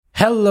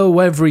Hello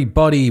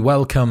everybody,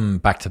 welcome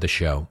back to the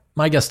show.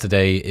 My guest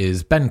today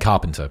is Ben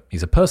Carpenter.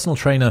 He's a personal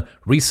trainer,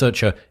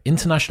 researcher,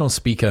 international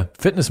speaker,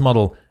 fitness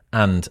model,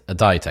 and a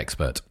diet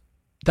expert.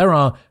 There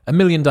are a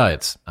million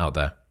diets out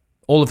there.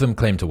 All of them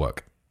claim to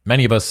work.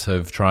 Many of us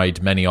have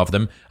tried many of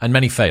them, and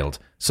many failed.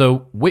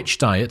 So which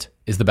diet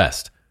is the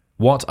best?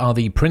 What are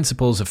the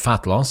principles of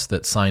fat loss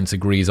that science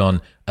agrees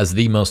on as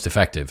the most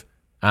effective?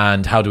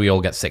 And how do we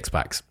all get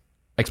six-packs?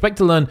 Expect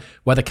to learn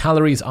whether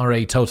calories are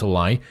a total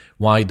lie,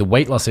 why the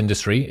weight loss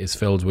industry is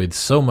filled with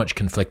so much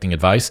conflicting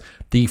advice,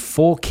 the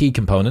 4 key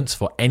components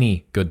for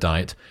any good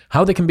diet,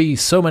 how there can be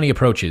so many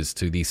approaches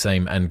to the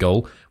same end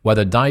goal,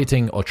 whether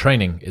dieting or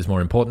training is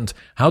more important,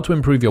 how to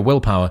improve your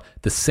willpower,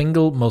 the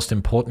single most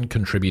important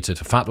contributor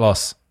to fat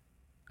loss,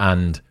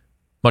 and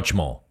much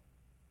more.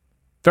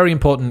 Very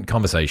important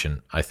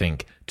conversation, I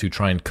think, to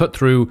try and cut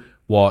through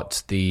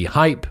what the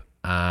hype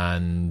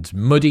and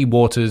muddy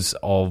waters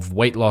of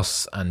weight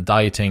loss and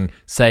dieting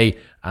say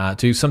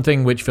to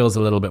something which feels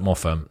a little bit more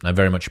firm. I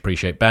very much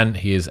appreciate Ben.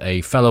 He is a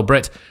fellow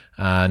Brit,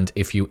 and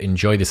if you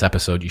enjoy this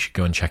episode, you should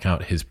go and check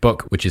out his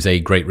book, which is a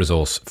great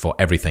resource for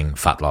everything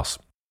fat loss.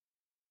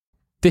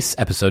 This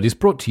episode is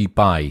brought to you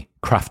by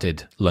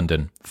Crafted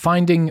London.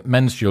 Finding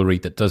men's jewellery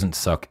that doesn't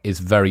suck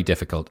is very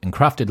difficult, and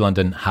Crafted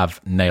London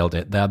have nailed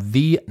it. They're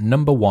the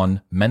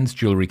 #1 men's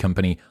jewellery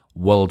company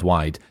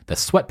worldwide. They're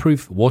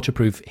sweatproof,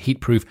 waterproof,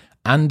 heatproof,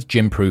 and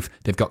gym-proof.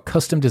 They've got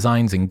custom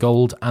designs in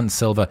gold and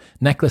silver,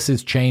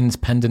 necklaces, chains,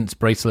 pendants,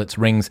 bracelets,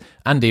 rings,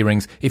 and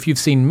earrings. If you've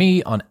seen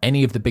me on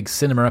any of the big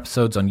cinema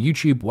episodes on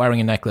YouTube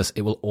wearing a necklace,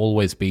 it will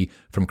always be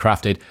from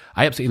Crafted.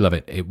 I absolutely love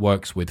it. It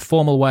works with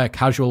formal wear,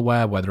 casual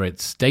wear, whether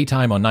it's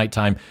daytime or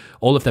nighttime.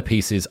 All of their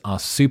pieces are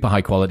super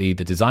high quality.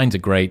 The designs are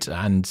great,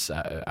 and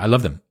I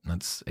love them.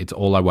 It's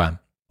all I wear.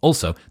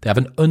 Also, they have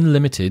an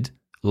unlimited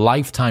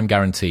lifetime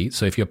guarantee,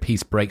 so if your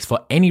piece breaks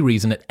for any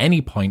reason at any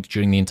point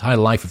during the entire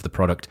life of the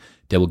product,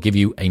 they will give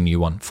you a new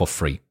one for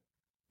free.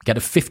 Get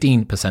a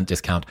 15%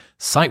 discount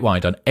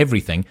site-wide on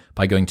everything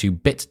by going to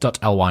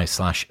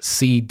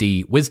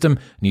bit.ly/cdwisdom and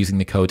using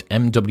the code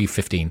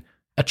MW15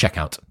 at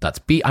checkout. That's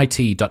bit.ly/C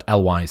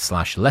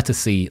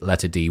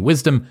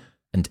wisdom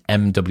and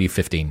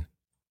MW15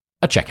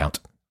 at checkout.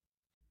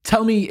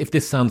 Tell me if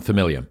this sounds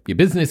familiar. Your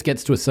business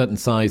gets to a certain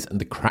size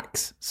and the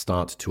cracks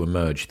start to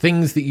emerge.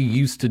 Things that you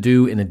used to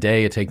do in a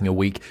day are taking a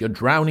week. You're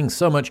drowning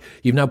so much,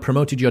 you've now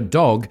promoted your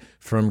dog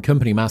from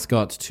company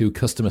mascot to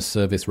customer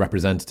service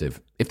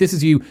representative. If this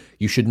is you,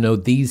 you should know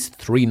these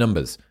 3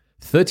 numbers: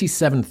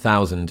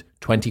 37,000,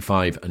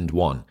 25, and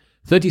 1.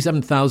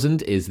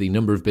 37,000 is the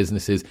number of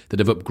businesses that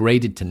have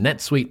upgraded to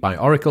NetSuite by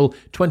Oracle.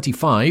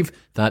 25,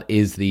 that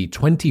is the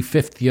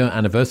 25th year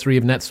anniversary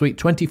of NetSuite.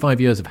 25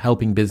 years of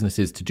helping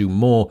businesses to do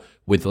more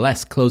with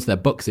less, close their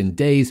books in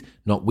days,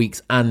 not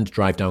weeks, and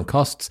drive down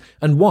costs.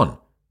 And 1,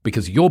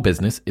 because your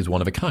business is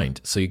one of a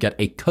kind. So you get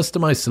a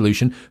customized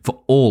solution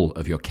for all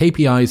of your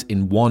KPIs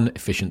in one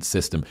efficient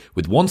system.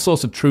 With one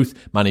source of truth,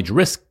 manage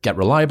risk, get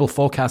reliable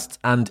forecasts,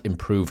 and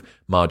improve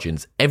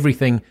margins.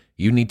 Everything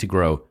you need to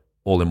grow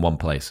all in one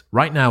place.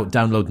 Right now,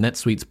 download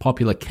NetSuite's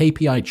popular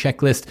KPI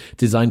checklist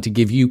designed to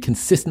give you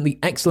consistently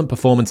excellent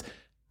performance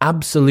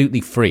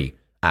absolutely free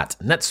at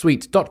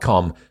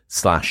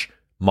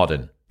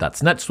netsuite.com/modern.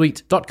 That's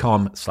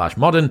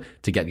netsuite.com/modern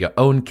to get your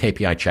own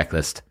KPI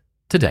checklist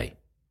today.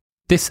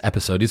 This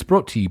episode is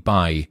brought to you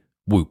by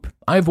Whoop.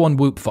 I've worn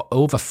Whoop for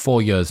over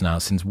 4 years now,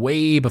 since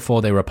way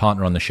before they were a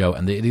partner on the show,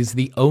 and it is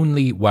the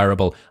only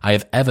wearable I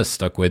have ever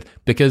stuck with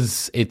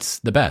because it's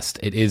the best.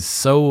 It is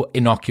so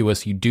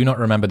innocuous, you do not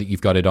remember that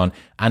you've got it on,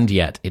 and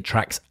yet it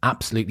tracks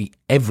absolutely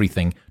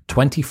everything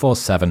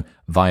 24/7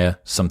 via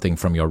something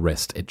from your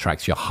wrist. It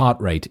tracks your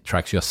heart rate, it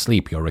tracks your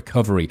sleep, your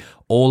recovery,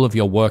 all of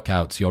your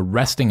workouts, your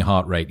resting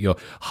heart rate, your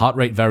heart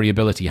rate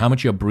variability, how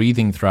much you're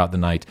breathing throughout the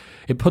night.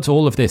 It puts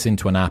all of this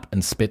into an app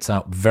and spits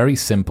out very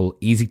simple,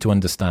 easy to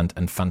understand,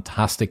 and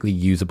fantastically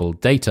usable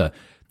data.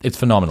 It's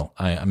phenomenal.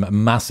 I am a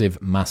massive,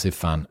 massive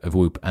fan of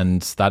Whoop,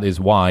 and that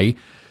is why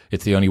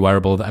it's the only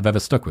wearable that I've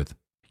ever stuck with.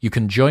 You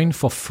can join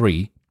for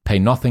free, pay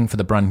nothing for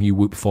the brand new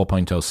Whoop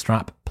 4.0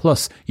 strap,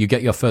 plus you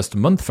get your first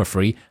month for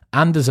free,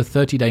 and there's a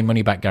 30-day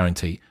money-back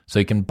guarantee. So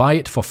you can buy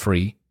it for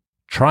free,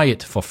 try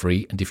it for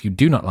free, and if you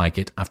do not like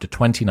it, after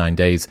 29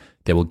 days,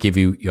 they will give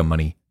you your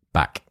money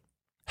back.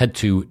 Head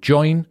to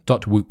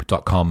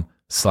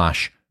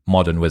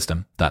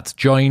join.whoop.com/modernwisdom. That's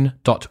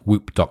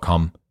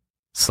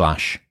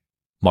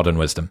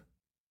join.whoop.com/modernwisdom.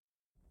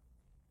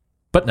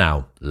 But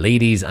now,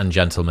 ladies and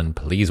gentlemen,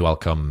 please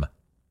welcome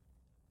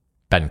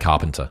Ben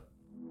Carpenter.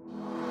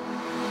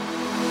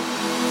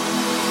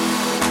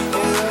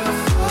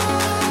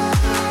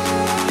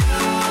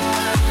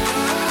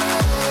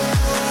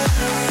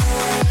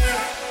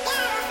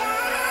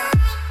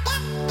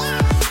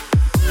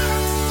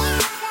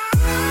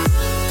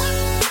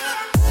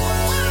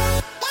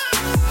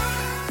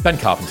 Ben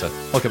Carpenter,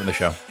 welcome to the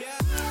show.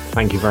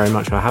 Thank you very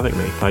much for having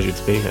me. Pleasure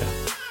to be here.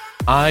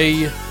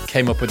 I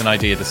came up with an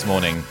idea this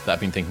morning that I've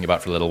been thinking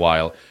about for a little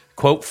while.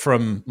 Quote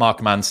from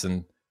Mark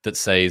Manson that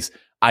says,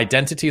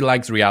 "Identity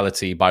lags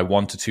reality by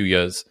 1 to 2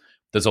 years.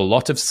 there's a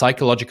lot of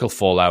psychological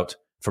fallout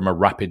from a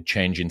rapid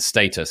change in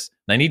status.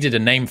 And I needed a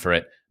name for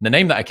it. The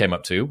name that I came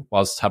up to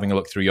whilst having a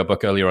look through your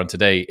book earlier on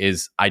today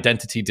is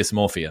identity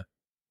dysmorphia.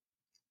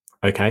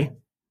 Okay.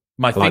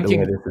 My I like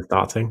thinking, the way this is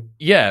starting.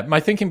 Yeah, my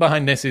thinking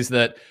behind this is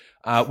that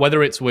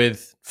whether it's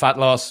with fat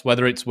loss,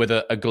 whether it's with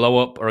a glow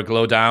up or a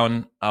glow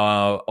down,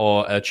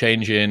 or a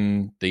change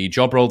in the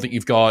job role that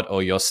you've got,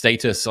 or your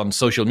status on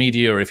social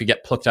media, or if you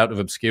get plucked out of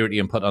obscurity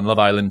and put on Love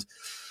Island,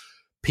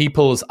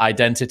 people's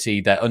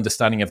identity, their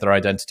understanding of their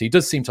identity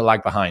does seem to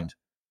lag behind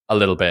a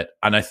little bit.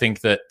 And I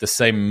think that the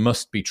same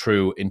must be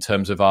true in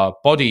terms of our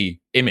body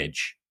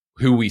image,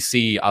 who we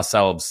see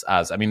ourselves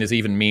as. I mean, there's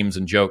even memes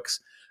and jokes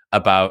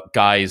about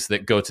guys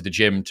that go to the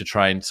gym to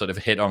try and sort of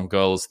hit on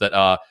girls that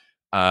are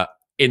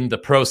in the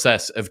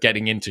process of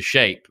getting into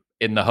shape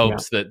in the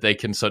hopes that they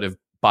can sort of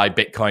buy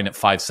Bitcoin at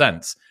 5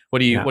 cents. What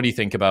do you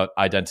think about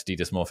identity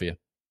dysmorphia?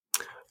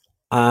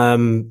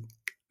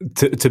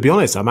 To be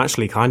honest, I'm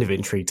actually kind of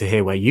intrigued to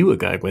hear where you were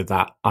going with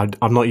that.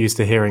 I'm not used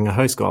to hearing a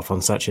host go off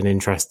on such an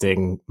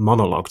interesting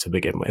monologue to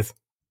begin with.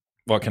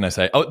 What can I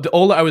say?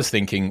 All that I was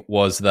thinking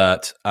was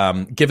that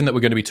given that we're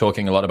going to be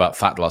talking a lot about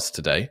fat loss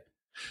today,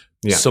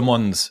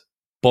 someone's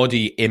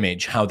body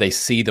image, how they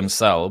see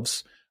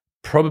themselves,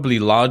 probably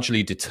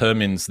largely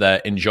determines their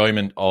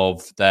enjoyment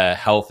of their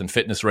health and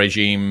fitness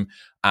regime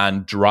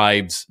and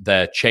drives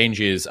their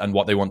changes and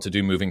what they want to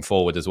do moving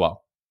forward as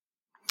well.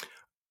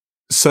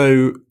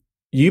 So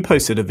you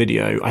posted a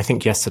video, I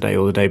think yesterday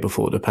or the day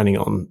before, depending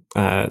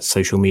on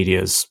social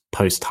media's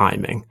post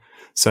timing.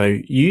 So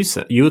you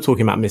were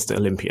talking about Mr.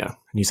 Olympia,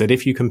 and you said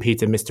if you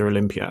compete in Mr.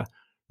 Olympia,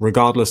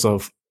 regardless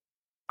of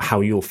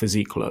how your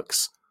physique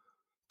looks,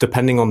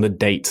 depending on the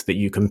date that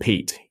you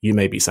compete, you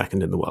may be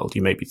second in the world,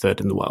 you may be third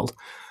in the world.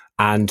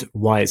 And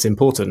why it's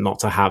important not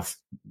to have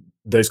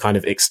those kind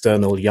of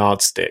external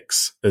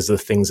yardsticks as the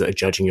things that are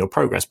judging your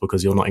progress,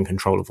 because you're not in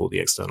control of all the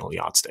external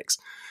yardsticks.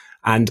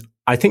 And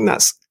I think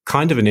that's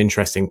kind of an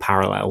interesting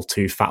parallel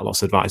to fat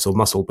loss advice or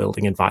muscle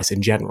building advice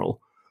in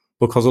general,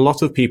 because a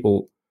lot of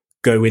people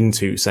go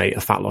into, say,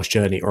 a fat loss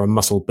journey or a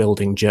muscle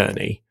building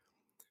journey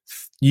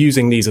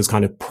using these as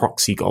kind of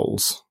proxy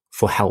goals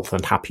for health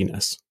and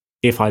happiness.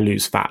 If I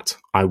lose fat,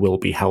 I will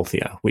be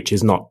healthier, which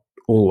is not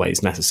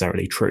always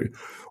necessarily true.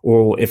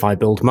 Or if I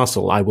build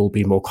muscle, I will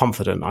be more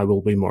confident. I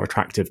will be more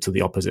attractive to the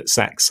opposite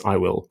sex.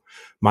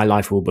 My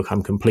life will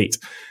become complete,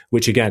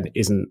 which again,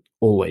 isn't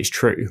always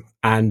true.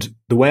 And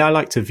the way I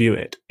like to view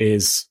it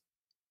is,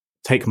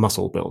 take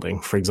muscle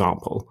building, for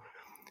example.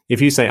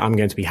 If you say, I'm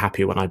going to be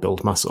happier when I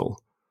build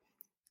muscle,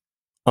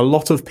 a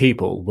lot of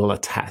people will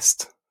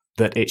attest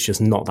that it's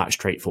just not that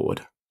straightforward.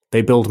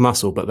 They build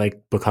muscle, but they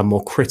become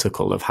more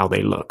critical of how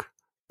they look.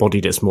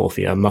 Body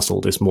dysmorphia,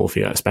 muscle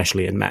dysmorphia,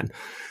 especially in men.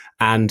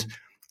 And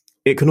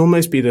it can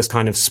almost be this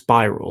kind of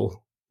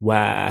spiral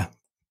where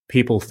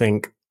people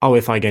think, oh,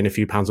 if I gain a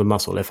few pounds of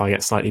muscle, if I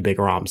get slightly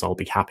bigger arms, I'll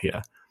be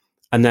happier.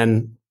 And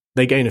then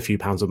they gain a few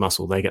pounds of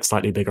muscle, they get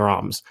slightly bigger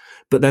arms,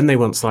 but then they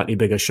want slightly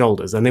bigger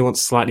shoulders, then they want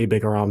slightly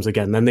bigger arms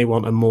again, then they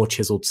want a more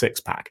chiseled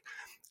six-pack.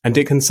 And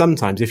it can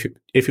sometimes, if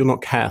you're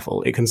not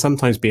careful, it can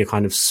sometimes be a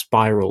kind of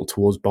spiral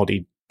towards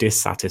body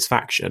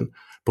dissatisfaction,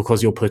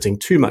 because you're putting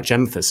too much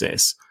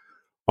emphasis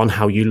on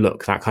how you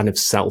look, that kind of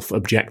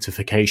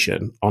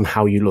self-objectification on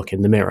how you look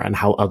in the mirror and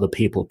how other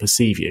people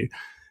perceive you.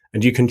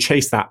 And you can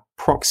chase that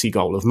proxy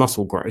goal of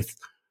muscle growth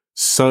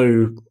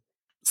so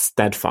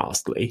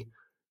steadfastly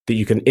that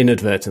you can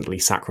inadvertently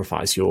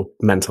sacrifice your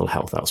mental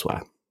health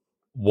elsewhere.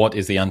 What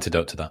is the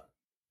antidote to that?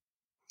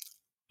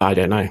 I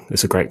don't know.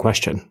 It's a great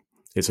question.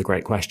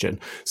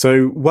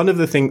 So one of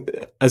the things,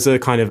 as a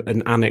kind of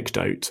an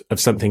anecdote of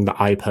something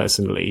that I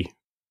personally,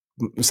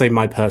 say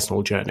my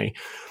personal journey,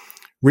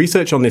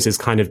 research on this is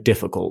kind of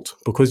difficult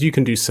because you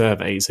can do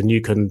surveys and you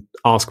can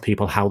ask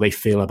people how they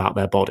feel about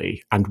their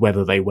body and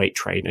whether they weight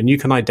train, and you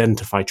can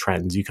identify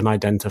trends, you can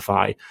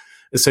identify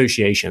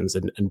associations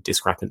and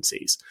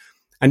discrepancies.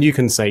 And you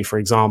can say, for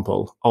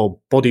example,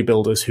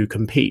 bodybuilders who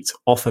compete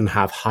often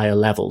have higher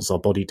levels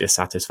of body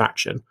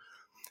dissatisfaction.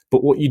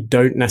 But what you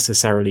don't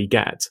necessarily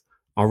get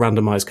are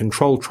randomized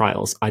control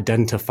trials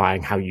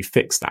identifying how you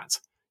fix that.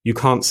 You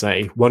can't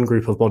say one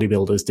group of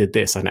bodybuilders did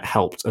this and it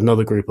helped,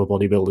 another group of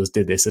bodybuilders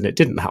did this and it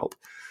didn't help.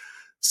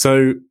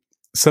 So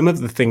some of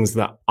the things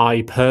that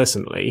I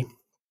personally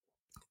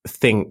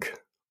think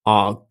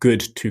are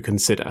good to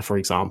consider, for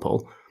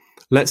example,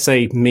 let's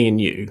say me and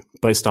you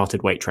both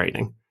started weight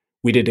training.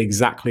 We did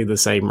exactly the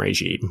same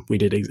regime. We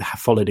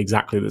followed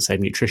exactly the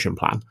same nutrition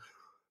plan.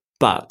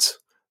 But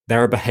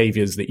there are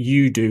behaviors that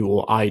you do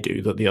or I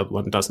do that the other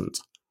one doesn't.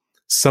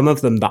 Some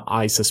of them that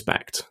I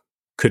suspect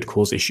could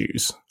cause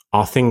issues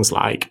are things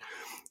like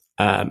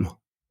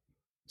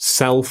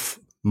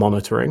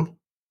self-monitoring.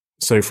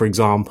 So, for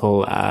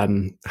example,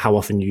 how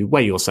often you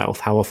weigh yourself,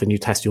 how often you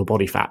test your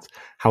body fat,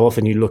 how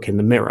often you look in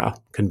the mirror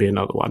can be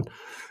another one.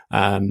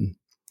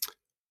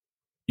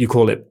 You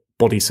call it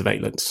body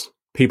surveillance.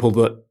 People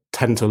that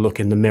tend to look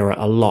in the mirror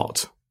a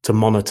lot to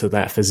monitor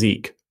their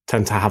physique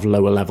tend to have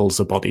lower levels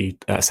of body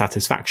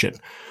satisfaction,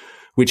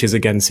 which is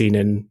again seen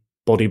in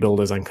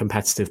bodybuilders and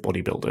competitive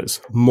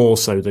bodybuilders, more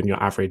so than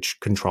your average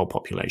control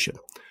population.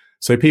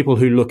 So people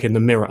who look in the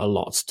mirror a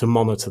lot to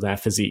monitor their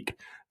physique,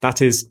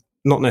 that is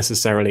not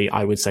necessarily,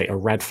 I would say, a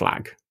red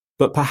flag,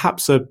 but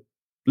perhaps at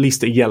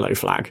least a yellow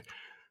flag.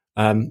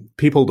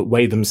 People that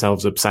weigh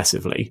themselves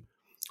obsessively,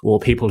 or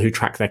people who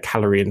track their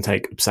calorie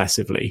intake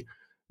obsessively,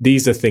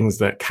 these are things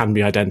that can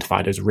be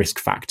identified as risk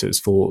factors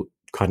for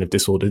kind of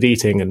disordered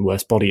eating and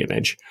worse body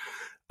image.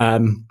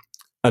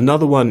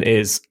 Another one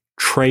is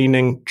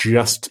training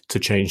just to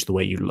change the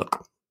way you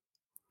look.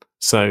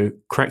 So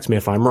correct me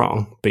if I'm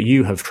wrong, but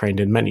you have trained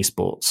in many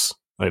sports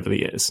over the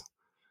years.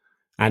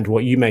 And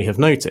what you may have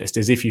noticed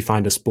is if you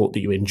find a sport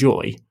that you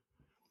enjoy,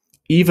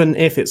 even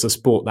if it's a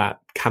sport that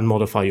can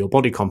modify your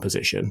body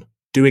composition,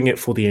 doing it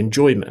for the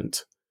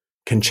enjoyment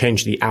can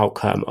change the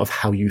outcome of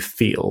how you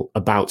feel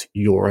about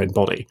your own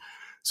body.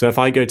 So if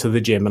I go to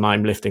the gym and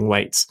I'm lifting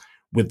weights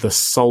with the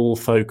sole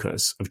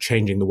focus of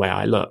changing the way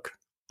I look,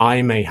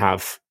 I may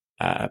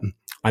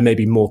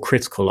be more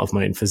critical of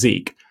my own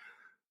physique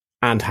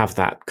and have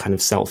that kind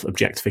of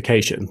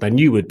self-objectification than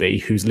you would be,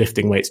 who's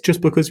lifting weights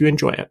just because you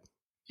enjoy it.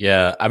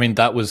 Yeah, I mean,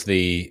 that was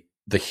the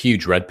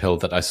huge red pill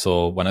that I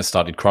saw when I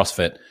started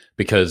CrossFit,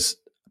 because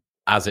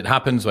as it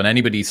happens, when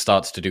anybody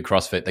starts to do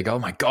CrossFit, they go, oh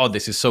my God,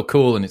 this is so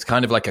cool. And it's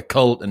kind of like a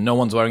cult and no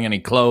one's wearing any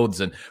clothes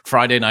and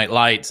Friday night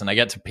lights and I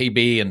get to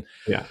PB. And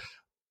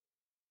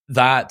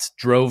that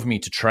drove me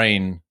to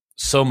train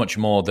so much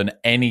more than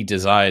any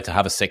desire to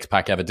have a six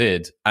pack ever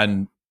did.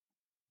 And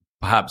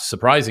perhaps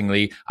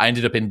surprisingly, I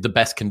ended up in the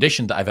best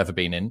condition that I've ever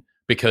been in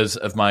because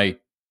of my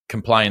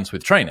compliance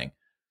with training.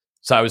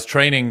 So I was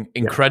training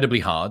incredibly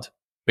hard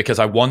because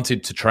I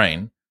wanted to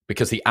train,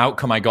 because the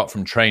outcome I got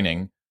from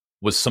training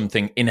was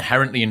something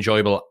inherently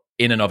enjoyable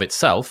in and of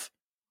itself.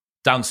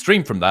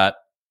 Downstream from that,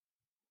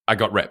 I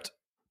got ripped.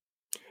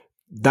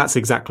 That's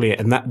exactly it.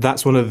 And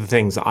that's one of the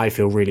things that I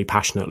feel really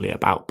passionately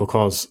about,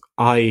 because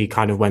I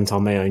kind of went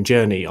on my own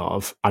journey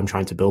of I'm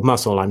trying to build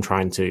muscle. I'm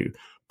trying to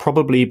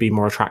probably be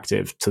more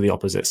attractive to the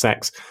opposite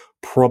sex,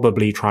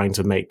 probably trying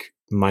to make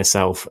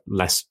myself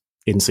less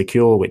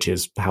insecure, which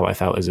is how I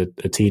felt as a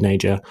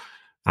teenager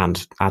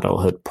and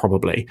adulthood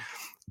probably.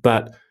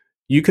 But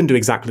you can do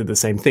exactly the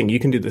same thing. You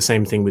can do the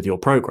same thing with your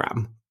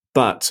program,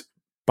 but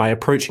by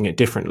approaching it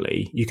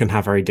differently, you can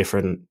have very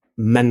different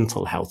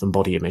mental health and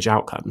body image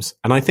outcomes.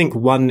 And I think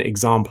one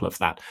example of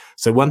that,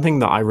 so one thing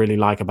that I really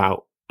like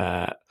about,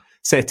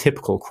 say, a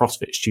typical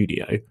CrossFit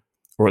studio,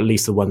 or at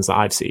least the ones that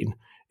I've seen,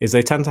 is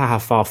they tend to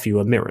have far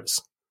fewer mirrors.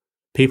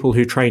 People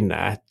who train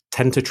there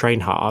tend to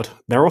train hard.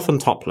 They're often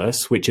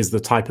topless, which is the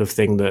type of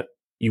thing that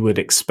you would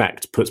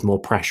expect puts more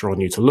pressure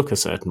on you to look a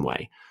certain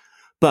way.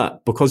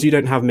 But because you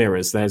don't have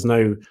mirrors, there's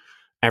no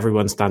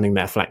everyone standing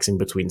there flexing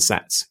between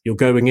sets. You're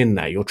going in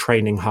there, you're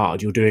training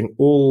hard, you're doing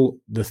all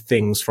the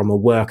things from a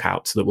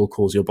workout that will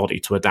cause your body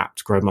to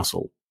adapt, grow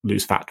muscle,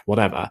 lose fat,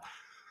 whatever.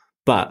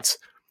 But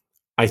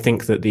I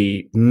think that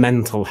the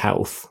mental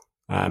health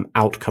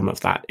outcome of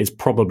that is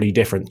probably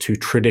different to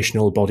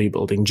traditional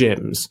bodybuilding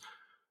gyms.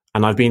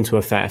 And I've been to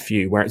a fair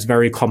few where it's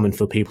very common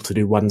for people to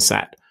do one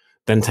set,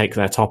 then take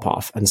their top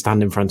off and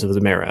stand in front of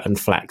the mirror and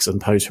flex and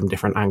pose from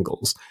different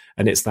angles.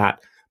 And it's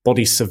that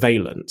body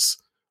surveillance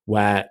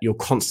where you're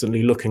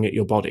constantly looking at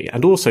your body,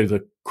 and also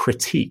the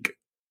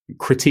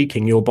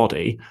critiquing your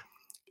body.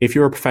 If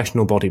you're a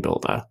professional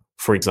bodybuilder,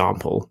 for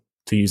example,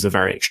 to use the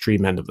very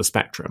extreme end of the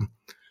spectrum,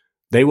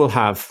 they will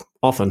have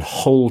often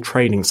whole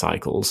training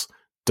cycles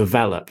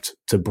developed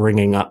to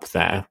bringing up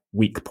their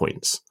weak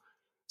points.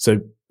 So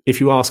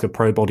if you ask a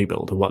pro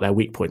bodybuilder what their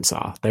weak points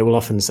are, they will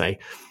often say,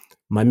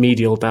 my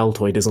medial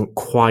deltoid isn't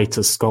quite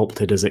as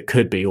sculpted as it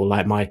could be, or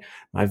like my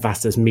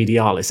vastus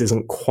medialis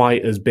isn't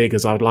quite as big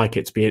as I would like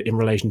it to be in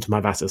relation to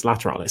my vastus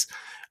lateralis.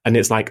 And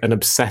it's like an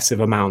obsessive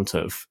amount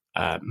of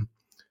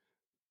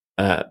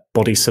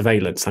body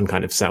surveillance and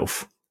kind of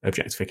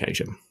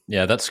self-objectification.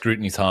 Yeah, that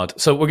scrutiny's hard.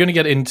 So we're going to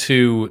get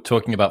into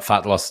talking about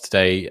fat loss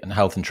today and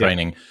health and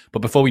training. Yeah.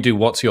 But before we do,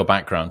 what's your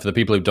background? For the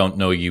people who don't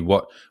know you,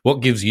 what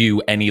gives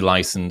you any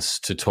license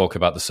to talk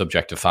about the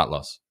subject of fat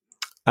loss?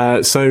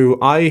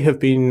 So I have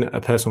been a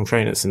personal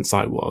trainer since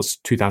I was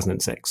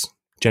 2006.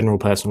 General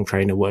personal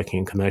trainer working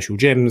in commercial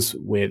gyms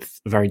with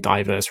a very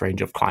diverse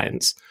range of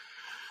clients.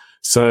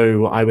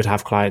 So I would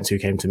have clients who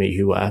came to me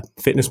who were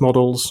fitness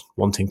models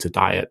wanting to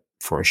diet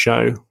for a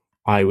show.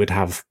 I would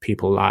have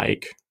people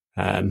like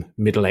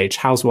middle-aged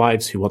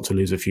housewives who want to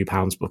lose a few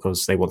pounds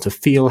because they want to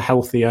feel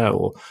healthier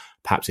or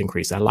perhaps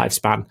increase their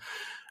lifespan.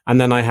 And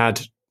then I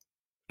had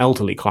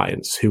elderly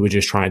clients who were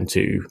just trying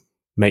to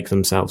make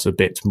themselves a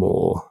bit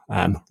more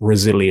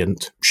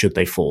resilient should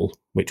they fall,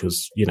 which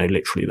was,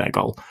 literally their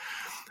goal.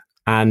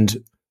 And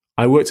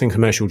I worked in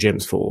commercial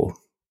gyms for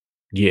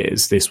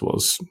years. This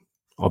was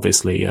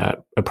obviously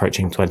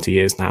approaching 20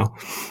 years now.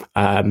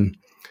 And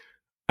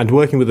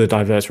working with a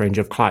diverse range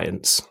of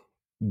clients,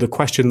 the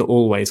question that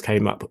always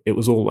came up, it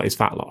was always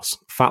fat loss.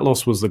 Fat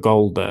loss was the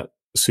goal that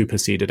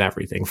superseded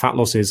everything. Fat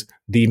loss is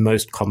the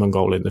most common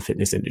goal in the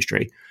fitness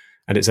industry.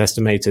 And it's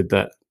estimated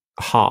that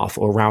half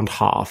or around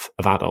half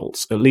of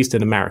adults, at least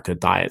in America,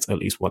 diet at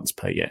least once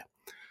per year.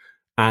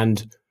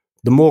 And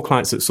the more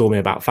clients that saw me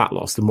about fat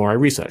loss, the more I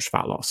researched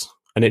fat loss.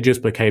 And it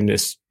just became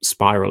this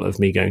spiral of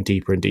me going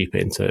deeper and deeper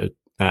into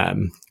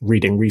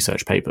reading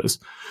research papers.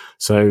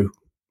 So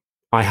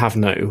I have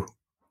no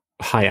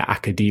higher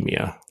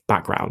academia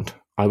background.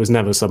 I was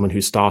never someone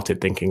who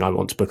started thinking I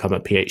want to become a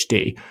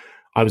PhD.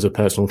 I was a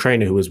personal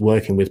trainer who was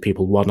working with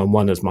people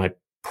one-on-one as my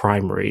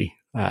primary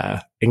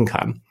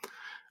income.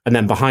 And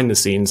then behind the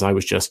scenes, I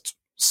was just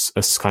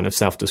a kind of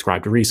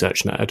self-described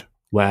research nerd,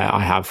 where I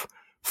have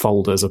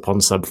folders upon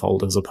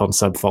subfolders upon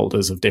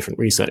subfolders of different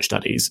research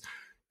studies,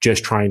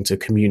 just trying to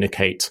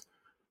communicate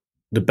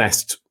the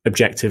best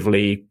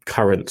objectively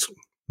current,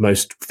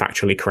 most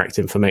factually correct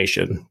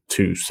information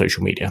to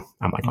social media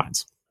and my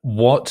clients.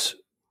 What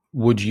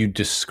would you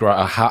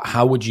describe,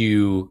 how would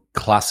you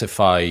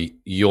classify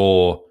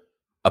your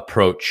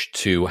approach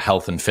to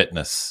health and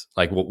fitness?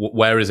 Like,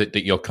 where is it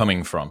that you're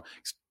coming from?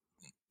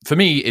 For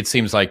me, it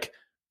seems like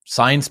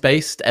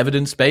science-based,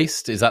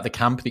 evidence-based. Is that the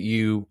camp that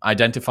you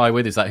identify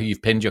with? Is that who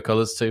you've pinned your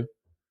colors to?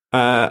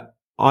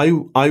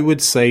 I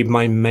would say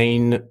my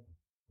main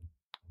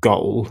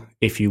goal,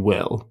 if you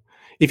will,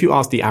 if you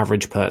ask the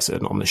average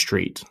person on the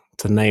street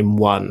to name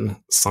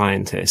one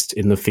scientist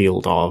in the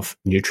field of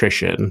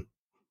nutrition,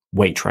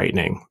 weight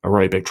training,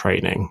 aerobic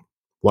training,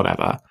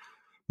 whatever,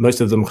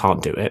 most of them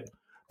can't do it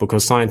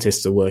because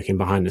scientists are working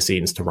behind the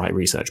scenes to write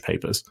research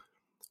papers.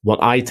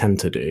 What I tend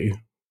to do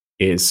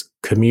is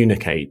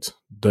communicate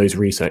those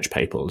research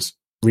papers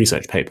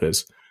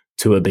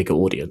to a bigger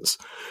audience.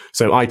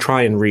 So I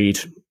try and read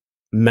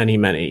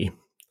many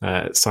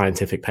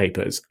scientific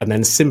papers and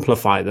then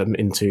simplify them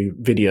into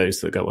videos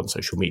that go on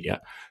social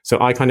media. So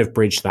I kind of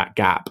bridge that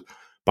gap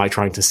by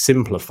trying to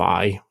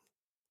simplify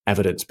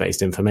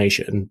evidence-based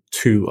information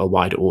to a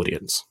wider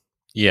audience.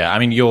 Yeah, I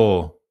mean,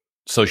 your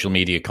social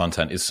media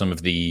content is some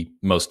of the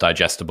most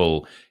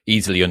digestible,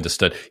 easily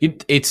understood.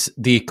 It's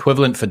the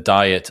equivalent for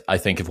diet, I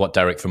think, of what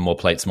Derek from More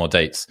Plates, More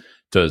Dates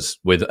does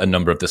with a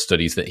number of the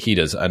studies that he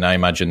does. And I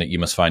imagine that you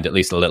must find at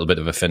least a little bit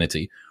of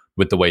affinity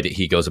with the way that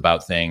he goes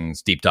about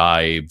things, deep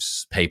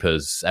dives,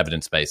 papers,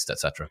 evidence-based,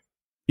 etc.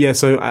 Yeah,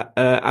 so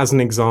as an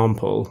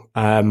example,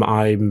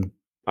 I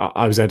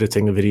was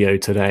editing a video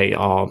today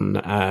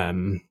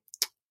on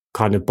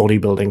kind of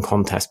bodybuilding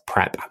contest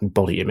prep and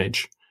body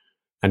image,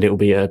 and it will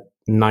be a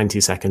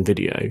 90-second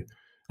video.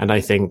 And I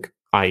think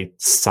I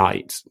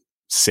cite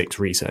 6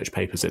 research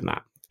papers in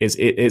that.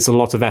 It's a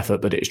lot of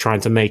effort, but it's trying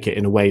to make it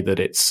in a way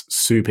that it's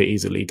super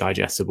easily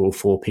digestible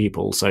for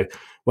people. So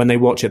when they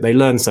watch it, they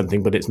learn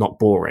something, but it's not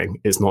boring.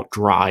 It's not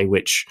dry,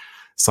 which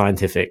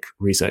scientific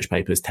research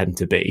papers tend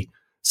to be.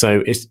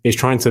 So it's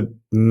trying to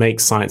make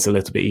science a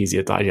little bit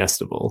easier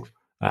digestible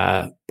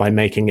by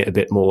making it a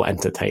bit more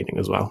entertaining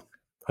as well,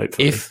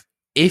 hopefully.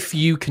 If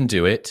you can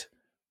do it,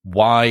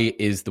 why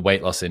is the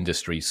weight loss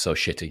industry so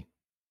shitty?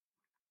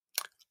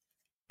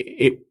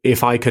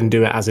 If I can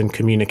do it as in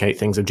communicate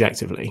things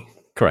objectively.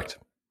 Correct.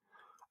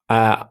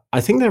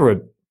 I think there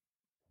are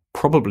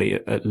probably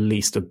at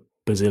least a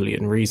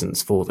bazillion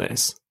reasons for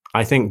this.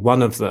 I think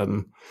one of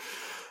them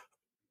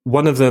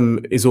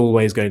is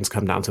always going to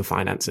come down to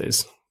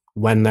finances.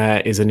 When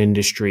there is an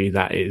industry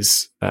that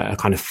is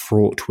kind of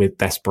fraught with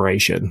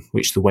desperation,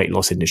 which the weight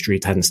loss industry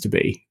tends to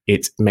be,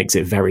 it makes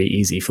it very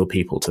easy for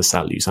people to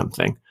sell you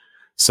something.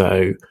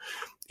 So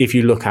if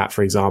you look at,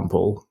 for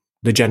example,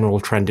 the general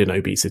trend in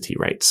obesity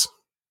rates,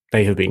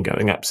 they have been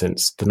going up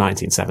since the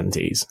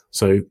 1970s.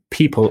 So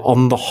people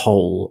on the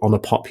whole, on a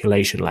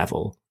population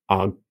level,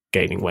 are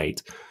gaining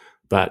weight.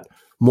 But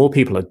more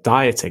people are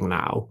dieting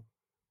now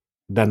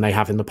than they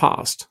have in the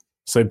past.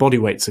 So body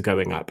weights are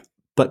going up,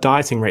 but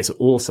dieting rates are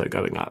also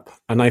going up.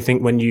 And I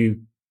think when you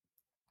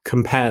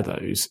compare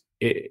those,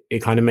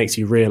 it kind of makes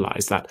you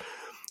realize that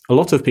a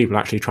lot of people are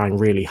actually trying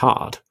really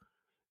hard.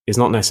 It's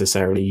not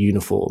necessarily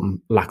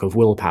uniform lack of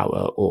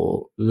willpower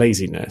or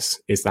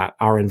laziness. Is that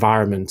our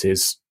environment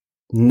is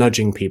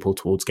nudging people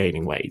towards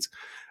gaining weight,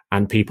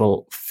 and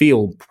people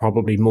feel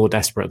probably more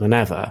desperate than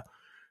ever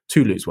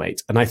to lose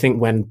weight. And I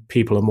think when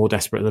people are more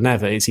desperate than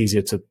ever, it's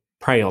easier to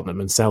prey on them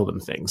and sell them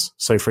things.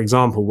 So for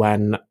example,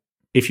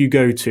 if you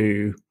go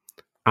to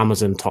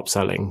Amazon top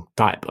selling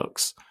diet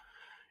books,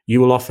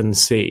 you will often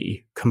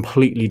see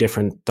completely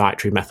different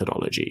dietary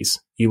methodologies.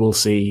 You will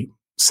see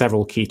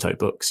several keto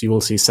books. You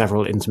will see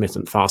several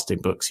intermittent fasting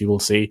books. You will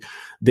see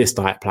this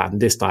diet plan,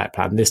 this diet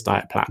plan, this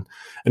diet plan.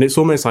 And it's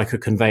almost like a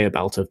conveyor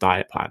belt of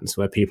diet plans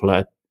where people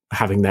are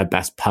having their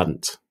best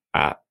punt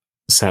at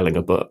selling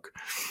a book.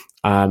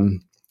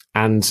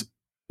 And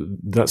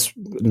that's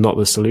not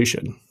the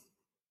solution.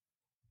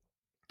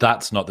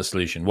 That's not the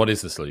solution. What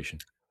is the solution?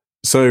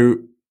 So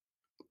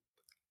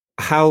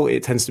how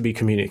it tends to be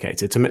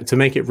communicated, to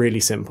make it really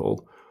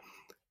simple,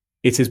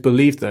 it is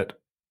believed that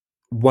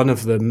one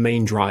of the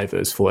main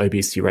drivers for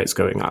obesity rates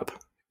going up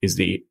is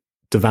the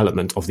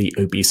development of the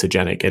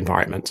obesogenic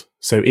environment.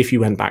 So if you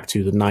went back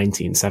to the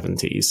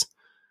 1970s,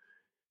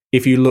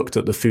 if you looked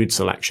at the food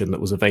selection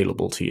that was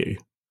available to you,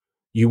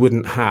 you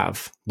wouldn't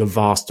have the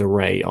vast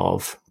array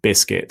of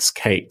biscuits,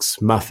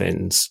 cakes,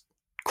 muffins,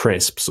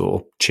 crisps,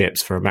 or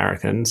chips for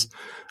Americans,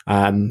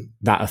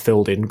 that are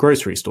filled in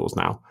grocery stores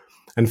now.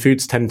 And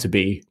foods tend to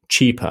be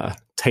cheaper,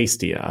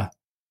 tastier,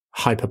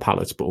 hyper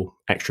palatable,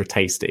 extra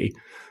tasty,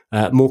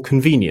 more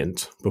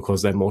convenient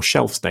because they're more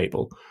shelf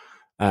stable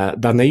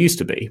than they used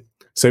to be.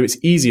 So it's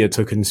easier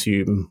to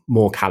consume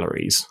more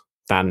calories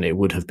than it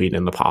would have been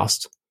in the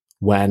past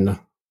when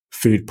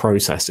food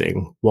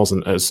processing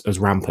wasn't as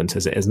rampant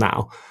as it is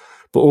now.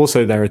 But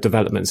also there are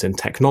developments in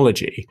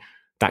technology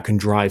that can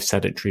drive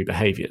sedentary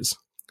behaviors.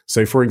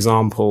 So for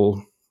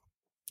example,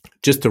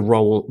 just to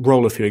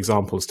roll a few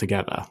examples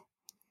together.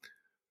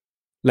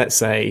 Let's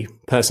say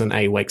person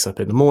A wakes up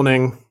in the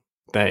morning,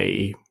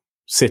 they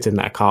sit in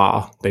their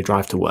car, they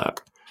drive to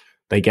work.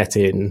 They get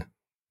in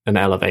an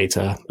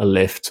elevator, a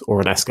lift, or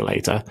an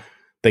escalator.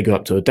 They go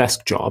up to a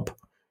desk job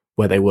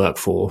where they work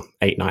for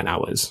 8-9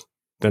 hours.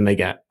 Then they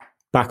get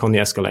back on the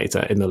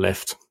escalator, in the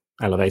lift,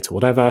 elevator,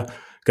 whatever,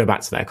 go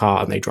back to their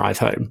car and they drive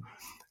home.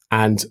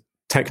 And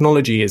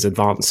technology is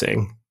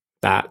advancing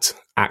that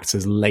acts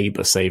as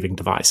labor-saving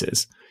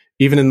devices.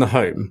 Even in the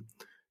home,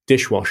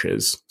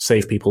 dishwashers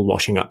save people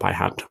washing up by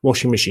hand.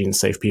 Washing machines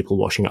save people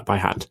washing up by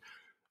hand.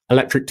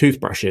 Electric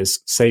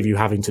toothbrushes save you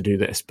having to do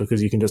this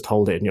because you can just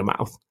hold it in your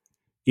mouth.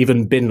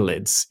 Even bin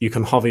lids, you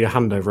can hover your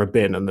hand over a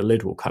bin and the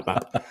lid will come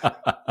up.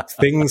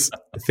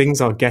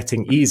 Things are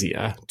getting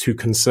easier to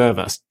conserve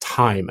us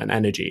time and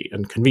energy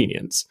and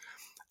convenience.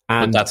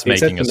 And but that's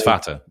making us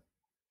fatter.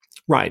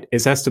 Right.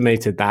 It's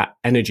estimated that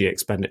energy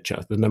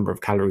expenditure, the number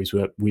of calories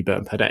we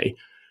burn per day,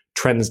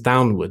 trends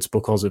downwards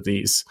because of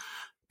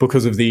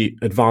the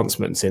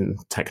advancements in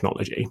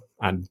technology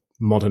and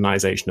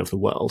modernization of the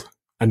world.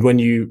 And when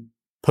you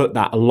put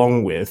that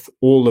along with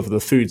all of the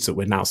foods that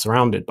we're now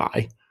surrounded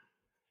by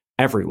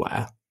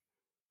everywhere,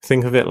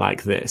 think of it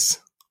like this.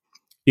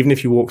 Even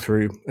if you walk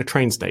through a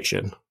train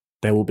station,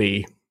 there will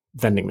be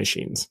vending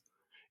machines.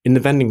 In the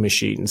vending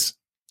machines,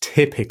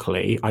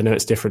 typically, I know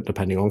it's different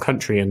depending on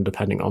country and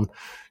depending on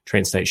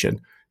train station,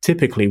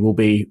 typically will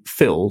be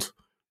filled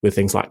with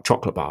things like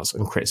chocolate bars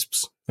and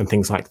crisps and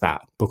things like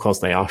that, because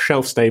they are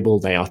shelf stable,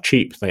 they are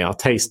cheap, they are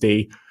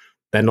tasty,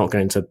 they're not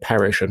going to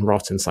perish and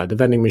rot inside the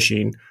vending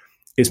machine.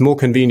 It's more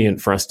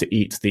convenient for us to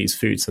eat these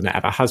foods than it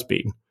ever has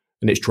been,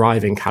 and it's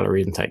driving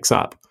calorie intakes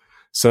up.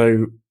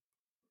 So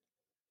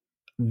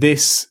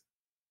this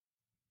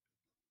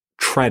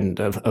trend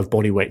of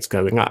body weights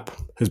going up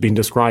has been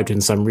described in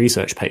some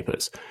research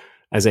papers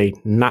as a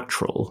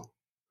natural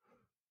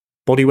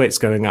body weights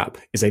going up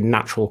is a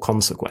natural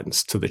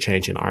consequence to the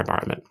change in our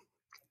environment.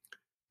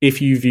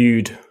 If you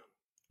viewed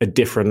a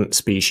different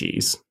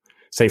species,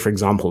 say, for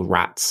example,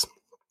 rats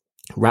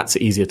are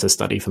easier to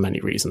study for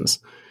many reasons.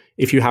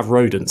 If you have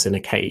rodents in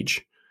a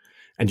cage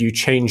and you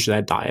change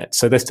their diet,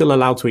 so they're still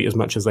allowed to eat as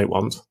much as they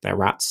want, they're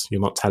rats, you're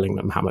not telling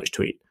them how much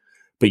to eat,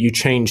 but you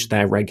change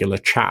their regular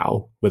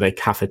chow with a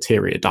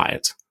cafeteria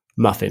diet,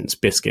 muffins,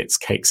 biscuits,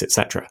 cakes,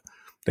 etc.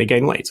 They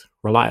gain weight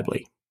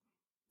reliably.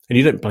 And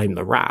you don't blame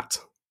the rat.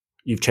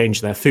 You've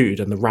changed their food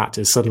and the rat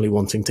is suddenly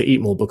wanting to eat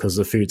more because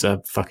the foods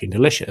are fucking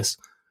delicious.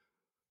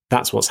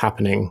 That's what's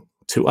happening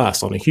to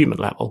us on a human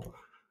level.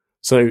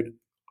 So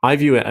I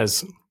view it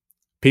as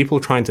people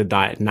trying to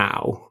diet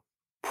now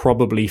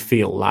probably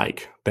feel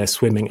like they're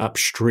swimming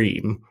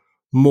upstream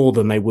more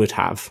than they would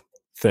have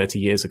 30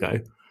 years ago,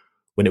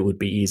 when it would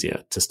be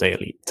easier to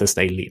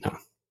stay leaner.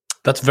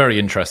 That's very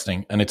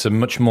interesting. And it's a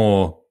much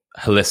more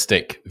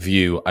holistic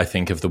view, I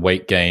think, of the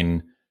weight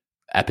gain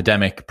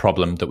epidemic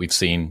problem that we've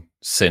seen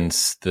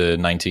since the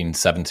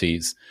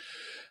 1970s.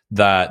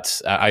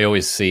 That I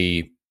always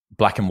see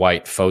black and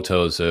white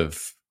photos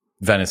of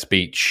Venice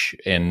Beach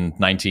in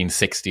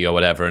 1960 or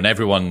whatever, and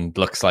everyone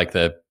looks like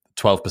they're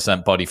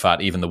 12% body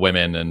fat, even the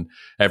women, and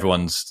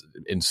everyone's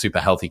in super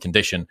healthy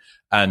condition.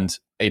 And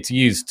it's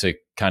used to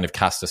kind of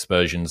cast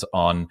aspersions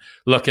on,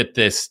 look at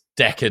this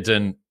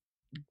decadent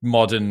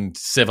modern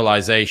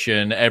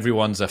civilization.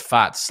 Everyone's a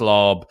fat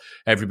slob.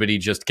 Everybody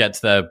just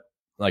gets their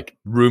like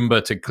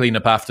Roomba to clean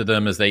up after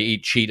them as they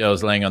eat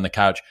Cheetos laying on the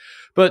couch.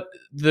 But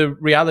the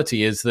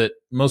reality is that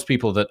most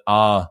people that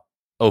are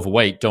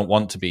overweight don't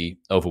want to be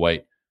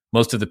overweight.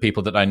 Most of the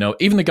people that I know,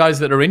 even the guys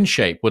that are in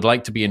shape, would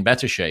like to be in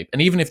better shape.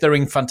 And even if they're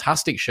in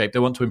fantastic shape, they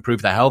want to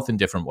improve their health in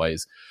different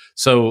ways.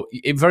 So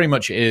it very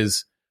much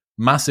is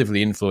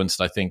massively influenced,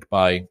 I think,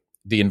 by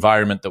the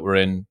environment that we're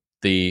in,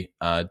 the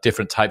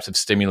different types of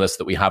stimulus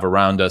that we have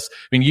around us.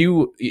 I mean,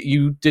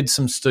 you did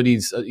some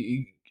studies.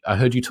 I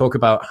heard you talk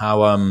about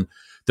how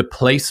the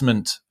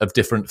placement of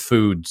different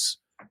foods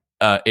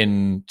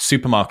in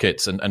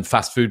supermarkets and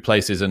fast food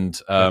places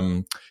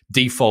and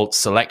default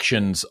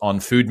selections on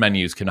food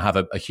menus can have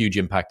a huge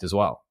impact as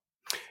well.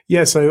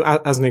 Yeah, so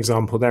as an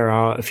example, there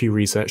are a few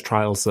research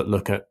trials that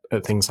look at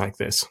things like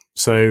this.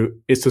 So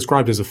it's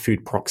described as a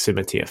food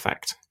proximity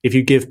effect. If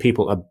you give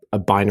people a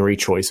binary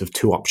choice of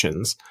two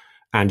options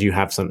and you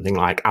have something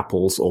like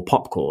apples or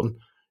popcorn,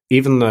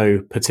 even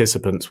though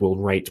participants will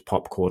rate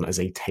popcorn as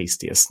a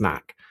tastier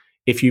snack,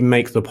 if you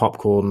make the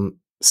popcorn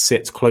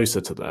sit closer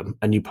to them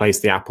and you place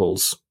the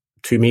apples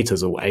 2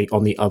 meters away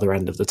on the other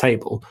end of the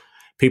table,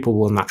 people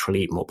will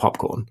naturally eat more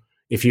popcorn.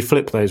 If you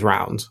flip those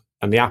round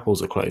and the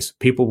apples are close,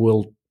 people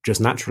will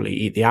just naturally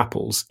eat the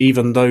apples,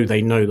 even though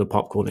they know the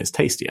popcorn is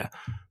tastier,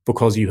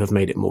 because you have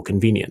made it more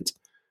convenient.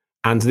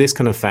 And this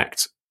can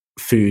affect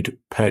food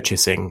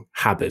purchasing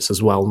habits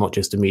as well, not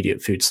just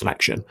immediate food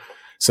selection.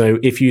 So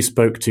if you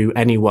spoke to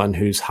anyone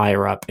who's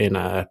higher up in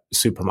a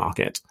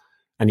supermarket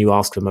and you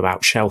ask them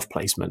about shelf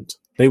placement,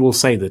 they will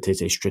say that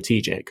it is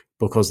strategic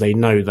because they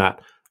know that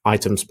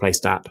items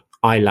placed at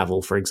eye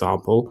level, for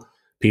example,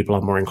 people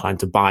are more inclined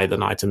to buy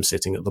than items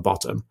sitting at the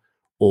bottom,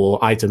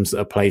 or items that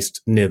are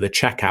placed near the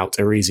checkout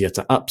are easier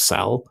to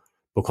upsell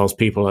because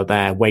people are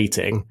there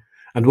waiting.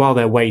 And while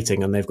they're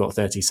waiting and they've got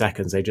 30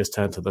 seconds, they just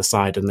turn to the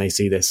side and they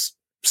see this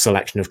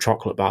selection of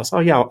chocolate bars. Oh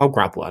yeah, I'll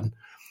grab one.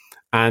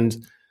 And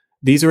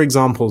these are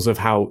examples of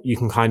how you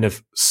can kind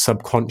of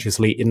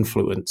subconsciously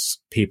influence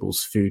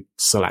people's food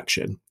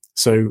selection.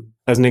 So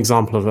as an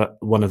example of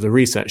one of the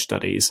research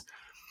studies,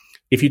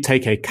 if you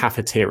take a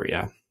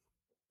cafeteria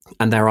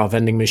and there are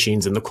vending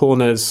machines in the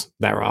corners,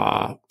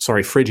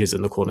 fridges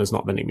in the corners,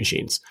 not vending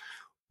machines,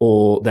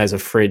 or there's a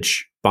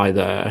fridge by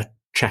the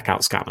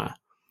checkout scanner,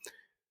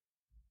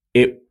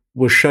 it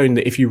was shown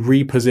that if you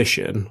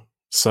reposition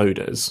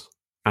sodas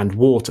and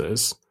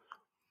waters,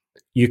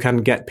 you can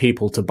get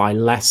people to buy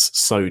less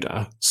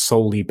soda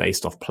solely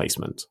based off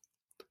placement.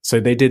 So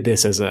they did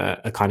this as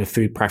a kind of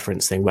food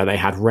preference thing where they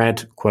had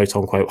red, quote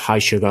unquote, high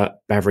sugar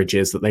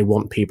beverages that they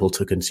want people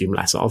to consume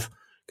less of.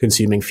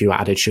 Consuming fewer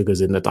added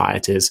sugars in the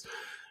diet is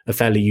a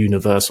fairly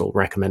universal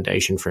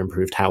recommendation for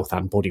improved health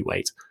and body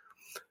weight.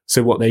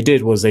 So what they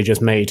did was they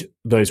just made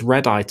those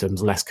red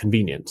items less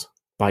convenient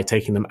by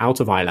taking them out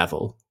of eye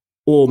level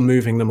or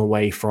moving them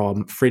away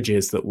from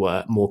fridges that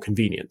were more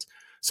convenient.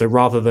 So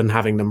rather than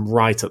having them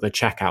right at the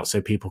checkout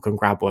so people can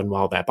grab one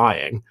while they're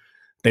buying,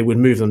 they would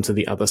move them to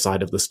the other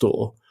side of the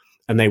store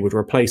and they would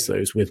replace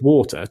those with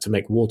water to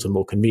make water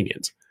more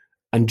convenient.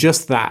 And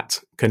just that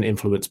can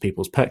influence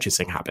people's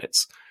purchasing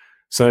habits.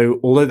 So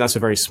although that's a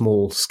very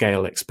small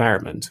scale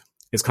experiment,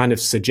 it's kind of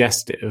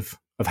suggestive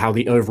of how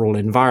the overall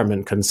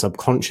environment can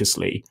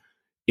subconsciously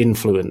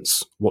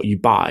influence what you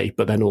buy,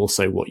 but then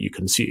also what you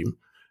consume.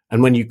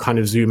 And when you kind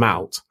of zoom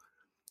out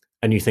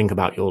and you think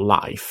about your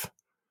life,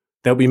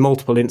 there'll be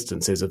multiple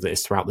instances of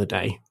this throughout the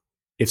day.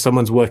 If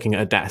someone's working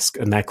at a desk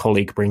and their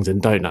colleague brings in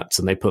donuts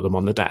and they put them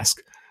on the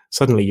desk,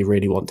 suddenly you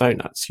really want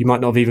donuts. You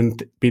might not have even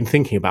been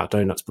thinking about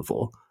donuts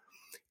before.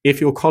 If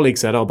your colleague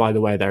said, oh, by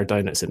the way, there are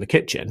donuts in the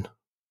kitchen,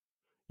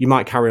 you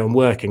might carry on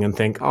working and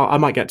think, oh, I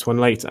might get to one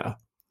later.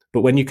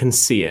 But when you can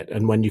see it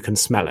and when you can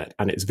smell it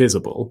and it's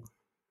visible,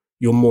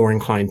 you're more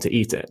inclined to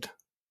eat it.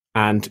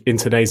 And in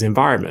today's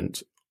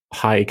environment,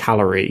 high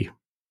calorie,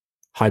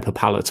 hyper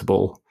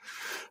palatable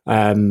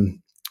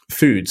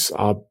foods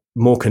are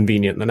more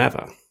convenient than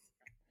ever.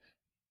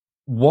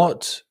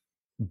 What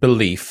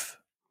belief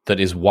that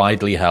is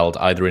widely held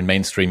either in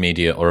mainstream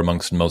media or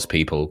amongst most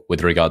people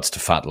with regards to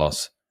fat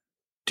loss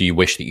do you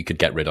wish that you could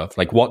get rid of?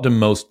 Like, what do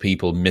most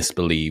people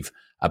misbelieve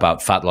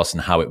about fat loss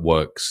and how it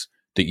works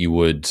that you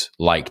would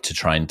like to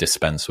try and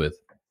dispense with?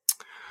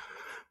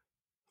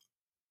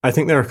 I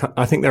think there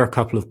are a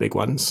couple of big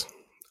ones.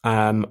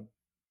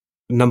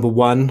 Number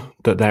one,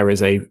 that there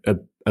is a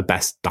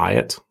best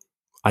diet.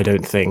 I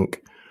don't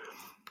think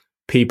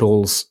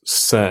people's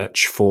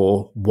search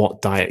for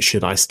what diet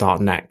should I start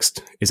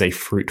next is a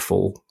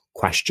fruitful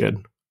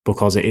question,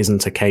 because it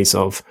isn't a case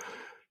of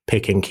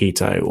picking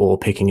keto or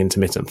picking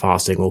intermittent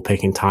fasting or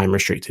picking time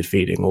restricted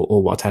feeding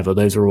or whatever.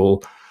 Those are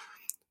all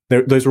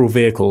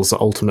vehicles that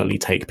ultimately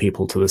take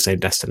people to the same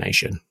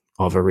destination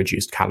of a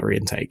reduced calorie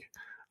intake.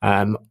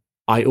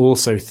 I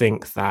also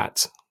think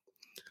that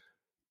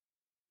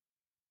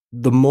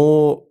the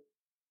more,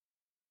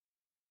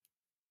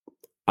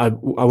 I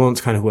want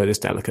to kind of word this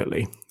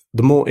delicately,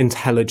 the more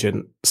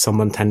intelligent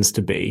someone tends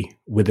to be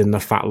within the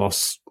fat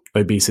loss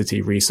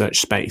obesity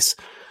research space,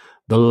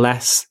 the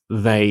less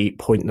they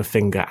point the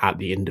finger at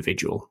the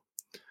individual.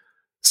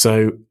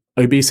 So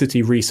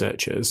obesity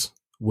researchers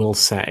will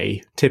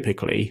say,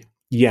 typically,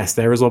 yes,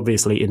 there is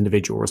obviously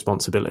individual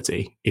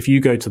responsibility. If you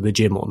go to the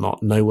gym or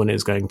not, no one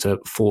is going to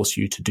force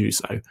you to do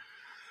so.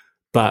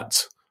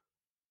 But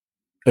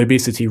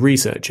obesity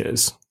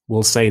researchers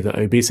will say that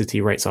obesity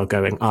rates are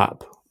going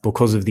up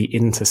because of the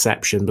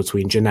intersection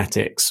between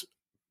genetics,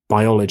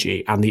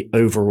 biology, and the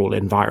overall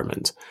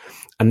environment.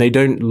 And they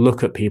don't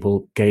look at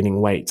people gaining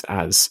weight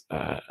as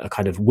a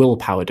kind of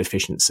willpower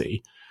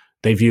deficiency.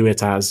 They view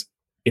it as,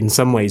 in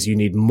some ways, you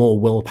need more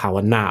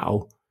willpower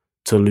now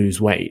to lose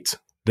weight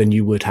than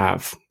you would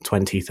have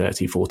 20,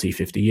 30, 40,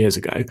 50 years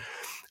ago.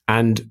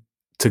 And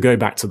to go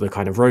back to the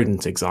kind of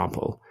rodent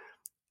example,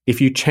 if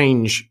you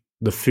change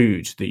the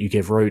food that you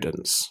give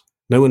rodents,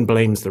 no one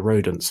blames the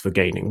rodents for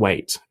gaining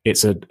weight.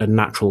 It's a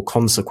natural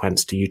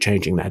consequence to you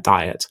changing their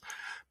diet.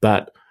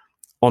 But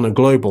on a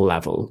global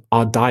level,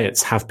 our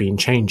diets have been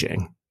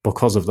changing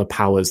because of the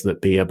powers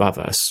that be above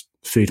us,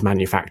 food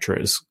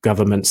manufacturers,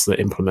 governments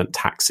that implement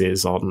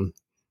taxes on,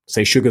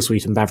 say,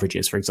 sugar-sweetened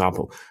beverages, for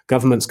example.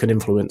 Governments can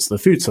influence the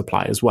food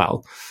supply as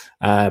well.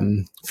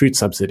 Food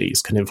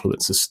subsidies can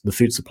influence the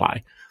food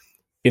supply.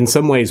 In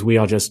some ways, we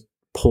are just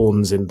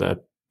pawns in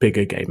the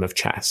bigger game of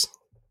chess.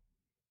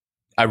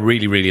 I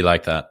really, really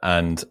like that.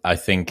 And I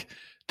think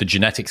the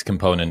genetics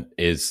component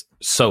is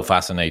so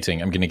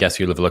fascinating. I'm going to guess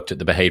you'll have looked at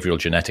the behavioral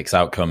genetics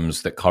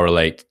outcomes that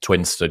correlate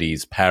twin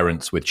studies,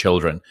 parents with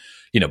children.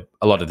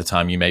 A lot of the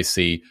time you may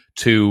see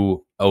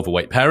two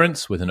overweight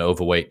parents with an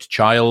overweight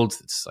child.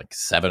 It's like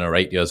 7 or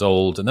 8 years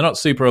old, and they're not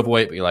super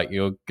overweight, but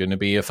you're going to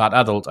be a fat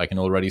adult. I can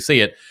already see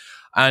it.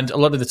 And a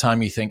lot of the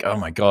time you think, oh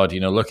my God,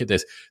 look at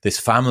this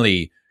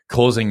family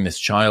causing this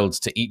child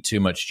to eat too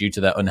much due to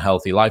their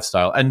unhealthy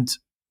lifestyle. And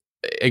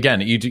again,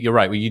 you're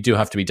right. Well, you do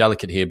have to be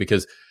delicate here,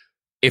 because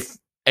if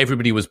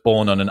everybody was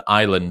born on an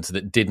island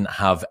that didn't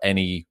have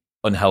any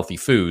unhealthy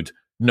food,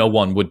 no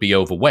one would be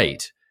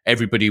overweight.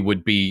 Everybody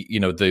would be,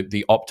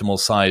 the optimal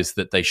size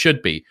that they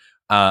should be.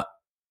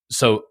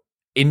 So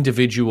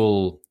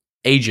individual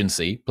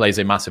agency plays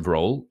a massive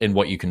role in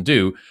what you can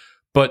do,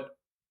 but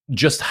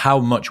just how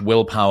much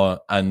willpower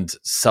and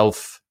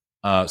self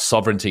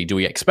sovereignty do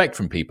we expect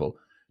from people?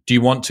 Do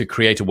you want to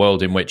create a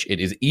world in which it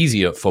is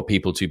easier for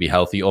people to be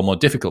healthy or more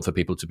difficult for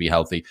people to be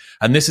healthy?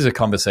 And this is a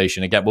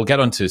conversation, again, we'll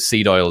get onto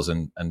seed oils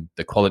and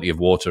the quality of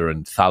water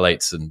and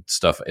phthalates and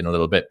stuff in a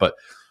little bit, but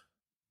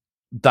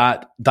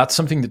that's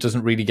something that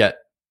doesn't really get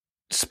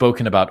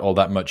spoken about all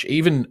that much.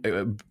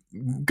 Even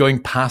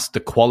going past the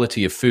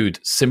quality of food,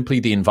 simply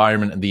the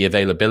environment and the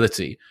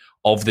availability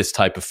of this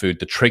type of food,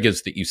 the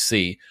triggers that you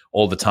see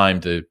all the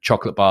time, the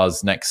chocolate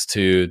bars next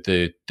to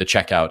the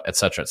checkout, et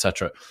cetera, et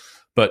cetera.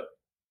 But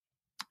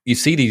you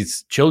see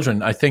these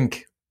children, I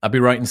think I'd be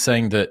right in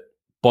saying that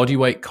body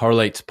weight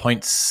correlates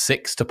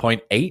 0.6 to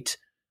 0.8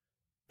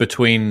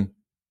 between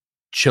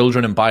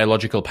children and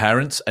biological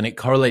parents, and it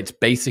correlates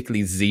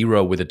basically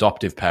 0 with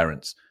adoptive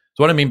parents.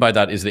 So what I mean by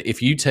that is that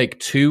if you take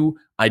two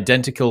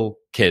identical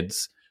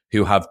kids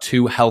who have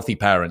two healthy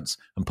parents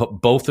and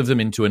put both of them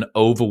into an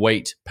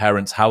overweight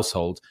parent's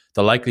household,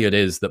 the likelihood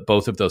is that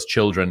both of those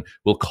children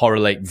will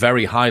correlate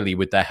very highly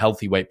with their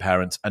healthy weight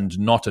parents and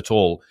not at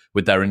all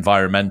with their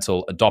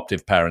environmental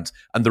adoptive parents.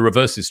 And the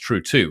reverse is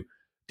true too,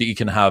 that you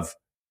can have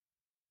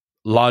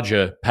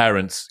larger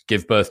parents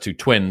give birth to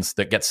twins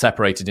that get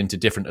separated into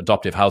different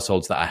adoptive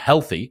households that are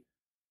healthy,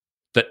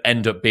 that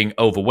end up being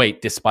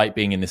overweight despite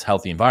being in this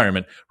healthy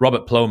environment.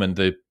 Robert Plomin,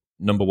 the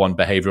number one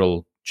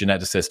behavioral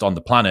geneticist on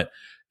the planet,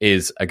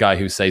 is a guy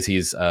who says he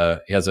has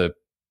a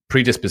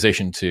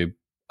predisposition to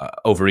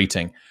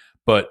overeating.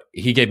 But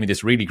he gave me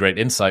this really great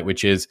insight,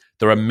 which is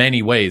there are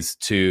many ways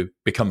to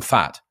become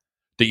fat.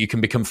 That you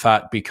can become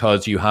fat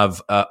because you have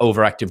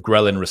overactive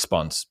ghrelin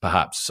response,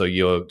 perhaps. So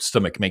your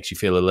stomach makes you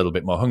feel a little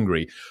bit more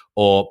hungry.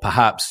 Or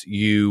perhaps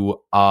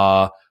you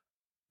are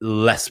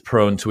less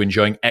prone to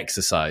enjoying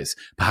exercise.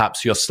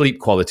 Perhaps your sleep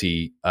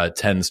quality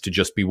tends to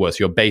just be worse.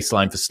 Your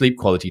baseline for sleep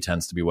quality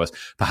tends to be worse.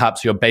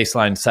 Perhaps your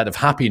baseline set of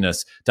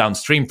happiness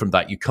downstream from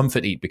that, you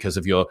comfort eat because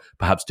of your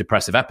perhaps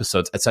depressive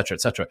episodes, et cetera,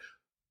 et cetera.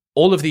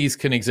 All of these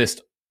can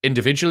exist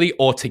individually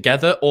or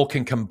together, or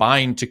can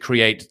combine to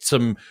create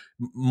some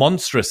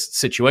monstrous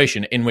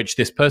situation in which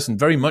this person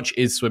very much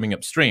is swimming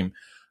upstream.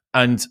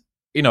 And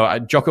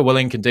Jocko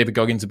Willink and David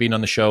Goggins have been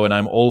on the show, and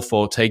I'm all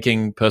for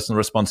taking personal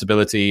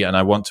responsibility, and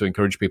I want to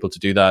encourage people to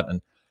do that.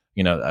 And,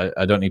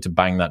 I don't need to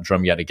bang that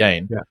drum yet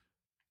again. Yeah.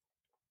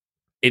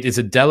 It is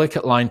a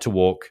delicate line to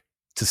walk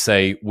to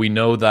say, we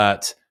know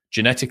that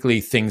genetically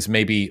things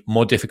may be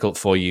more difficult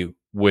for you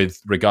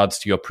with regards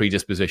to your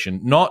predisposition,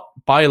 not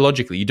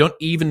biologically. You don't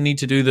even need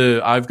to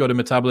do I've got a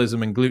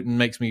metabolism and gluten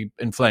makes me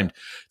inflamed.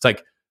 It's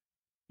like,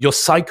 your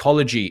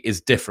psychology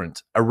is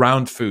different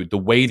around food. The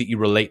way that you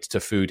relate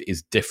to food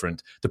is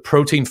different. The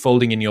protein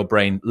folding in your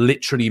brain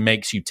literally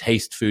makes you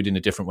taste food in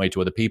a different way to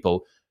other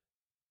people.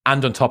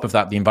 And on top of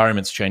that, the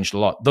environment's changed a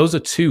lot. Those are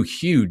two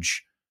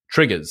huge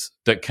triggers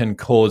that can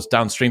cause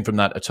downstream from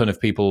that a ton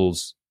of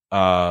people's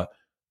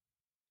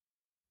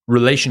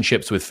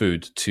relationships with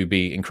food to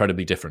be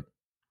incredibly different.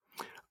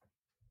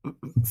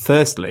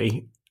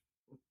 Firstly,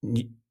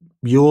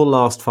 your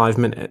last 5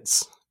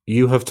 minutes,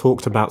 you have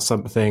talked about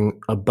something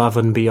above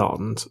and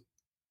beyond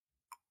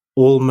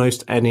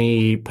almost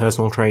any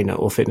personal trainer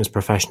or fitness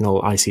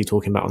professional I see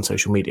talking about on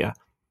social media.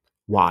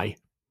 Why?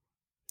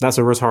 That's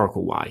a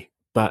rhetorical why.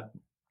 But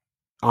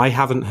I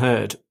haven't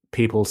heard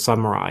people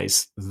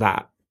summarize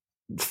that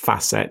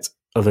facet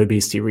of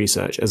obesity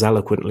research as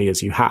eloquently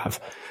as you have.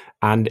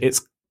 And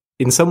it's,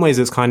 in some ways,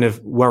 it's kind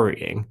of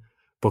worrying,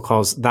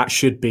 because that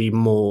should be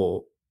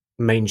more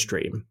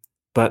mainstream.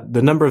 But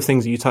the number of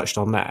things that you touched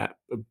on there,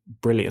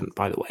 brilliant,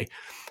 by the way.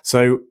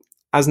 So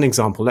as an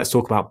example, let's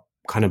talk about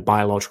kind of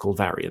biological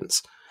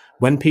variants.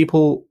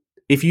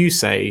 If you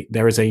say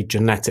there is a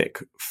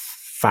genetic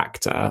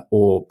factor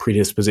or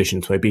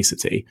predisposition to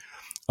obesity,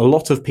 a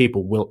lot of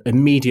people will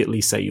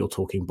immediately say you're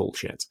talking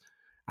bullshit.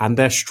 And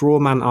their straw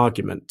man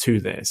argument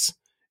to this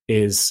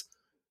is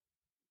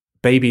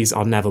babies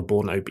are never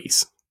born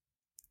obese.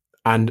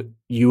 And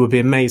you would be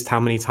amazed how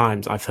many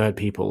times I've heard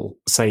people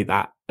say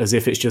that as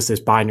if it's just this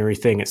binary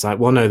thing. It's like,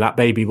 well, no, that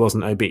baby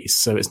wasn't obese,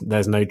 so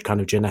there's no kind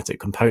of genetic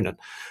component.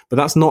 But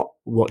that's not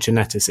what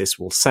geneticists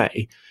will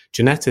say.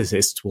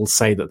 Geneticists will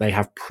say that they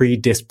have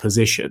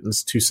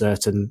predispositions to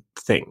certain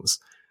things.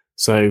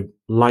 So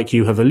like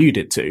you have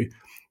alluded to,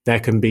 There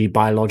can be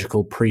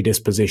biological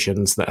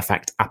predispositions that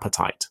affect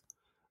appetite.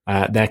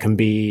 There can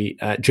be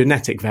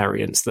genetic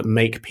variants that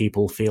make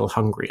people feel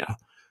hungrier.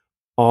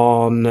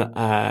 On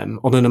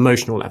an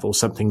emotional level,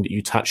 something that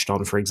you touched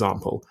on, for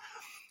example,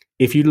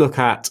 if you look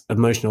at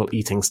emotional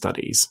eating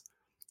studies,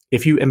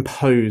 if you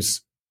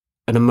impose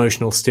an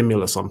emotional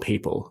stimulus on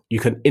people, you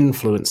can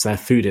influence their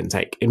food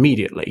intake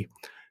immediately.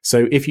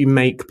 So if you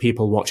make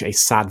people watch a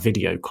sad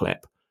video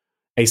clip,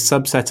 a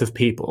subset of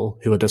people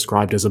who are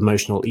described as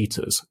emotional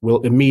eaters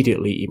will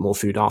immediately eat more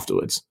food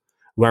afterwards.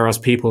 Whereas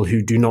people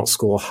who do not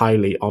score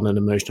highly on an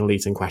emotional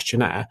eating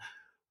questionnaire,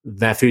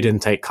 their food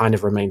intake kind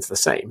of remains the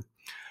same.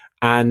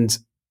 And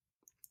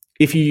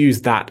if you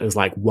use that as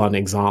like one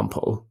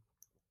example,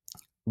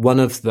 one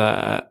of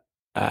the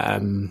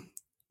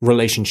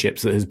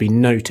relationships that has been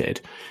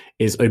noted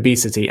is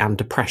obesity and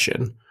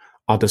depression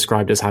are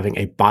described as having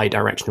a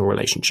bidirectional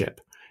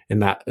relationship, in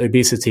that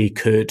obesity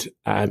could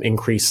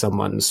increase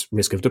someone's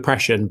risk of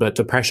depression, but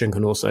depression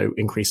can also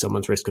increase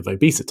someone's risk of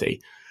obesity.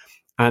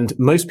 And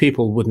most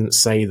people wouldn't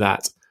say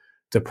that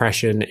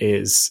depression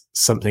is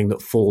something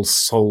that falls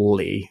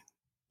solely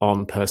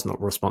on personal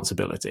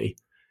responsibility.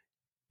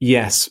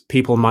 Yes,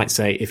 people might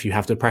say if you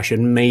have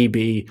depression,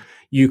 maybe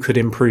you could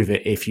improve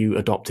it if you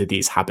adopted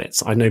these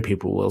habits. I know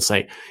people will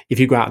say if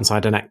you go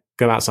outside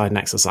and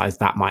exercise,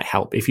 that might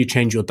help. If you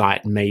change your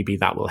diet, maybe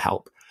that will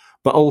help.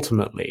 But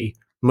ultimately,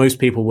 most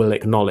people will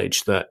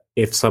acknowledge that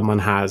if someone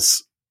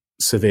has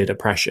severe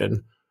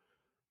depression,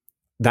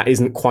 that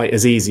isn't quite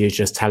as easy as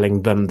just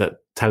telling them that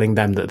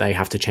they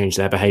have to change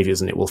their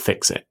behaviors and it will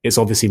fix it. It's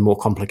obviously more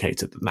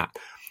complicated than that.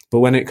 But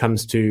when it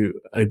comes to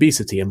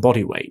obesity and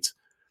body weight,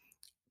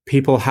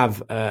 people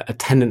have a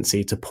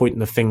tendency to point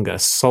the finger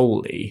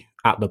solely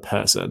at the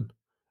person.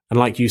 And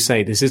like you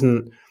say, this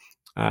isn't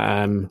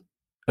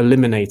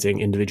eliminating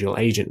individual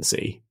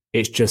agency.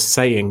 It's just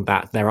saying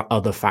that there are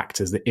other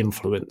factors that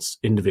influence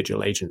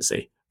individual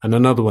agency. And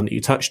another one that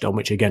you touched on,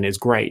 which again is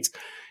great,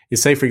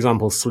 is, say, for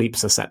example, sleep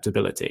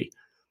susceptibility.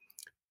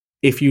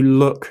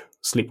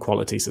 Sleep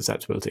quality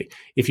susceptibility.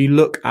 If you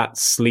look at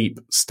sleep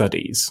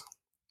studies,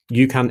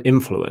 you can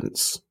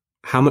influence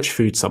how much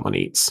food someone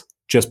eats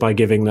just by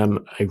giving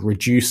them a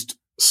reduced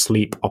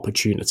sleep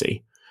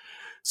opportunity.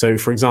 So,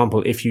 for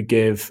example, if you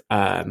give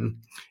someone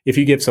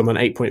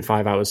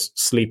 8.5 hours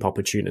sleep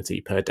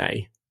opportunity per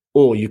day,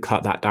 or you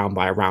cut that down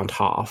by around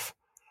half,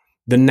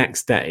 the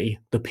next day,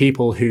 the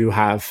people who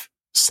have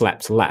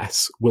slept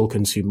less will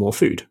consume more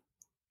food.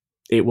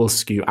 It will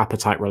skew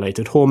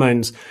appetite-related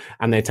hormones,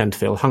 and they tend to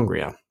feel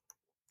hungrier.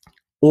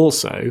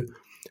 Also,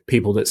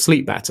 people that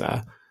sleep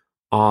better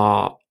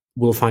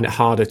will find it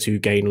harder to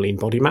gain lean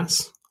body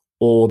mass,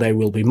 or they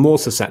will be more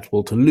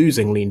susceptible to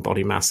losing lean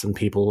body mass than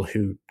people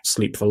who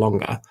sleep for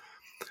longer.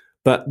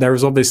 But there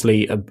is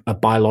obviously a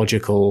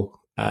biological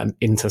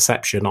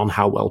interception on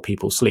how well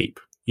people sleep.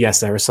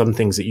 Yes, there are some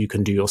things that you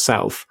can do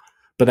yourself,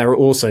 but there are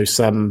also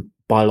some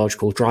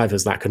biological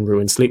drivers that can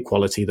ruin sleep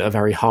quality that are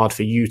very hard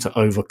for you to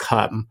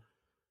overcome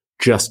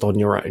just on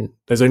your own.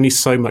 There's only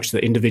so much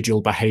that individual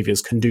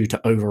behaviors can do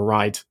to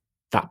override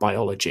that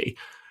biology.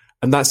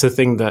 And that's the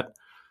thing that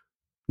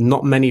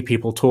not many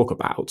people talk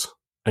about.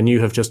 And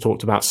you have just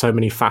talked about so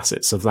many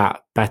facets of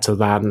that better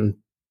than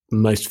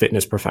most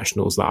fitness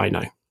professionals that I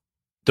know.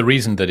 The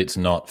reason that it's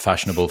not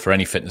fashionable for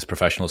any fitness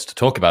professionals to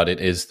talk about it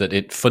is that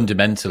it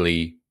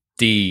fundamentally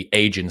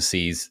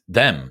de-agencies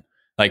them.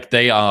 Like,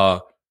 they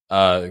are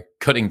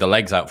cutting the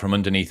legs out from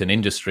underneath an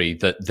industry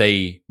that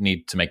they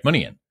need to make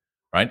money in,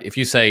 right? If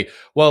you say,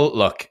 well,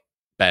 look,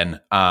 Ben,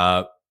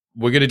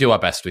 we're going to do our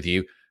best with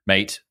you,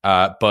 mate,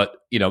 but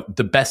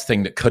the best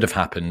thing that could have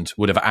happened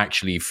would have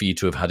actually for you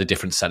to have had a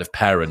different set of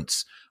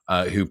parents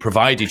who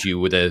provided you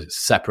with a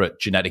separate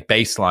genetic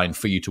baseline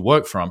for you to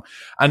work from.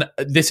 And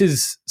this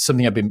is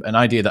something an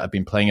idea that I've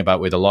been playing about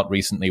with a lot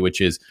recently,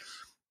 which is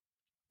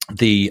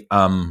the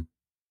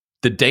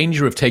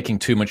danger of taking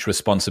too much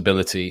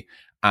responsibility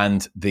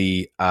and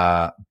the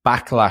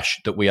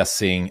backlash that we are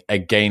seeing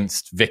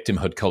against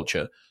victimhood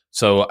culture.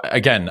 So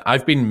again,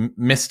 I've been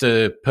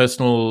Mr.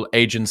 Personal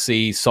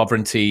Agency,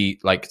 Sovereignty,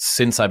 like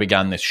since I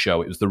began this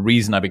show. It was the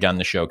reason I began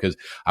the show, because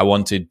I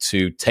wanted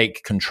to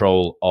take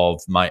control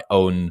of my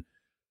own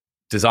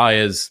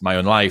desires, my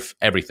own life,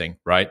 everything,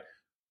 right?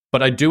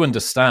 But I do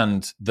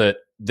understand that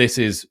this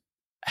is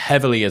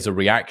heavily as a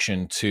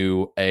reaction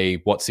to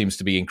what seems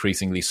to be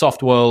increasingly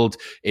soft world,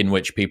 in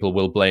which people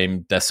will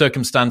blame their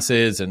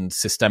circumstances and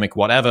systemic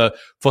whatever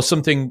for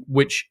something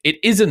which it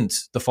isn't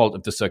the fault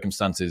of the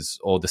circumstances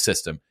or the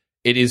system.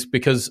 It is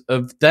because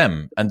of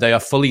them, and they are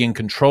fully in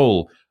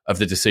control of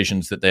the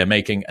decisions that they are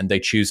making, and they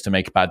choose to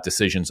make bad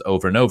decisions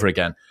over and over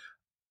again.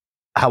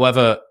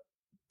 However,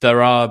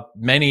 there are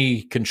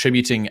many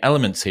contributing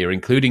elements here,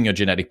 including your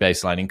genetic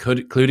baseline,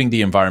 including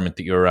the environment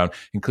that you're around,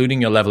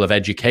 including your level of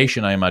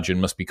education, I imagine,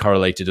 must be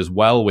correlated as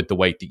well with the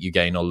weight that you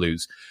gain or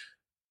lose.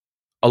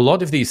 A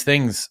lot of these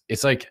things,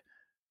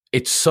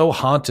 it's so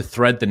hard to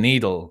thread the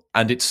needle,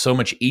 and it's so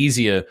much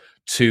easier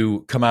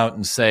to come out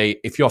and say,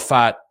 if you're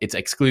fat, it's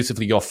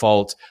exclusively your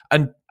fault.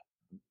 And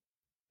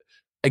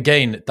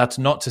again, that's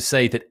not to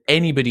say that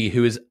anybody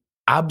who is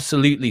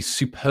absolutely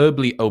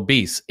superbly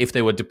obese, if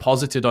they were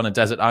deposited on a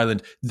desert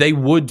island, they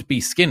would be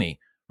skinny,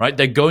 right?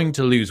 They're going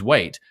to lose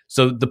weight.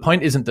 So the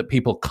point isn't that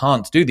people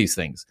can't do these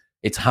things.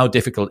 It's how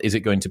difficult is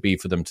it going to be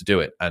for them to do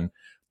it? And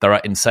there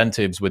are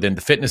incentives within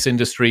the fitness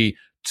industry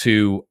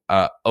to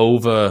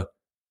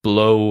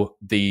overblow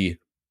the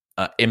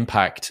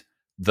impact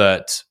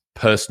that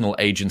personal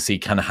agency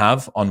can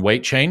have on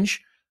weight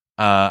change.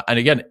 And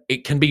again,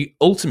 it can be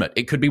ultimate.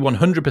 It could be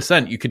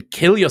 100%. You could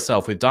kill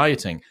yourself with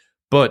dieting,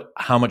 but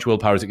how much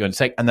willpower is it going to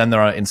take? And then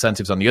there are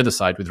incentives on the other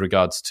side with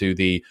regards to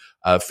the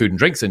food and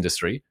drinks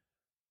industry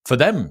for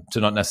them to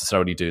not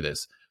necessarily do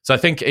this. So I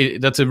think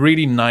that's a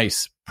really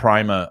nice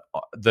primer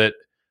that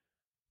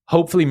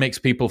hopefully makes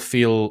people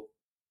feel,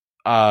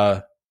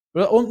 well,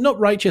 not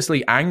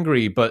righteously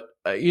angry, but,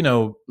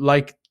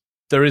 like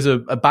there is a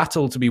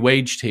battle to be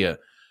waged here,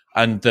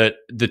 and that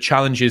the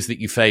challenges that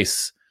you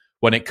face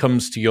when it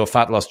comes to your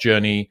fat loss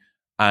journey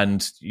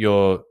and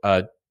your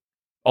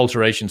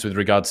alterations with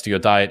regards to your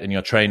diet and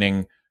your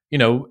training,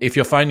 if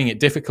you're finding it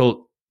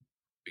difficult,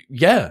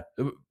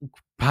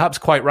 perhaps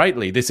quite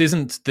rightly, this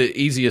isn't the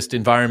easiest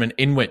environment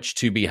in which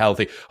to be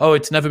healthy. Oh,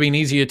 it's never been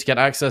easier to get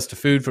access to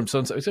food from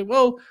sunset. We say,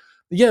 well,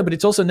 yeah, but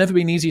it's also never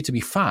been easier to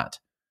be fat.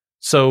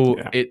 So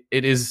it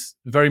is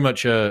very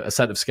much a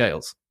set of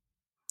scales.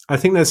 I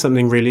think there's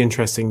something really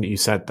interesting that you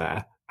said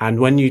there. And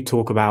when you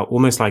talk about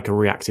almost like a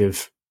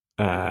reactive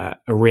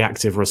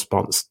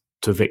response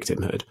to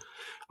victimhood,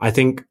 I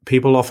think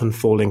people often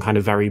fall in kind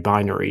of very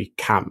binary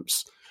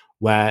camps,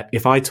 where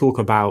if I talk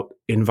about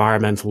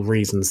environmental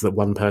reasons that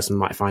one person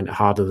might find it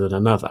harder than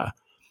another,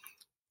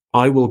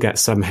 I will get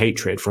some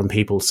hatred from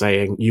people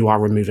saying you are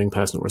removing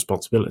personal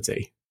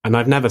responsibility. And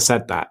I've never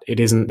said that. It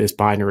isn't this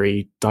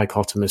binary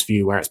dichotomous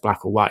view where it's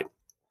black or white.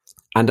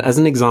 And as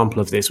an example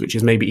of this, which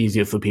is maybe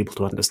easier for people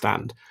to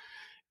understand,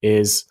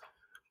 is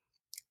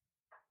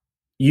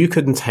you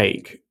can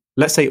take,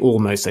 let's say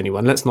almost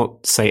anyone, let's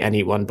not say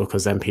anyone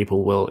because then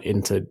people will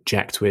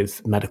interject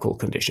with medical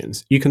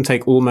conditions. You can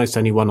take almost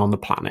anyone on the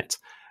planet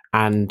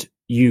and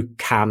you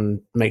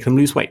can make them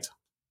lose weight.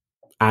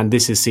 And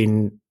this is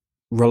seen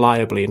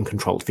reliably in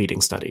controlled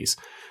feeding studies.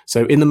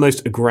 So in the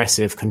most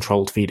aggressive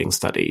controlled feeding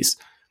studies,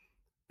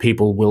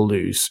 people will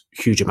lose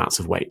huge amounts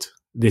of weight.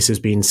 This has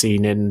been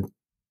seen in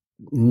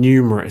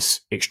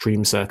numerous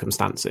extreme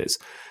circumstances.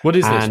 What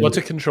is this? What's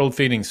a controlled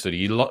feeding study?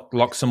 You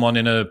lock someone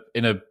in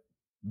a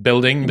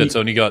building that's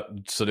only got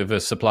sort of a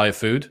supply of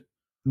food?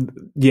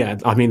 Yeah,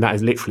 I mean, that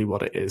is literally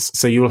what it is.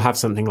 So you will have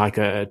something like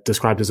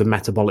described as a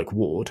metabolic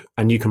ward,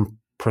 and you can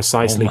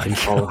precisely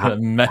control how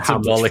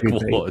metabolic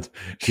ward.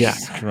 Yeah,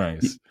 Jesus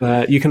Christ.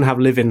 You can have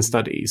live-in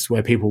studies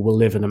where people will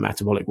live in a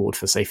metabolic ward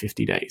for say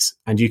 50 days,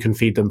 and you can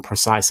feed them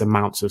precise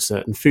amounts of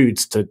certain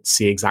foods to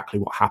see exactly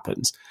what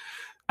happens.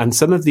 And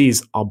some of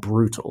these are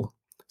brutal.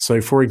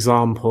 So, for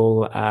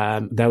example,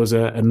 there was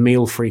a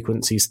meal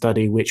frequency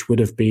study which would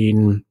have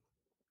been,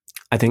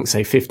 I think,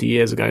 say 50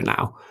 years ago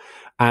now,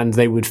 and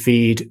they would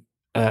feed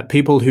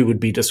people who would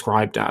be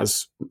described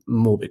as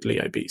morbidly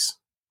obese.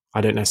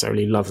 I don't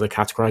necessarily love the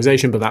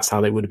categorization, but that's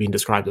how they would have been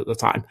described at the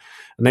time.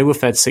 And they were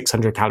fed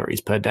 600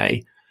 calories per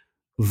day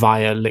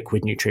via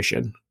liquid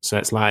nutrition. So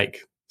it's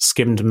like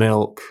skimmed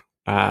milk,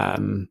 I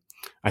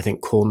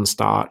think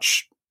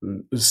cornstarch,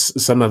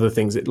 some other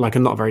things, like a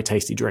not very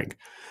tasty drink.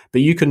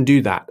 But you can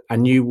do that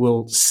and you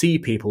will see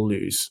people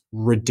lose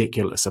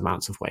ridiculous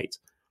amounts of weight.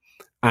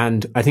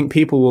 And I think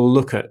people will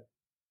look at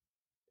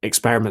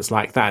experiments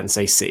like that and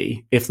say,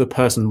 see, if the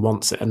person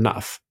wants it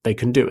enough, they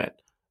can do it,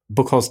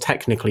 because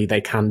technically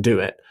they can do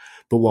it.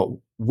 But what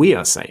we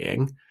are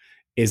saying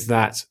is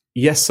that,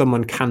 yes,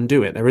 someone can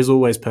do it. There is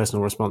always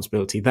personal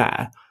responsibility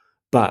there,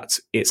 but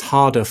it's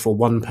harder for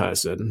one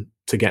person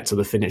to get to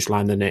the finish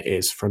line than it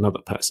is for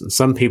another person.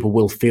 Some people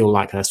will feel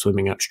like they're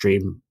swimming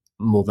upstream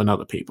more than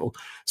other people.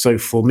 So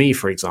for me,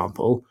 for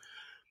example,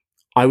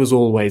 I was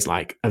always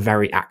like a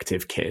very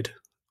active kid.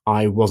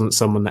 I wasn't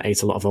someone that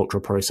ate a lot of ultra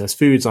processed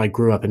foods. I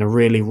grew up in a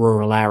really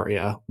rural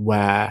area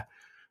where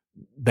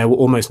there were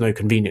almost no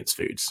convenience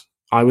foods.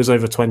 I was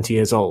over 20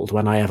 years old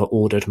when I ever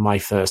ordered my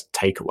first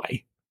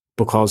takeaway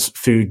because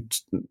food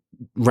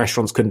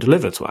restaurants couldn't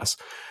deliver to us.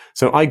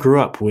 So I grew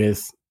up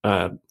with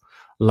a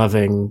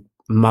loving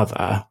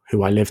mother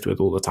who I lived with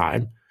all the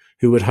time,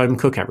 who would home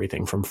cook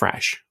everything from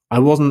fresh. I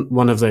wasn't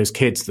one of those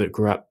kids that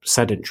grew up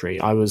sedentary.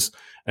 I was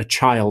a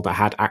child that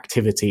had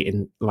activity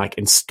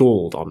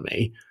installed on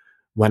me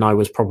when I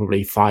was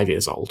probably 5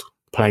 years old,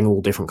 playing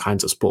all different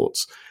kinds of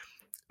sports.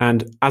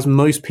 And as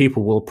most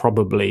people will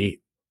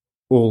probably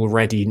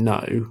already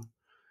know,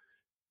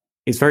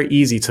 it's very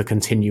easy to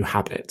continue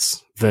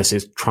habits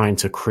versus trying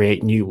to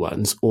create new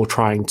ones or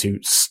trying to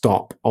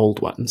stop old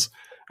ones.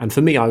 And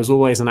for me, I was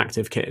always an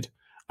active kid.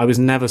 I was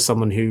never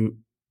someone who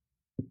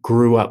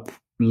grew up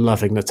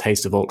loving the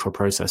taste of ultra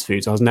processed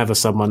foods. I was never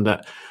someone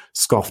that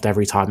scoffed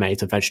every time I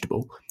ate a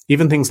vegetable.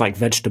 Even things like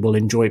vegetable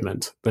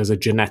enjoyment, there's a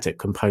genetic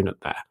component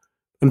there.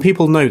 And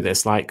people know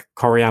this, like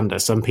coriander.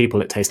 Some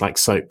people it tastes like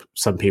soap.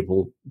 Some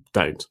people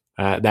don't.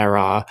 There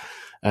are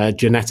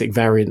genetic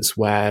variants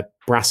where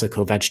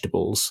brassica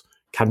vegetables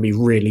can be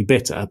really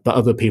bitter, but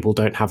other people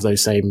don't have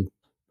those same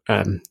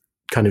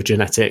kind of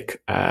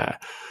genetic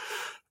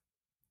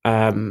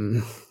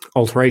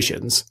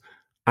alterations.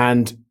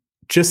 And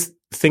just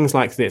things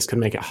like this can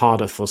make it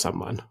harder for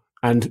someone.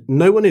 And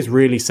no one is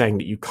really saying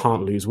that you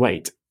can't lose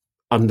weight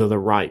under the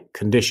right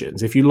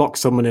conditions. If you lock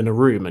someone in a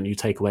room and you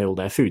take away all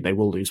their food, they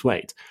will lose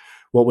weight.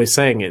 What we're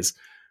saying is,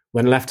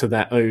 when left to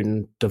their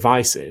own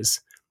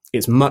devices,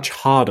 it's much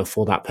harder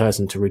for that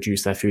person to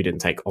reduce their food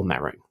intake on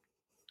their own.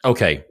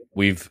 Okay,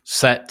 we've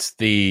set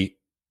the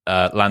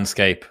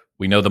landscape.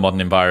 We know the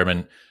modern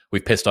environment.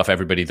 We've pissed off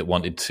everybody that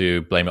wanted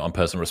to blame it on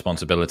personal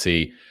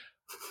responsibility.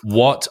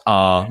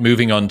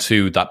 Moving on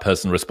to that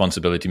personal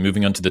responsibility,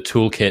 moving on to the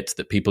toolkit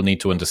that people need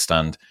to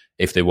understand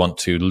if they want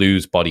to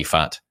lose body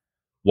fat,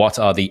 what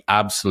are the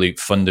absolute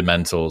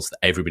fundamentals that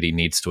everybody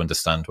needs to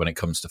understand when it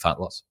comes to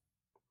fat loss?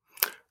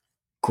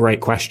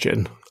 Great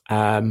question.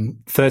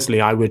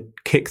 Firstly, I would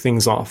kick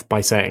things off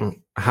by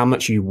saying how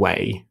much you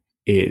weigh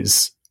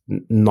is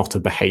not a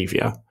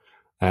behavior.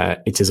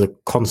 It is a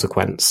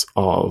consequence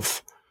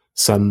of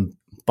some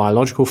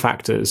biological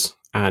factors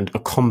and a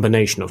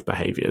combination of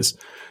behaviors.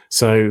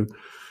 So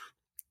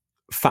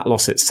fat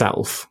loss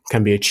itself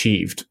can be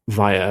achieved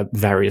via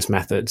various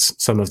methods,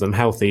 some of them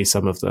healthy,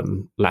 some of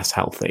them less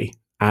healthy.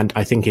 And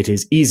I think it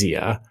is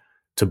easier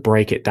to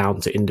break it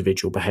down to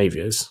individual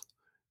behaviors.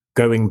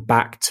 Going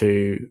back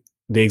to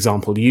the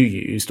example you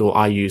used, or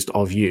I used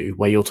of you,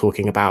 where you're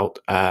talking about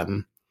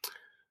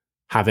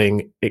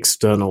having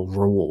external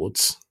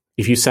rewards.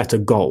 If you set a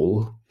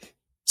goal,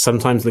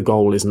 sometimes the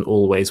goal isn't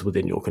always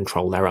within your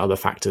control. There are other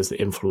factors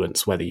that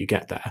influence whether you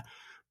get there.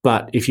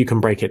 But if you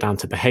can break it down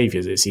to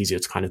behaviors, it's easier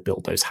to kind of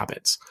build those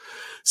habits.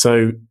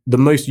 So the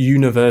most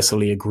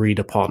universally agreed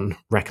upon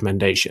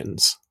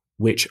recommendations,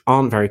 which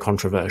aren't very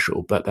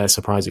controversial, but they're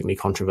surprisingly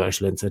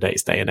controversial in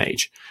today's day and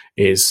age,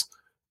 is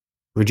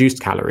reduced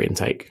calorie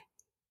intake,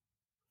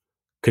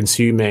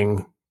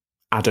 consuming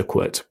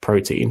adequate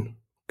protein.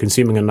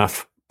 Consuming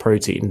enough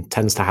protein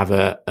tends to have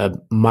a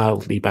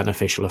mildly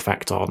beneficial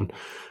effect on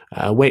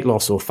weight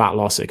loss or fat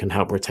loss. It can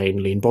help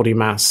retain lean body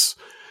mass.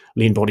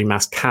 Lean body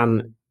mass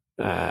can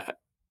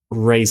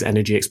raise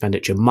energy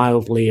expenditure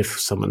mildly if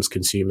someone's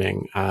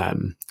consuming,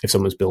 if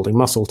someone's building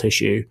muscle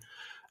tissue.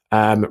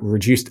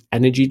 Reduced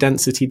energy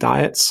density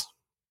diets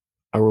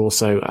are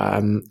also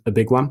a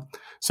big one.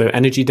 So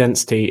energy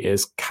density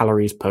is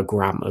calories per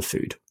gram of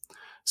food.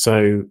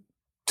 So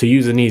to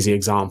use an easy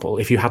example,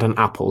 if you had an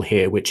apple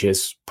here, which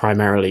is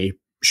primarily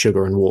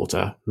sugar and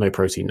water, no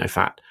protein, no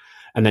fat,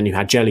 and then you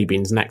had jelly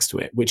beans next to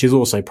it, which is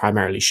also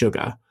primarily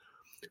sugar,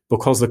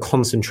 because the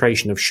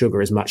concentration of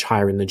sugar is much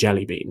higher in the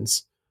jelly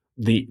beans,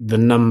 the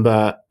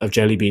number of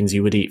jelly beans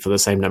you would eat for the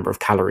same number of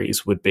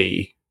calories would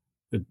be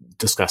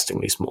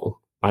disgustingly small.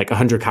 Like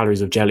 100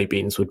 calories of jelly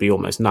beans would be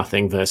almost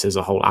nothing versus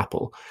a whole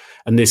apple.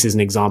 And this is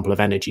an example of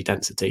energy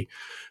density.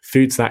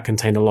 Foods that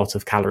contain a lot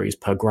of calories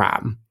per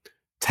gram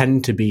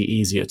tend to be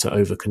easier to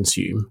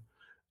overconsume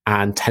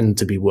and tend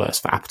to be worse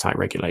for appetite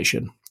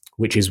regulation,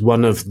 which is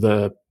one of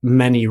the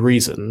many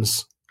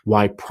reasons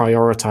why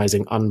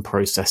prioritizing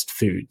unprocessed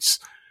foods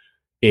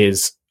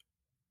is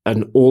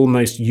an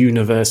almost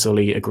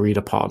universally agreed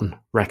upon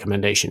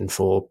recommendation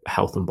for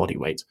health and body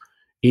weight.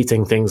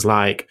 Eating things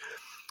like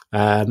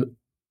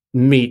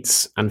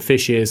meats and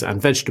fishes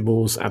and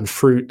vegetables and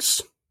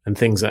fruits and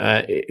things that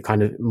are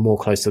kind of more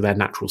close to their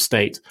natural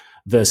state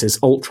versus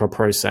ultra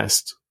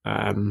processed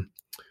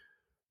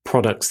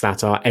products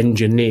that are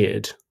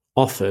engineered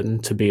often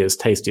to be as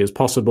tasty as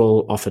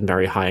possible, often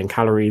very high in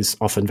calories,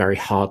 often very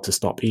hard to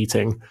stop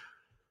eating.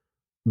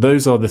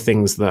 Those are the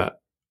things that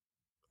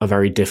are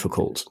very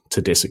difficult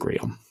to disagree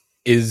on.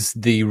 Is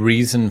the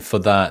reason for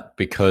that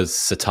because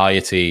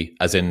satiety,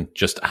 as in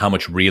just how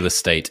much real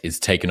estate is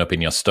taken up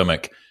in your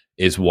stomach,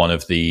 is one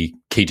of the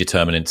key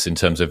determinants in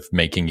terms of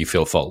making you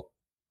feel full?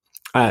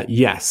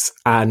 Yes.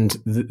 And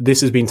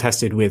this has been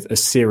tested with a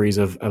series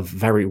of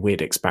very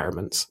weird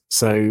experiments.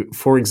 So,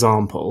 for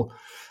example,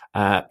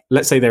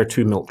 let's say there are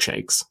two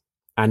milkshakes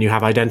and you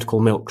have identical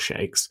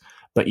milkshakes,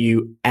 but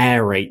you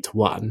aerate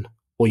one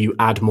or you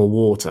add more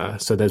water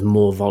so there's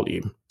more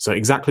volume. So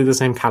exactly the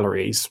same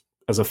calories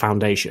as a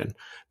foundation,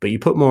 but you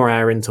put more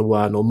air into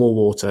one or more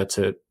water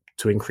to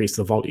increase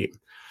the volume.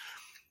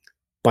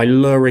 By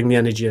lowering the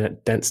energy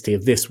density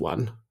of this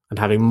one and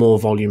having more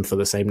volume for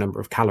the same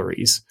number of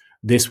calories,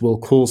 this will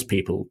cause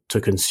people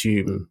to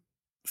consume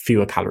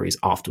fewer calories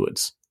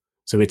afterwards.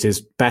 So it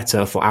is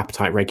better for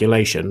appetite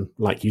regulation,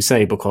 like you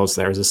say, because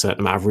there is a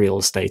certain amount of real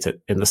estate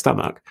in the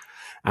stomach.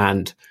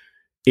 And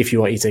if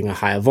you are eating a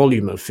higher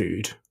volume of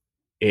food,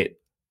 it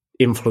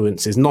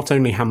influences not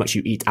only how much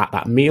you eat at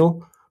that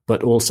meal,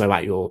 but also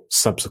at your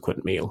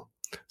subsequent meal.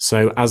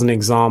 So as an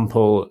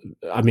example,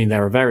 I mean,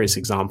 there are various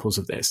examples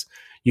of this.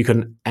 You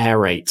can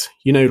aerate,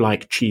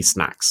 like cheese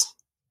snacks,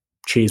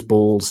 cheese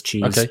balls,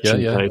 cheese toast,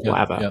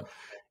 whatever. Yeah.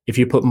 If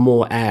you put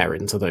more air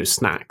into those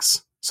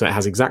snacks, so it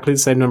has exactly the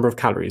same number of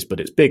calories,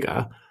 but it's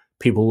bigger,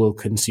 people will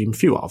consume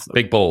fewer of them.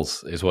 Big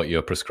balls is what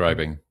you're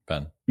prescribing,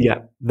 Ben. Yeah,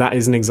 that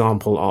is an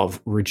example of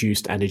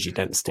reduced energy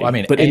density. Well, I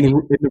mean, but in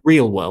the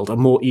real world, a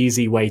more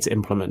easy way to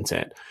implement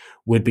it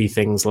would be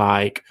things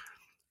like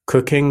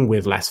cooking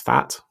with less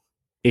fat.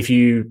 If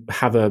you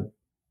have a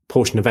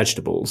portion of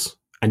vegetables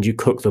and you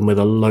cook them with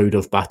a load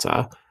of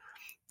butter,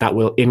 that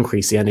will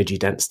increase the energy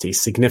density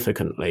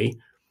significantly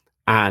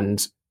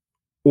and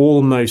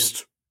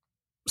almost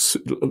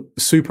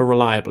super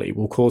reliably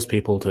will cause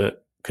people to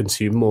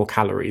consume more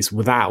calories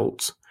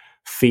without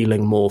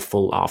feeling more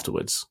full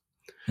afterwards.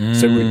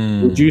 So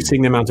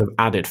reducing the amount of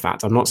added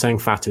fat. I'm not saying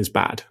fat is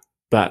bad,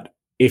 but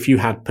if you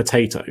had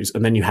potatoes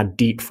and then you had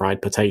deep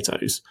fried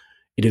potatoes,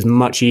 it is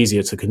much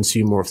easier to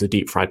consume more of the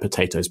deep fried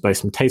potatoes,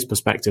 both from taste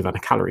perspective and a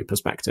calorie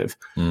perspective.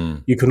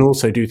 You can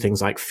also do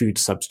things like food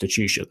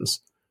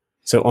substitutions.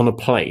 So on a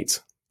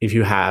plate, if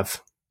you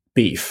have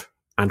beef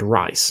and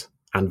rice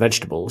and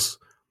vegetables,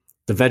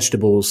 the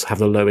vegetables have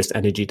the lowest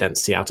energy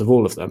density out of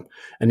all of them.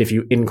 And if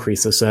you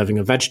increase the serving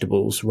of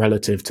vegetables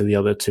relative to the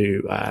other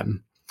two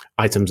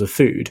items of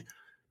food,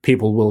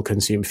 people will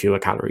consume fewer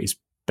calories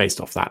based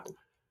off that.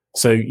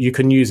 So you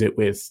can use it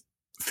with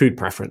food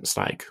preference,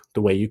 like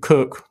the way you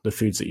cook, the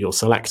foods that you're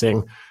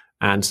selecting,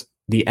 and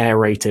the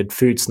aerated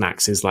food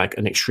snacks is like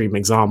an extreme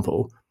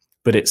example,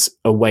 but it's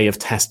a way of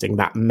testing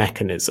that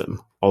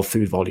mechanism of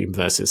food volume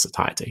versus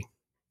satiety.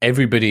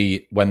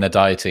 Everybody, when they're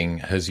dieting,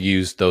 has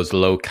used those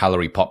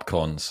low-calorie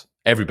popcorns.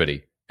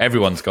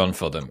 Everyone's gone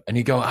for them. And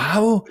you go,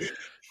 how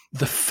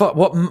the fuck?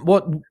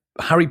 What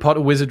Harry Potter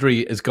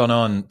wizardry has gone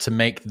on to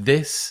make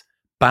this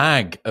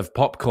bag of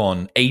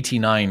popcorn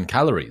 89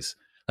 calories?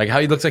 Like how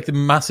it looks like the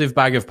massive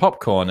bag of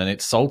popcorn and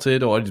it's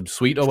salted or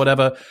sweet or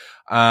whatever.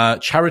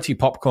 Charity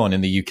popcorn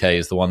in the UK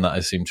is the one that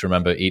I seem to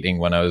remember eating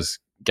when I was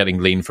getting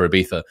lean for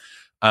Ibiza.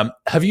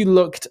 Have you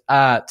looked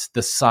at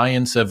the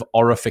science of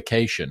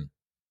orification?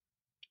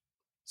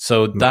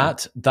 So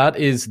that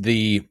is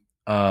the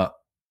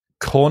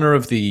corner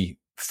of the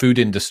food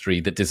industry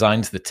that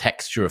designs the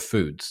texture of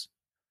foods.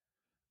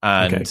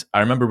 And I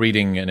remember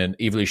reading in an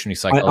evolutionary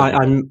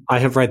psychology. I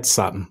have read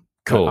some.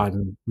 Cool. But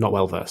I'm not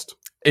well versed.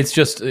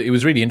 It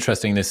was really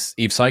interesting, this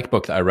Eve Psych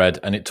book that I read,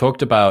 and it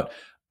talked about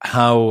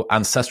how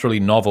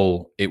ancestrally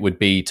novel it would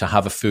be to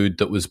have a food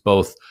that was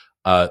both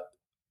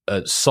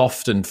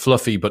soft and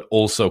fluffy, but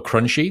also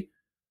crunchy.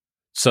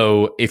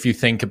 So if you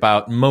think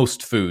about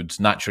most foods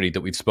naturally that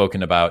we've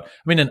spoken about, I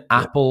mean, an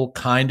apple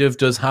kind of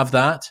does have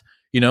that.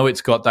 You know,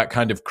 it's got that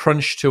kind of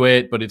crunch to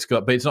it, but it's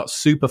not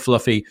super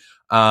fluffy.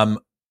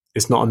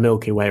 It's not a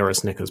Milky Way or a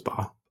Snickers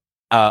bar.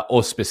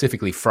 Or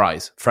specifically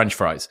French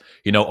fries,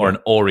 you know, or an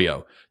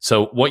Oreo.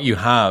 So what you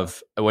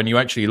have when you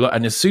actually look,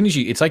 and as soon as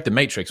it's like the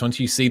Matrix, once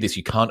you see this,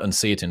 you can't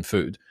unsee it in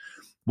food.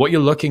 What you're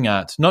looking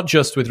at, not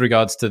just with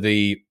regards to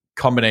the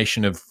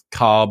combination of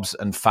carbs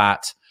and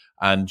fat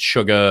and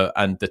sugar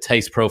and the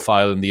taste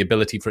profile and the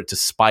ability for it to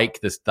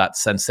spike that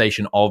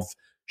sensation of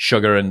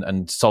sugar and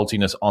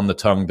saltiness on the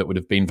tongue that would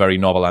have been very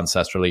novel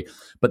ancestrally,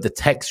 but the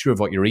texture of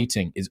what you're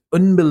eating is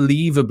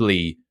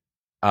unbelievably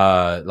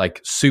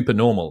like super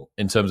normal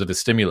in terms of the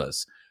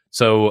stimulus.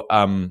 So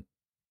an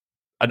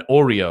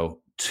Oreo,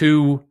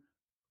 2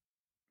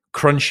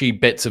 crunchy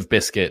bits of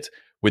biscuit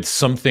with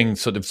something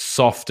sort of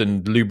soft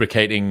and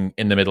lubricating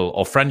in the middle,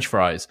 or French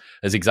fries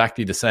is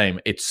exactly the same.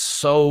 It's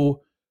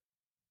so,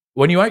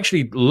 when you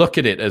actually look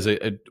at it as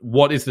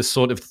what is the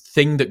sort of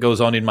thing that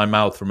goes on in my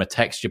mouth from a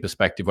texture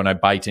perspective when I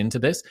bite into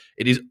this,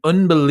 it is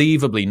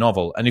unbelievably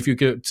novel. And if you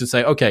go to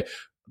say, okay,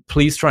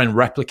 please try and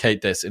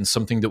replicate this in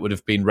something that would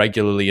have been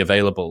regularly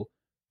available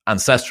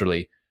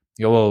ancestrally,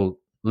 you go, well,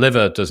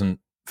 liver doesn't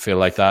feel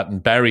like that,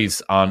 and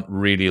berries aren't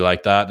really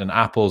like that, and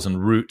apples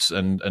and roots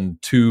and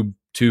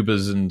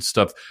tubers and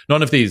stuff,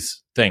 none of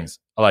these things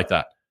are like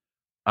that.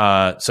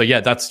 So yeah,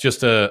 that's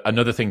just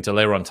another thing to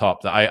layer on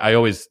top that I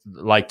always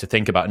like to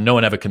think about, and no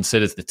one ever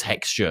considers the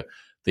texture,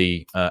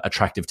 the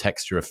attractive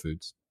texture of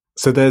foods.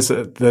 So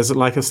there's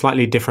like a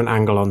slightly different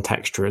angle on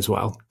texture as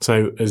well.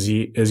 So as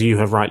you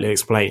have rightly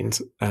explained,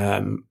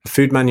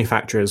 food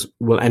manufacturers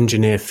will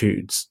engineer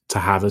foods to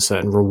have a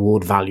certain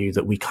reward value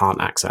that we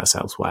can't access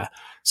elsewhere.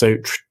 So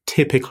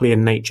typically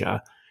in nature,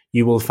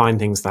 you will find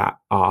things that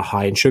are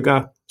high in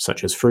sugar,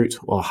 such as fruit,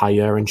 or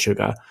higher in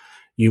sugar.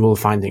 You will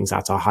find things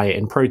that are higher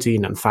in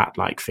protein and fat,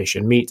 like fish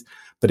and meat.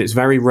 But it's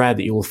very rare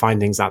that you will find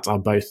things that are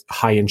both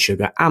high in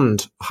sugar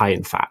and high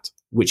in fat,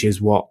 which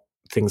is what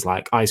things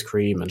like ice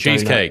cream and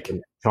cheesecake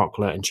and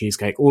chocolate and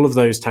cheesecake, all of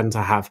those tend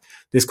to have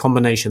this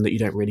combination that you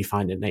don't really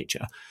find in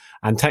nature.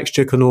 And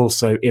texture can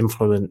also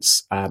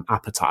influence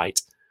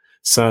appetite.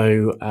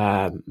 So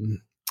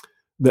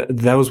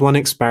there was one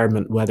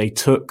experiment where they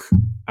took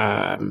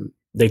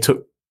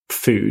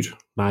food,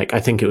 like I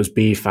think it was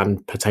beef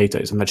and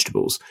potatoes and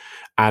vegetables,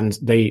 and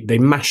they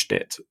mashed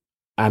it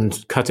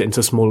and cut it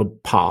into smaller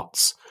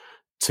parts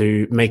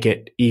to make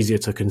it easier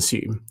to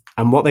consume.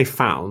 And what they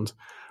found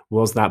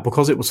was that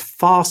because it was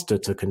faster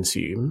to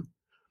consume,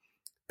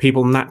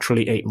 people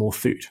naturally ate more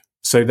food.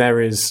 So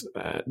there is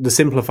the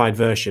simplified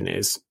version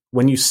is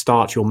when you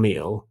start your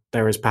meal,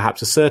 there is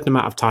perhaps a certain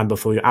amount of time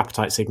before your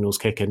appetite signals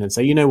kick in and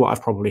say, you know what,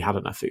 I've probably had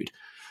enough food.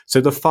 So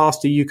the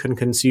faster you can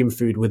consume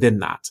food within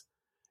that,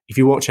 if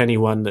you watch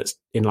anyone that's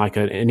in like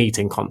an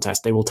eating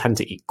contest, they will tend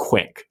to eat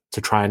quick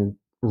to try and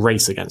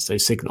race against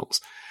those signals.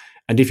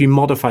 And if you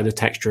modify the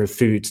texture of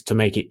food to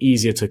make it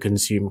easier to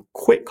consume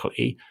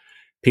quickly,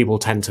 people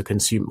tend to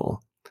consume more.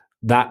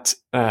 That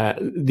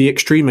the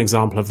extreme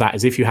example of that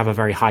is if you have a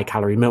very high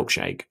calorie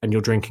milkshake and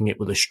you're drinking it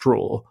with a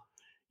straw,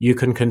 you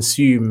can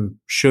consume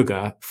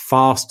sugar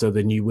faster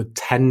than you would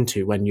tend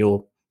to when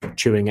you're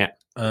chewing it.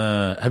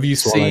 Have you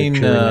seen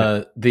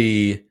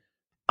the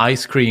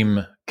ice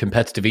cream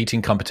competitive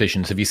eating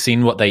competitions? Have you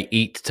seen what they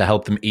eat to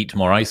help them eat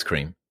more ice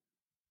cream?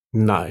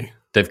 No.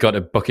 They've got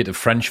a bucket of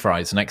French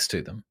fries next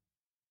to them.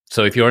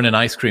 So if you're in an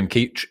ice cream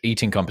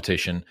eating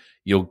competition,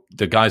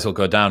 the guys will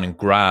go down and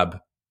grab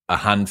a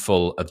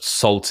handful of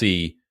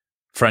salty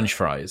French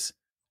fries.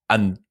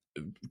 And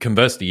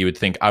conversely, you would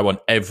think, I want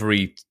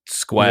every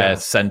square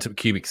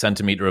cubic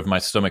centimeter of my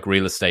stomach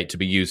real estate to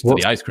be used for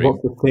the ice cream.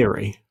 What's the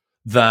theory?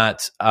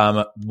 That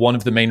one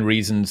of the main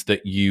reasons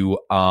that you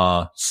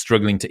are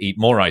struggling to eat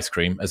more ice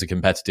cream as a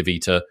competitive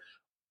eater,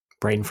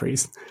 brain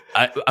freeze.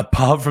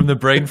 Apart from the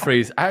brain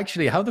freeze,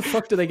 actually, how the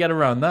fuck do they get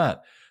around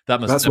that?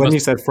 That's when you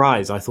said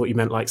fries. I thought you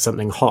meant like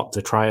something hot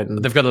to try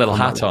and. They've got a little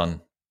hat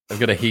on. They've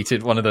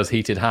got one of those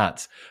heated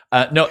hats.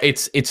 No,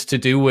 it's to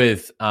do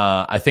with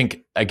I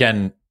think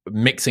again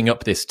mixing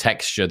up this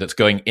texture that's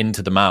going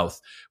into the mouth,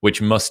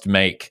 which must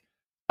make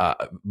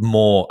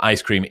more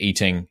ice cream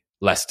eating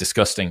less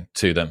disgusting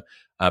to them.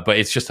 But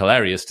it's just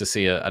hilarious to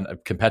see a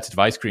competitive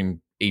ice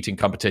cream eating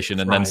competition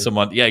and then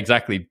someone,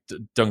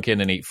 dunk in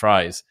and eat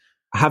fries.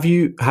 Have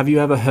you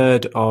ever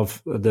heard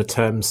of the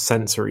term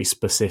sensory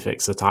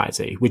specific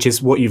satiety, which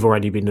is what you've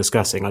already been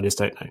discussing? I just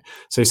don't know.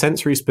 So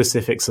sensory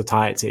specific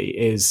satiety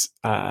is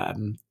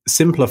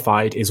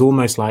simplified, is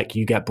almost like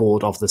you get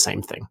bored of the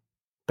same thing,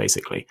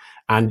 basically.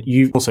 And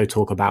you also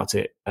talk about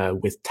it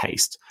with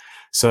taste.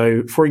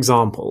 So, for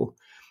example,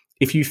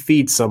 if you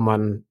feed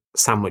someone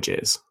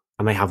sandwiches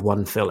and they have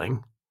one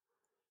filling,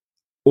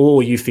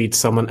 or you feed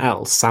someone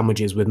else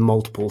sandwiches with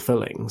multiple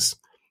fillings,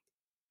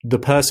 the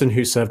person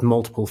who served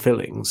multiple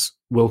fillings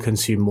will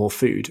consume more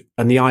food.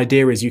 And the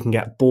idea is you can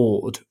get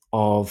bored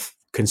of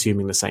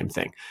consuming the same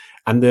thing.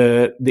 And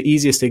the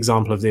easiest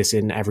example of this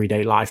in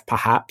everyday life,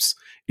 perhaps,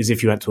 is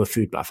if you went to a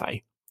food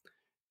buffet.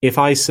 If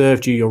I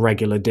served you your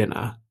regular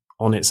dinner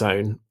on its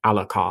own, a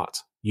la carte,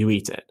 you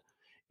eat it.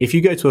 If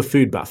you go to a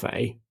food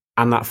buffet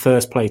and that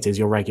first plate is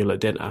your regular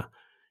dinner,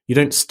 you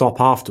don't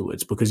stop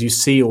afterwards because you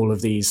see all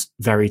of these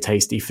very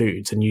tasty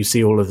foods and you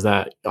see all of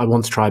that. I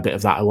want to try a bit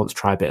of that. I want to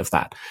try a bit of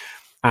that.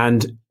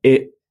 And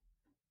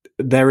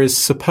there is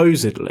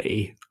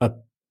supposedly a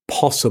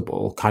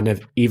possible kind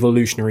of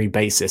evolutionary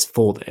basis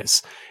for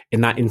this,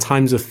 in that in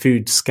times of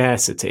food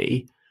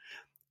scarcity,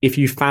 if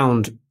you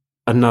found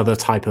another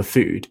type of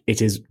food,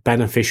 it is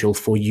beneficial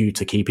for you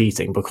to keep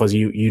eating because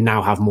you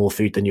now have more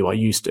food than you are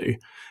used to.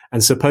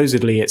 And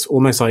supposedly it's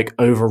almost like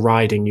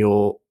overriding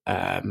your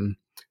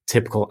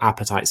typical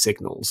appetite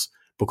signals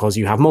because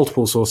you have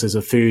multiple sources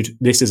of food.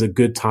 This is a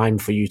good time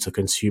for you to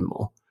consume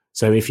more.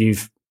 So if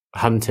you've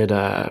hunted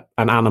an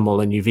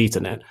animal and you've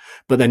eaten it,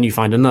 but then you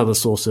find another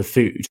source of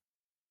food,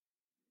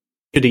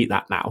 you should eat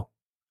that now.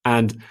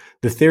 And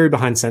the theory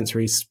behind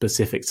sensory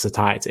specific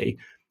satiety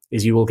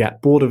is you will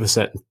get bored of a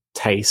certain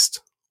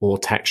taste or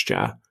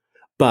texture,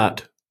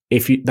 but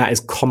that is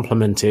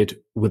complemented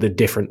with a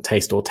different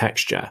taste or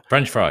texture,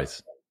 French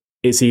fries,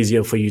 it's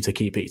easier for you to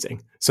keep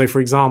eating. So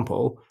for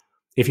example,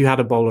 if you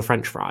had a bowl of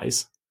French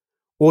fries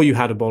or you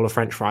had a bowl of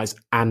French fries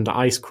and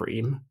ice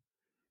cream,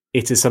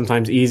 it is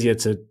sometimes easier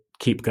to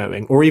keep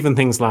going. Or even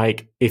things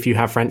like if you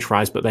have French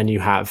fries, but then you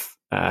have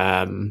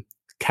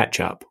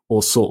ketchup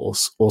or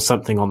sauce or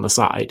something on the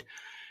side,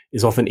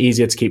 it's often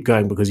easier to keep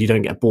going because you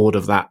don't get bored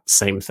of that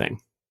same thing.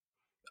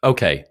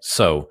 Okay,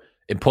 so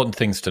important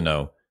things to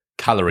know.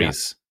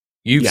 Calories.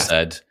 Yeah. You've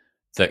said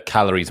that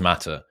calories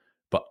matter,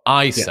 but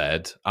I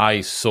said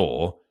I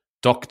saw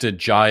Dr.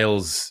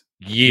 Giles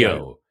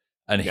Yeo,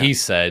 and he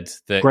said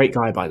that... Great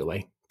guy, by the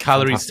way.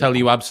 Calories Fantastic tell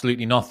you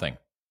absolutely nothing.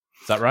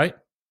 Is that right?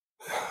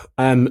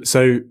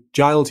 So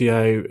Giles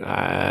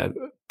Yeo,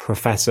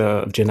 professor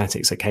of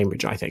genetics at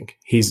Cambridge, I think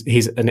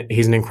he's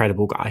an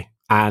incredible guy,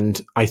 and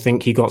I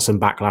think he got some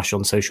backlash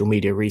on social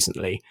media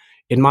recently.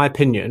 In my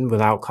opinion,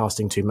 without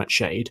casting too much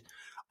shade,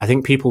 I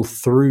think people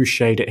threw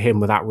shade at him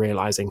without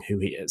realizing who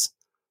he is,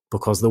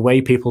 because the way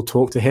people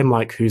talk to him,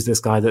 like, who's this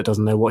guy that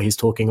doesn't know what he's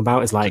talking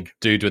about, is like,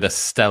 dude with a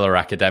stellar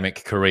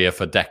academic career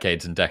for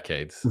decades and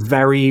decades.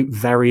 Very,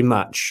 very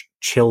much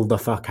chill the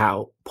fuck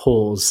out,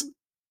 pause,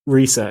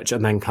 research,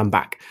 and then come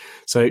back.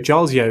 So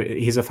Giles Yeo,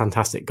 he's a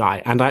fantastic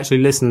guy, and I actually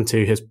listened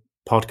to his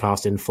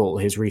podcast in full,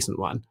 his recent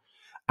one,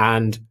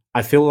 and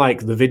I feel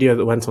like the video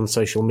that went on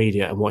social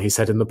media and what he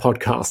said in the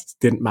podcast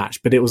didn't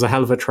match, but it was a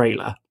hell of a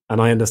trailer,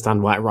 and I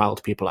understand why it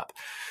riled people up.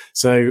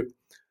 So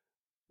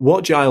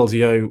what Giles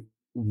Yeo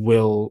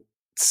will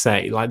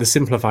say, like the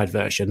simplified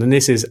version, and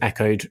this is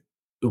echoed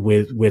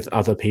with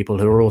other people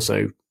who are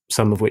also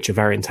some of which are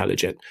very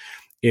intelligent,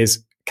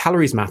 is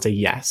calories matter,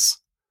 yes,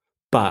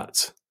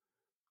 but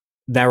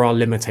there are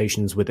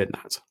limitations within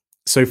that.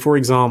 So, for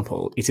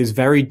example, it is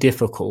very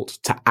difficult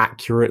to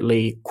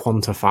accurately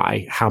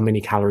quantify how many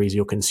calories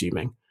you're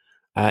consuming.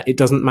 It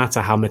doesn't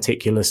matter how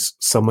meticulous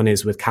someone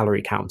is with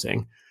calorie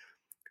counting.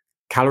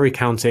 Calorie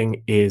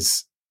counting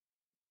is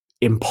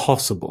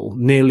impossible,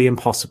 nearly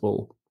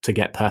impossible to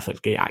get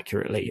perfectly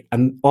accurately.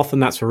 And often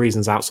that's for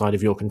reasons outside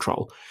of your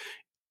control.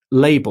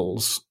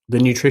 Labels, the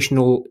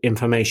nutritional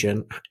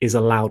information, is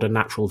allowed a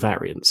natural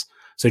variance.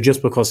 So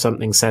just because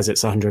something says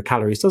it's 100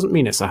 calories doesn't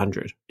mean it's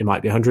 100. It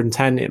might be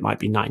 110, it might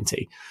be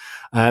 90.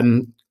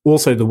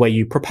 Also, the way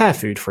you prepare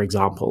food, for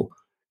example,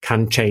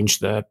 can change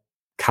the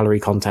calorie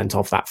content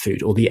of that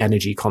food or the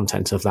energy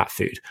content of that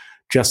food.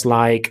 Just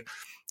like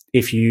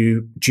if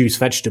you juice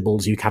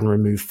vegetables, you can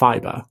remove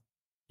fiber.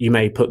 You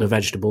may put the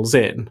vegetables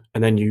in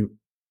and then you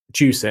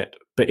juice it.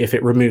 But if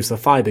it removes the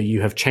fiber,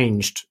 you have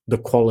changed the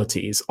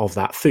qualities of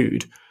that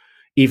food,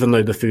 even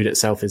though the food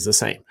itself is the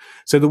same.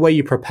 So the way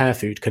you prepare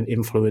food can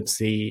influence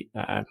the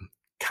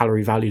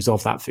calorie values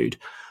of that food.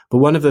 But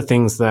one of the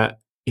things that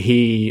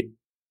he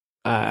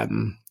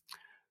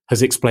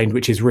has explained,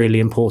 which is really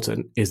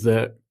important, is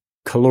the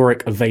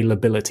caloric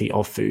availability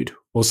of food,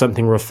 or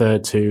something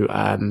referred to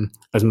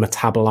as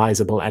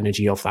metabolizable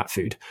energy of that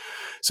food.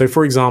 So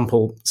for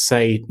example,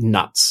 say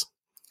nuts.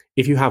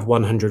 If you have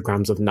 100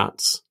 grams of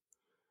nuts,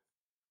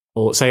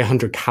 or say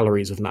 100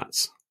 calories of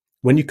nuts,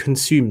 when you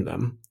consume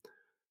them,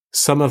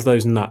 some of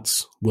those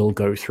nuts will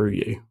go through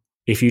you.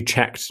 If you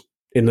checked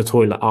in the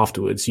toilet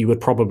afterwards, you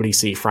would probably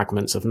see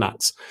fragments of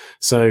nuts.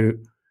 So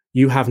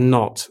you have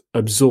not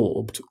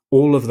absorbed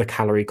all of the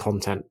calorie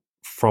content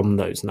from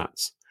those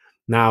nuts.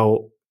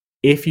 Now,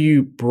 if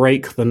you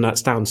break the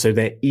nuts down so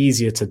they're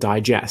easier to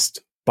digest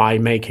by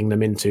making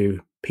them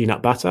into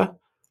peanut butter,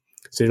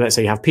 so let's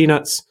say you have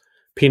peanuts,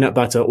 peanut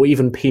butter, or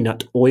even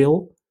peanut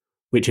oil,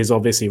 which is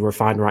obviously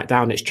refined right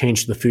down, it's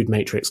changed the food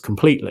matrix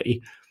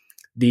completely,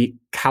 the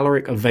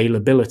caloric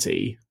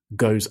availability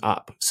goes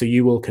up. So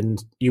you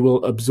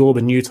will absorb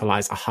and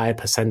utilize a higher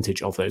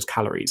percentage of those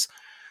calories.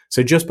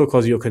 So just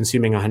because you're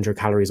consuming 100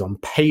 calories on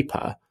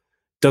paper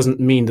doesn't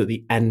mean that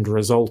the end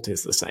result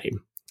is the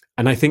same.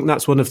 And I think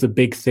that's one of the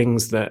big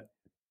things that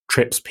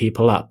trips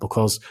people up,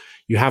 because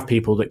you have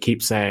people that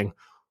keep saying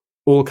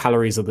all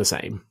calories are the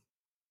same.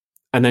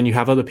 And then you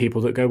have other people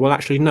that go, well,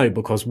 actually, no,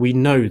 because we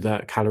know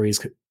that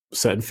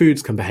certain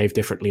foods can behave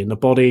differently in the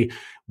body.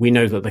 We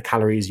know that the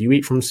calories you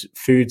eat from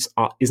foods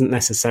isn't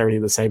necessarily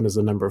the same as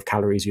the number of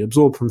calories you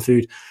absorb from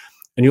food.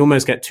 And you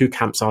almost get two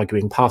camps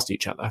arguing past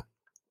each other.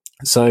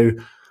 So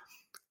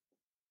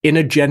in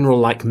a general,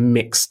 like,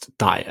 mixed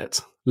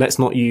diet, let's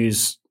not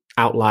use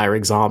outlier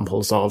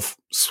examples of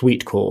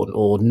sweet corn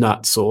or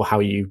nuts or how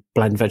you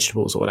blend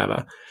vegetables or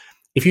whatever.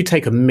 If you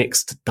take a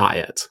mixed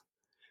diet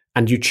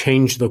and you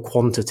change the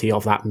quantity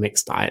of that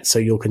mixed diet, so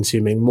you're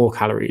consuming more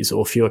calories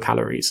or fewer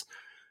calories,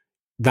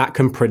 that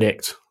can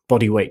predict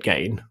body weight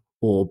gain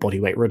or body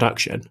weight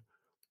reduction.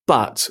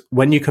 But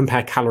when you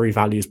compare calorie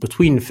values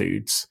between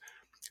foods,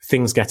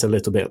 things get a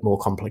little bit more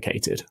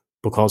complicated,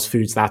 because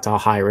foods that are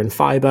higher in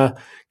fiber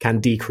can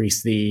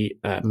decrease the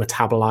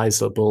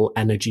metabolizable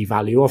energy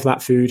value of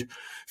that food.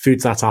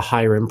 Foods that are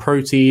higher in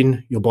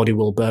protein, your body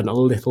will burn a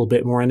little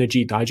bit more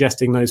energy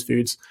digesting those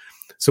foods.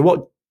 So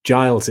what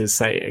Giles is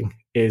saying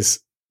is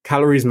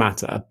calories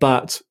matter,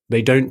 but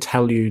they don't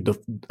tell you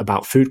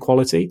about food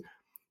quality,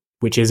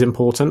 which is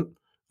important.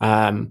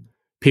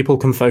 People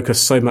can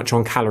focus so much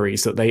on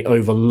calories that they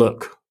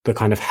overlook the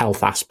kind of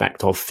health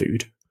aspect of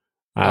food.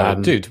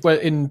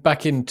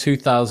 Back in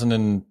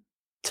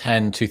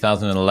 2010,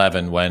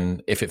 2011,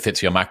 when If It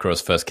Fits Your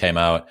Macros first came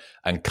out,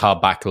 and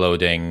carb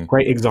backloading.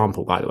 Great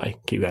example, by the way.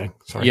 Keep going.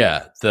 Sorry.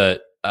 Yeah.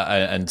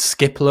 And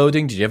skip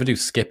loading. Did you ever do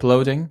skip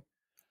loading?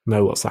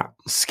 No, what's that?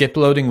 Skip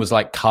loading was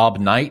like carb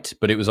night,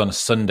 but it was on a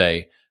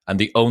Sunday. And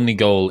the only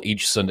goal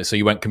each Sunday, so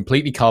you went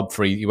completely carb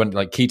free, you went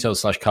like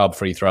keto/carb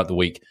free throughout the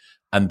week.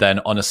 And then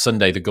on a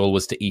Sunday, the goal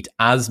was to eat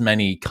as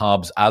many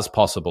carbs as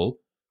possible,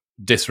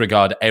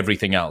 disregard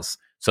everything else.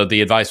 So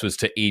the advice was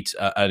to eat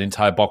an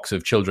entire box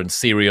of children's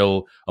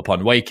cereal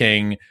upon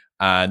waking.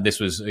 And this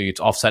was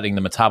offsetting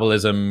the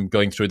metabolism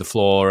going through the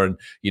floor. And,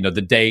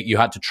 the day you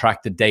had to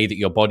track the day that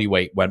your body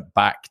weight went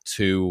back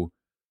to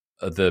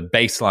the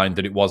baseline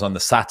that it was on the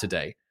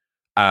Saturday.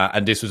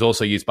 And this was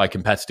also used by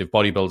competitive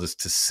bodybuilders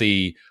to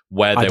see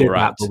where they were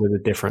at. But with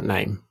a different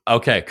name.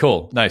 Okay,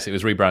 cool. Nice. It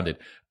was rebranded.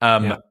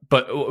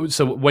 But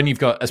so when you've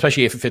got,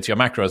 especially If It Fits Your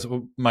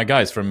Macros, my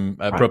guys from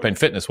Propane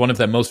Fitness, one of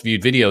their most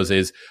viewed videos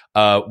is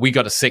we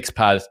got a six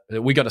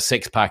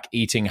pack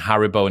eating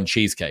Haribo and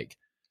cheesecake.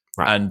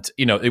 Right. And,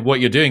 what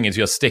you're doing is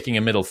you're sticking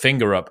a middle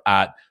finger up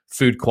at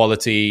food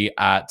quality,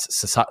 at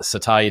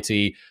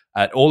satiety,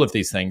 at all of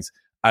these things.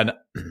 And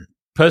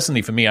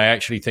personally, for me, I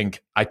actually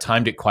think I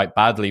timed it quite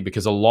badly,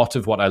 because a lot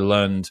of what I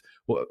learned,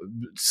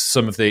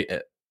 some of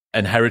the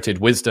inherited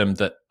wisdom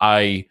that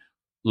I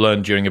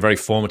learned during a very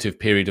formative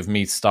period of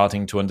me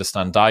starting to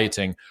understand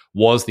dieting,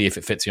 was the If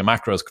It Fits Your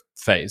Macros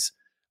phase.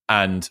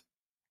 And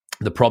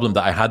the problem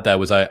that I had there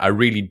was I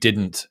really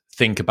didn't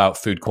think about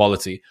food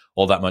quality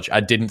all that much. I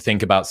didn't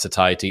think about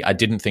satiety. I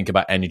didn't think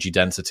about energy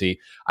density.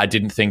 I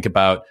didn't think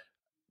about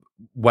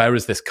where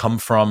has this come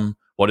from?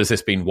 What has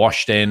this been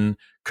washed in?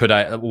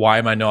 Why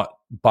am I not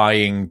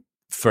buying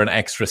for an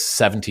extra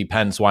 70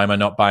 pence? Why am I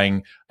not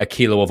buying a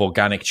kilo of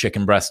organic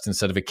chicken breasts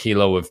instead of a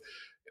kilo of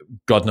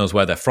God knows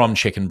where they're from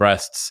chicken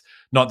breasts?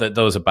 Not that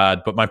those are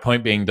bad, but my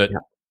point being that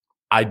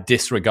I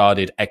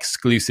disregarded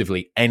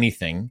exclusively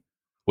anything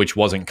which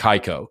wasn't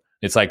Kaiko.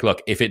 It's like,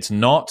 look, if it's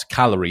not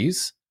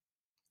calories,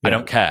 I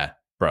don't care,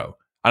 bro.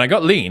 And I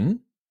got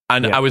lean,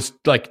 and I was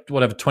like,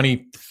 whatever,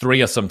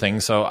 23 or something.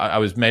 So I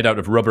was made out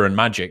of rubber and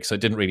magic, so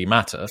it didn't really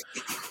matter.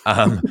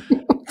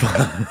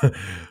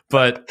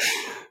 But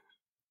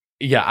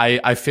yeah,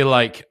 I feel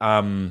like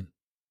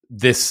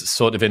this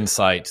sort of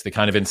insight, the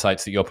kind of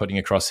insights that you're putting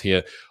across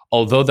here,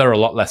 although they're a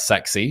lot less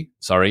sexy,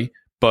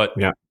 but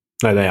no,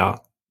 they are,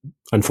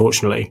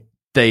 unfortunately.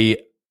 They,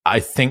 I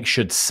think,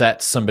 should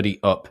set somebody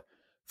up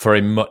for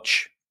a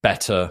much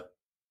better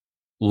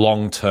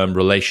long-term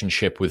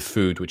relationship with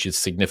food, which is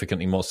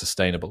significantly more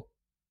sustainable.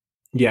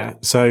 Yeah.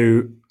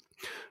 So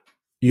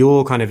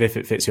your kind of if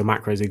it fits your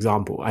macros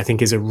example, I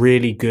think is a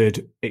really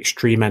good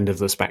extreme end of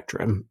the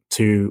spectrum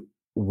to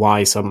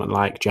why someone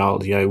like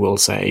Giles Yeo will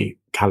say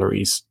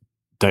calories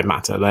don't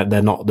matter.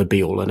 They're not the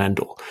be all and end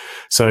all.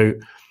 So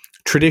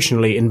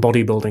traditionally in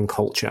bodybuilding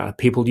culture,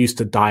 people used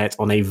to diet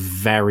on a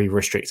very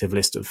restrictive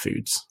list of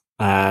foods.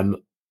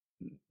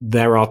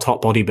 There are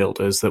top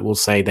bodybuilders that will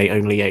say they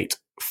only ate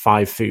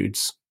 5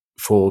 foods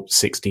for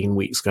 16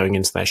 weeks going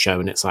into their show.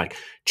 And it's like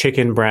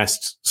chicken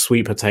breasts,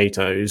 sweet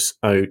potatoes,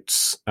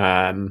 oats,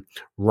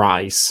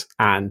 rice,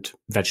 and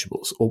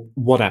vegetables, or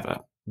whatever.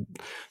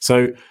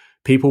 So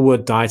people were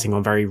dieting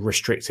on very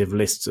restrictive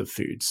lists of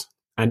foods.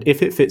 And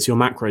if it fits your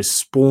macros,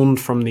 spawned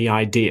from the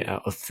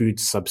idea of food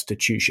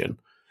substitution.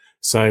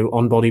 So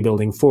on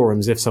bodybuilding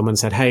forums, if someone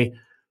said, hey,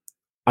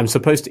 I'm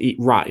supposed to eat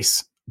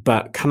rice,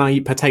 but can I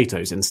eat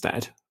potatoes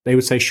instead? They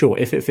would say, sure,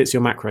 if it fits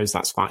your macros,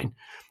 that's fine.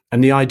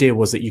 And the idea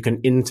was that you can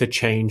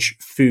interchange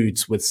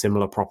foods with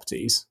similar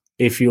properties.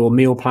 If your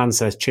meal plan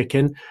says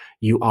chicken,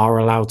 you are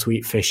allowed to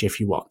eat fish if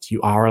you want.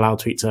 You are allowed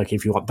to eat turkey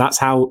if you want. That's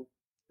how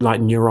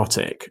like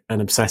neurotic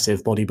and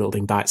obsessive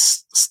bodybuilding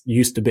diets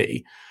used to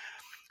be.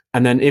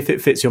 And then if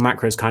it fits your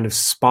macros kind of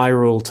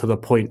spiral to the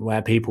point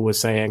where people were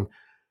saying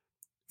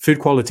food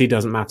quality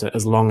doesn't matter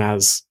as long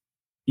as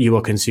you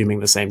are consuming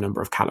the same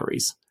number of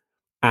calories.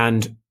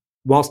 And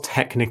whilst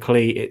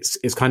technically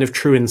it's kind of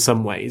true in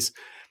some ways,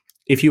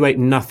 if you ate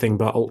nothing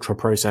but ultra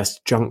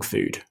processed junk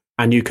food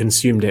and you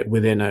consumed it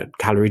within a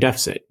calorie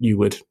deficit, you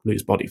would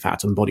lose body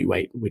fat and body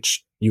weight,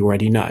 which you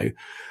already know.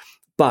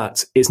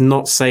 But it's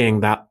not saying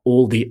that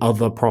all the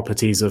other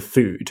properties of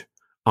food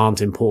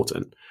aren't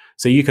important.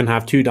 So you can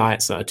have 2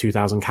 diets that are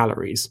 2,000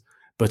 calories,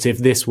 but if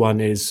this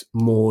one is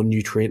more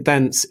nutrient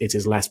dense, it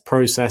is less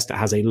processed, it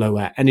has a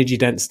lower energy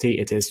density,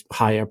 it is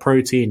higher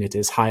protein, it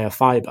is higher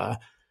fiber.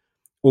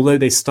 Although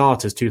they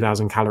start as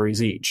 2,000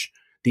 calories each,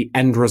 the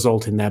end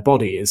result in their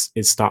body is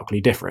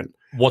starkly different.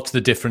 What's the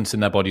difference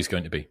in their bodies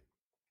going to be?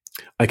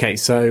 Okay,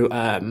 so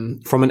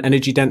from an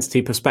energy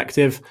density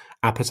perspective,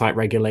 appetite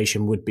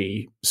regulation would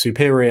be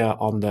superior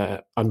on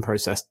the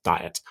unprocessed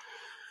diet.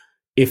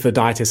 If the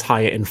diet is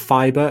higher in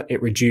fiber,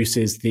 it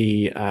reduces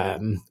the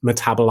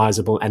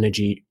metabolizable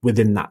energy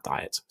within that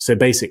diet. So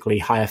basically,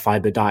 higher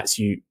fiber diets,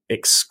 you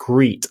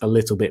excrete a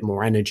little bit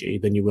more energy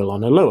than you will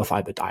on a lower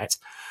fiber diet.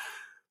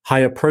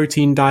 Higher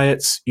protein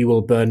diets, you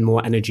will burn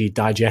more energy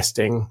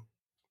digesting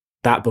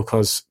that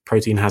because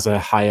protein has a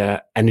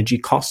higher energy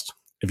cost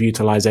of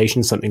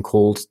utilization, something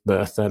called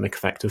the thermic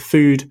effect of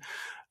food,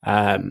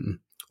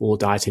 or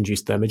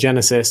diet-induced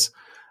thermogenesis.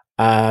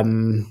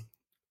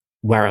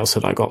 Where else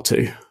had I got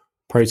to?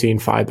 Protein,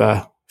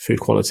 fiber,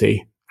 food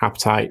quality,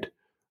 appetite,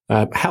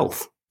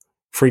 health.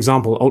 For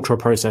example,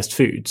 ultra-processed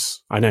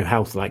foods. I know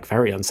health, like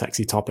very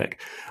unsexy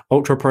topic.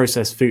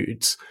 Ultra-processed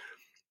foods,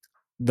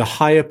 the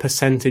higher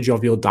percentage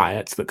of your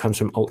diet that comes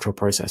from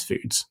ultra-processed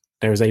foods,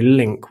 there is a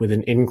link with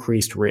an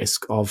increased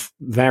risk of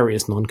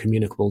various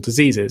non-communicable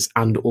diseases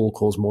and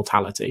all-cause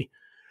mortality.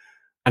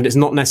 And it's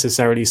not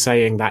necessarily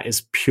saying that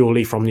is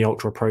purely from the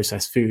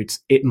ultra-processed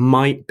foods. It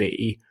might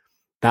be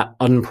that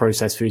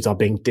unprocessed foods are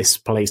being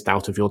displaced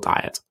out of your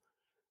diet.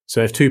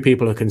 So if 2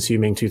 people are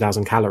consuming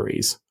 2,000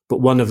 calories,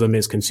 but one of them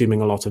is consuming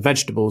a lot of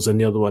vegetables and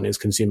the other one is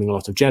consuming a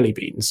lot of jelly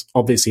beans,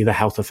 obviously the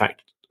health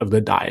effect of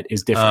the diet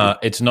is different.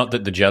 It's not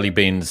that the jelly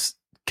beans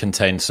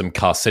contain some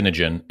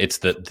carcinogen, it's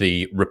that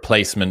the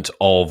replacement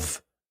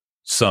of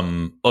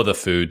some other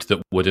food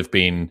that would have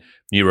been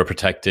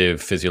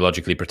neuroprotective,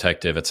 physiologically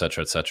protective, et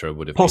cetera,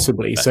 would have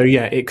possibly. So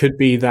yeah, it could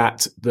be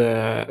that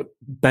the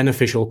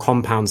beneficial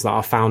compounds that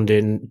are found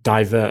in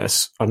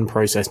diverse,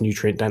 unprocessed,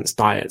 nutrient-dense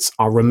diets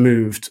are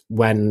removed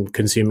when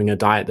consuming a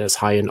diet that's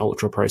high in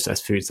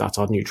ultra-processed foods that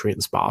are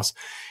nutrient sparse.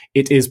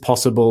 It is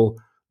possible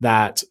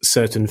that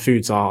certain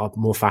foods are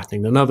more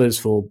fattening than others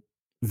for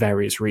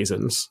various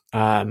reasons.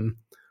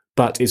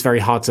 But it's very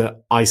hard to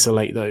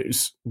isolate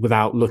those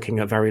without looking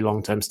at very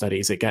long-term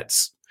studies.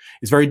 It's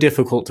very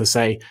difficult to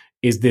say,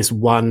 is this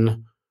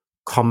one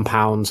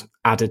compound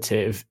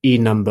additive E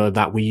number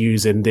that we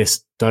use in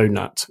this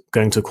donut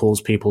going to cause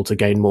people to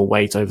gain more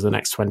weight over the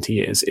next 20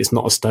 years? It's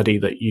not a study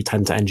that you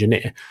tend to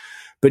engineer.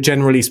 But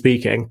generally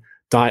speaking,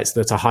 diets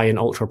that are high in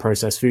ultra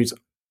processed foods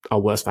are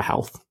worse for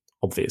health,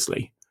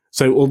 obviously.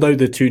 So although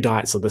the two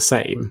diets are the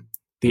same,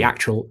 the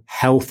actual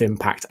health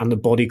impact and the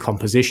body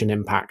composition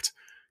impact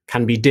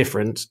can be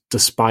different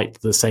despite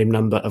the same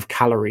number of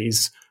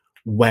calories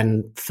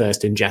when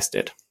first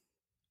ingested.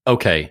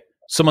 Okay.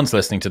 Someone's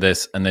listening to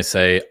this and they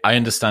say, I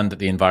understand that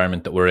the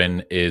environment that we're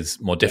in is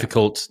more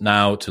difficult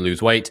now to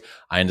lose weight.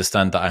 I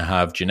understand that I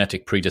have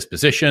genetic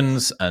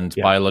predispositions and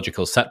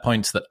biological set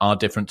points that are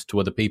different to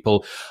other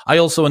people. I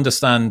also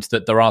understand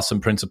that there are some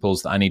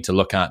principles that I need to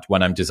look at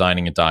when I'm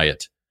designing a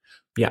diet.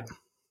 Yeah.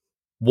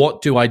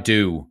 What do I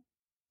do,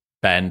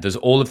 Ben? There's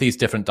all of these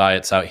different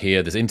diets out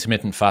here. There's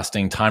intermittent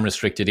fasting,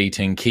 time-restricted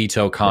eating,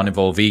 keto,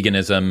 carnivore,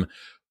 veganism.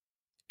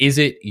 Is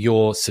it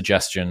your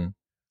suggestion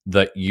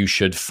that you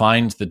should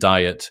find the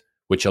diet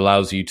which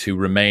allows you to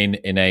remain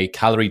in a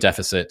calorie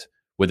deficit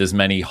with as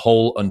many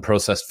whole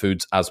unprocessed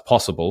foods as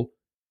possible,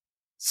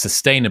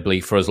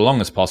 sustainably for as long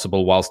as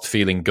possible, whilst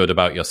feeling good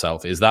about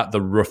yourself? Is that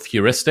the rough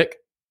heuristic?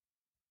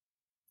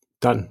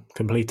 Done.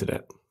 Completed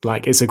it.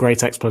 Like, it's a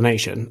great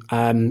explanation.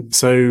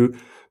 So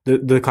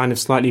the kind of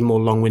slightly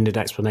more long-winded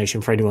explanation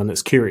for anyone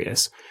that's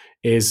curious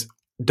is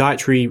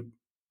dietary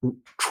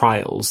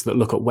trials that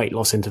look at weight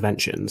loss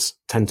interventions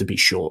tend to be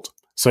short.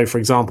 So, for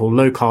example,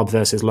 low carb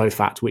versus low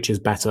fat, which is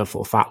better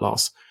for fat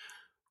loss.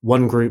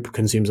 One group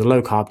consumes a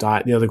low carb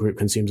diet, the other group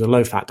consumes a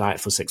low fat diet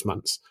for 6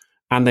 months.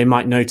 And they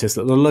might notice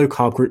that the low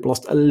carb group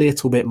lost a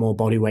little bit more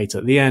body weight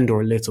at the end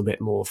or a little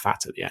bit more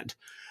fat at the end.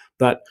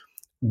 But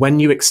when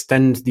you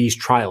extend these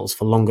trials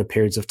for longer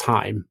periods of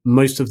time,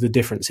 most of the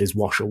differences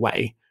wash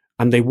away.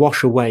 And they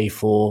wash away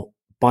for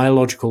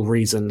biological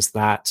reasons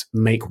that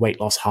make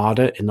weight loss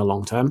harder in the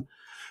long term,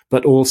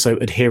 but also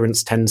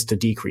adherence tends to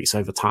decrease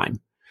over time.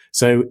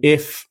 So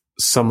if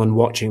someone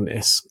watching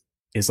this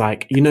is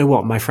like, you know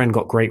what, my friend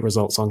got great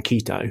results on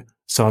keto,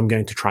 so I'm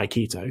going to try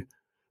keto.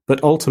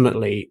 But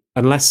ultimately,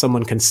 unless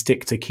someone can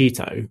stick to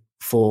keto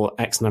for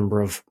X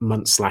number of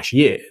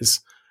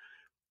months/years,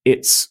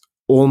 it's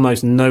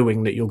almost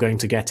knowing that you're going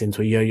to get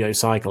into a yo-yo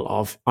cycle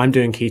of, I'm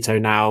doing keto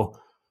now.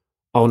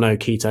 Oh no,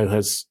 keto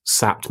has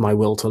sapped my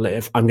will to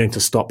live. I'm going to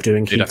stop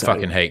doing keto. Dude, I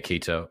fucking hate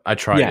keto. I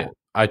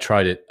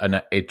tried it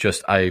and it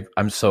just,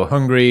 I'm so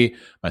hungry.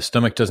 My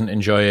stomach doesn't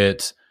enjoy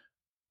it.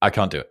 I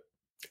can't do it.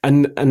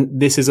 And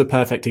this is a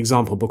perfect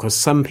example because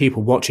some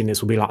people watching this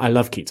will be like, I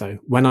love keto.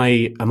 When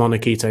I am on a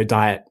keto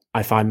diet,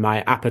 I find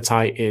my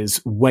appetite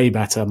is way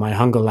better. My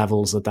hunger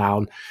levels are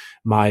down.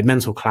 My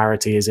mental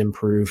clarity is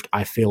improved.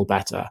 I feel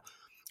better.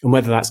 And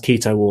whether that's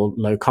keto or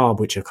low carb,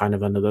 which are kind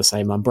of under the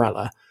same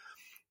umbrella,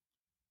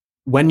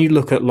 when you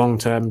look at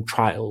long-term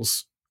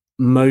trials,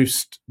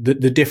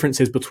 the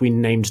differences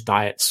between named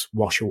diets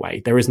wash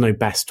away. There is no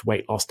best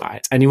weight loss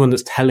diet. Anyone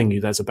that's telling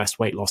you there's a best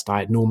weight loss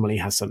diet normally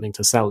has something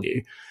to sell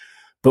you.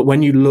 But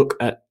when you look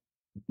at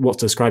what's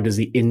described as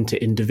the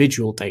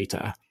inter-individual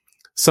data,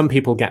 some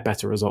people get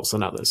better results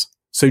than others.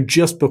 So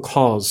just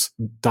because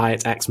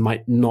diet X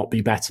might not be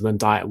better than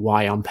diet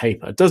Y on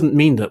paper doesn't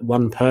mean that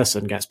one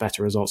person gets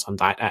better results on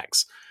diet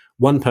X.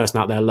 One person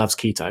out there loves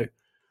keto.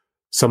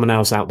 Someone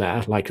else out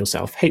there, like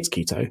yourself, hates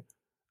keto.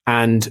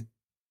 And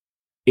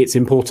it's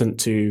important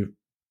to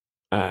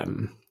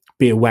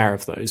be aware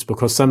of those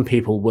because some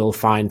people will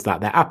find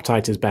that their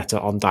appetite is better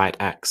on diet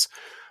X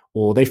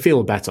or they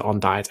feel better on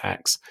diet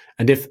X.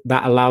 And if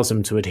that allows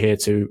them to adhere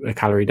to a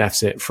calorie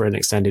deficit for an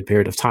extended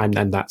period of time,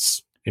 then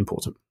that's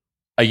important.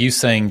 Are you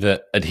saying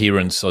that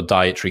adherence or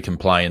dietary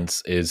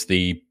compliance is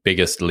the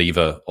biggest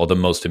lever or the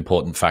most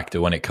important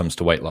factor when it comes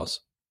to weight loss?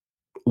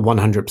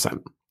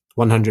 100%.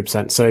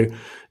 100%. So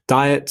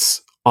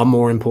diets are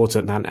more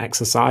important than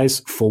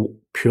exercise for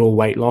pure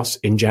weight loss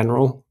in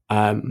general,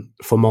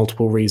 for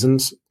multiple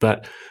reasons.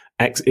 But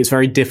it's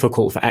very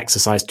difficult for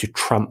exercise to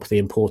trump the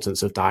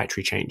importance of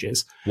dietary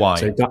changes.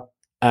 Why?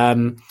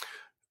 So,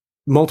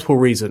 multiple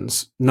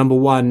reasons. Number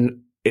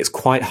one, it's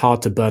quite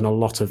hard to burn a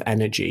lot of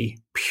energy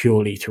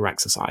purely through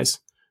exercise.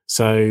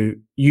 So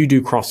you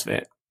do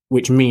CrossFit,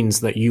 which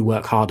means that you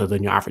work harder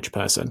than your average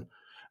person.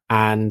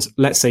 And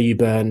let's say you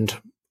burned,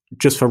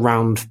 just for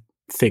round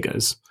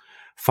figures,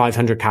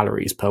 500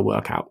 calories per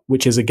workout,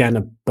 which is again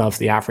above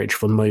the average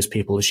for most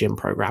people's gym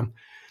program.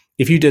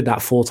 If you did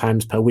that 4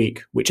 times per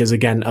week, which is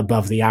again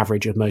above the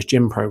average of most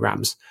gym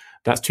programs,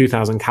 that's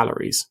 2,000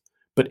 calories.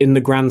 But in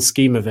the grand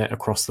scheme of it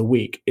across the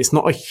week, it's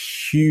not a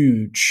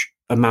huge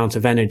amount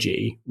of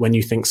energy when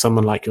you think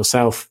someone like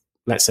yourself,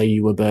 let's say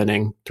you were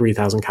burning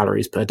 3,000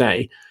 calories per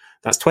day,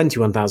 that's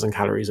 21,000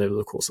 calories over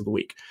the course of the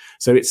week.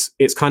 So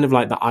it's kind of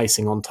like the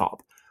icing on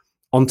top.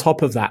 On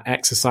top of that,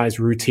 exercise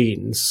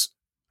routines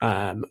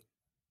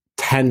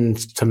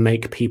tend to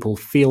make people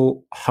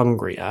feel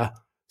hungrier.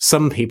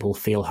 Some people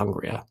feel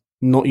hungrier,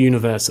 not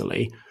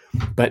universally.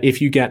 But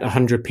if you get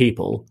 100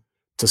 people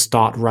to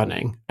start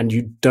running and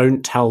you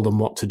don't tell them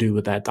what to do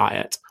with their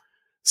diet,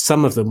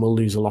 some of them will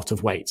lose a lot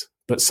of weight.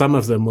 but some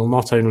of them will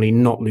not only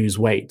not lose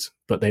weight,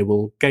 but they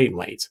will gain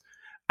weight.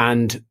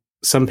 And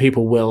some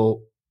people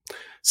will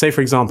say, for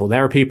example,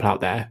 there are people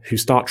out there who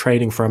start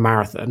training for a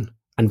marathon,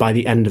 and by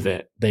the end of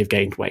it, they've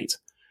gained weight.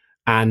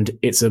 And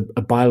it's a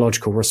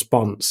biological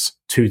response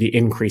to the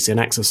increase in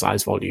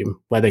exercise volume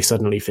where they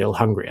suddenly feel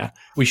hungrier.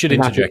 We should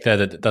interject there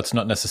that that's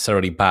not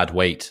necessarily bad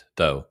weight,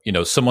 though. You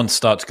know, someone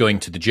starts going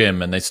to the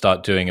gym and they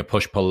start doing a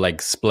push-pull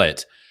leg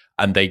split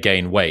and they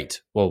gain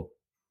weight. Well,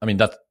 I mean,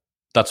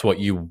 that's what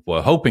you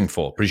were hoping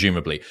for,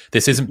 presumably.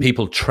 This isn't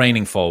people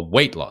training for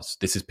weight loss.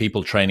 This is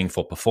people training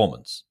for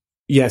performance.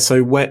 Yeah,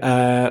 so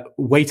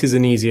weight is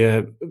an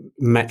easier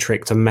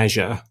metric to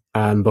measure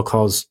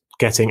because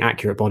getting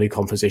accurate body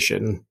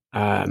composition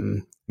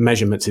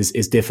measurements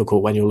is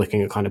difficult when you're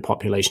looking at kind of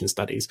population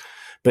studies.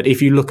 But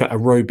if you look at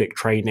aerobic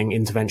training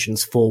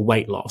interventions for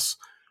weight loss,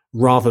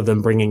 rather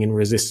than bringing in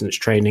resistance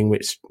training,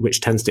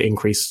 which tends to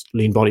increase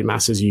lean body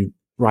mass, as you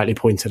rightly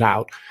pointed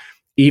out,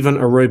 even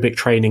aerobic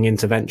training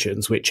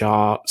interventions, which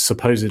are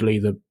supposedly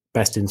the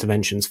best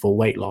interventions for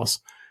weight loss,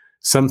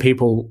 some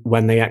people,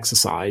 when they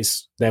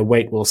exercise, their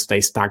weight will stay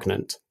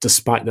stagnant,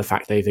 despite the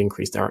fact they've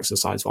increased their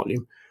exercise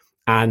volume.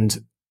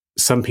 And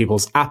some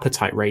people's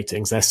appetite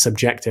ratings, their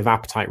subjective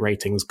appetite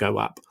ratings go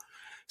up.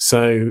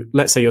 So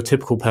let's say your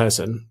typical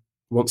person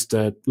wants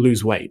to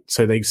lose weight.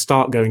 So they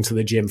start going to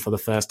the gym for the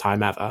first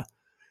time ever.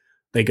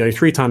 They go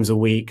 3 times a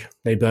week.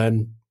 They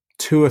burn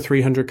 200 or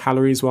 300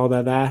 calories while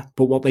they're there.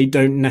 But what they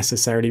don't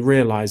necessarily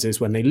realize is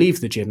when they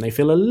leave the gym, they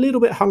feel a little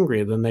bit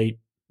hungrier than they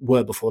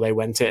were before they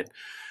went in.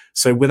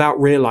 So without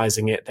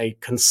realizing it, they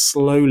can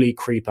slowly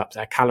creep up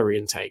their calorie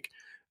intake.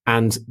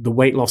 And the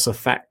weight loss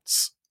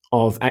effects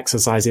of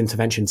exercise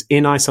interventions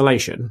in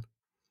isolation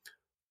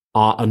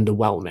are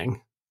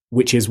underwhelming,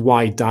 which is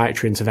why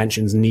dietary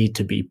interventions need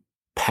to be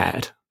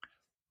paired.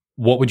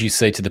 What would you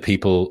say to the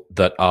people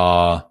that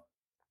are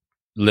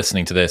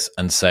listening to this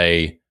and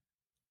say,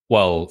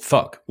 well,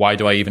 fuck, why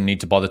do I even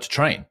need to bother to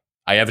train?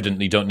 I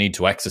evidently don't need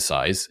to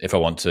exercise if I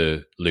want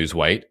to lose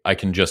weight. I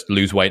can just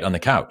lose weight on the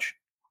couch.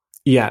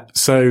 Yeah.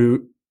 So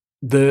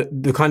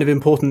the kind of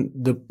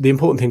important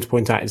thing to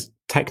point out is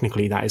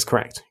technically that is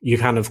correct. You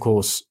can, of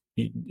course,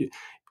 you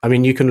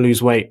can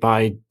lose weight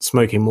by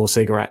smoking more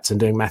cigarettes and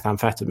doing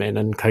methamphetamine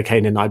and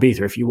cocaine in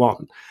Ibiza if you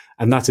want.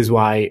 And that is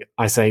why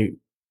I say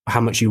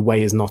how much you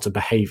weigh is not a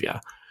behavior,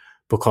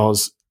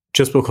 because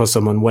just because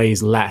someone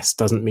weighs less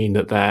doesn't mean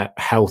that their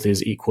health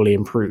is equally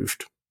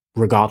improved,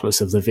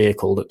 regardless of the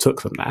vehicle that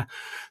took them there.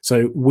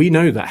 So we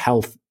know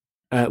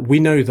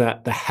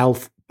that the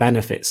health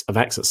benefits of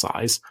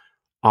exercise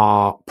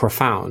are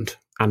profound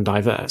and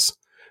diverse.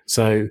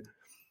 So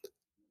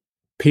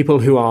people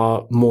who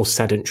are more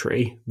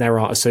sedentary, there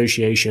are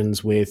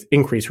associations with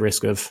increased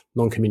risk of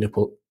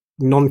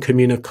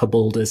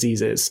non-communicable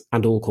diseases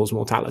and all-cause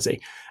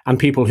mortality. And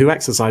people who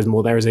exercise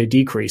more, there is a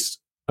decrease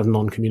of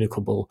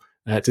non-communicable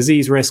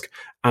disease risk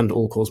and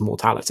all-cause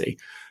mortality.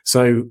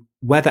 So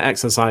whether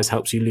exercise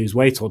helps you lose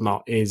weight or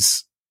not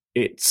it's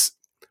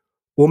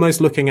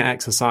almost looking at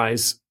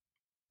exercise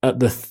at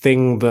the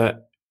thing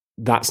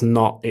that's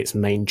not its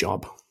main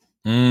job.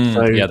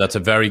 Yeah, that's a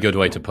very good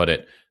way to put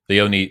it.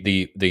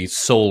 The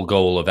sole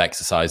goal of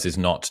exercise is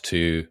not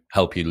to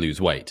help you lose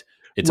weight.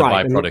 It's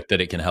right, a byproduct that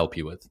it can help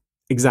you with.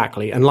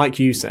 Exactly. And like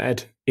you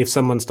said, if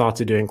someone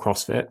started doing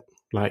CrossFit,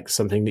 like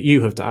something that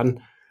you have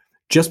done,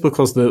 just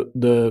because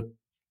the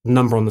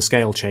number on the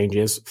scale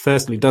changes,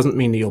 firstly, doesn't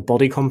mean that your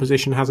body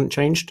composition hasn't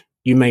changed.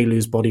 You may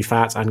lose body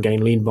fat and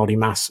gain lean body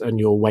mass,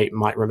 and your weight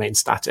might remain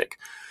static.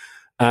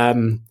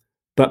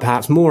 But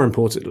perhaps more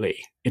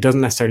importantly, it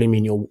doesn't necessarily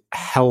mean your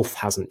health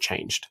hasn't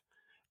changed.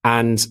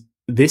 And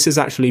this has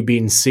actually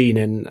been seen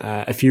in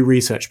a few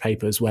research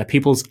papers where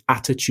people's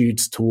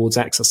attitudes towards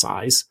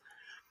exercise,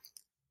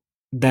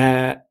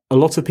 a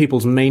lot of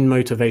people's main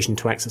motivation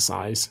to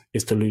exercise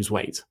is to lose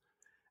weight.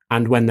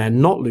 And when they're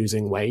not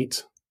losing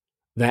weight,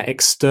 their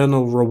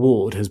external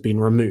reward has been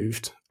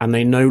removed and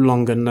they no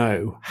longer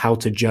know how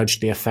to judge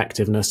the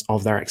effectiveness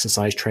of their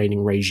exercise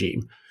training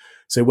regime.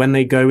 So when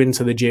they go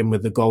into the gym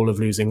with the goal of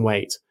losing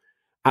weight,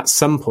 at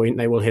some point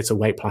they will hit a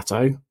weight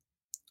plateau,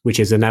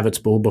 which is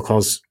inevitable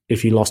because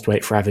if you lost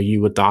weight forever,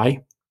 you would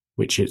die,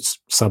 which is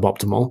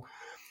suboptimal.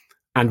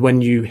 And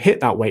when you hit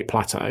that weight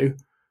plateau,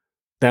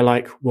 they're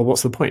like, well,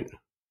 what's the point?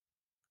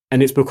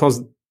 And it's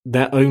because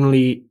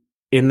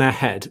in their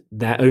head,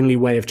 their only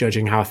way of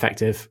judging how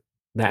effective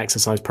their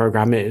exercise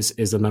program is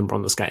the number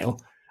on the scale.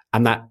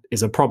 And that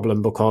is a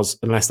problem because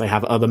unless they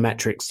have other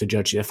metrics to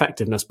judge the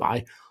effectiveness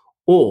by,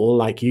 or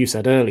like you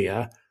said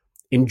earlier,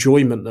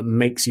 enjoyment that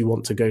makes you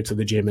want to go to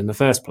the gym in the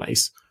first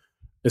place,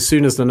 as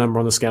soon as the number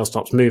on the scale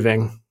stops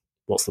moving,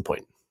 what's the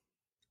point?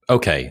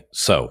 Okay,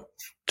 so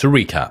to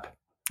recap.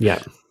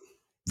 Yeah.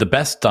 The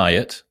best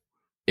diet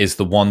is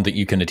the one that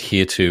you can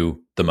adhere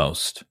to the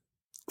most.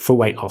 For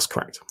weight loss,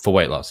 correct. For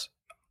weight loss.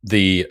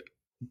 The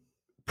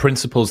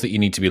principles that you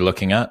need to be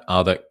looking at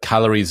are that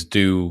calories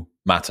do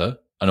matter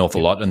an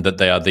awful lot, and that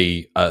they are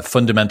the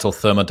fundamental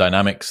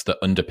thermodynamics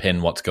that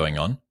underpin what's going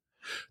on,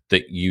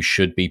 that you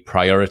should be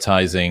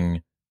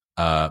prioritizing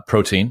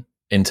protein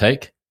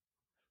intake,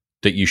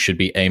 that you should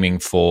be aiming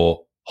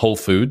for whole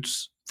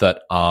foods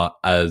that are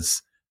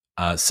as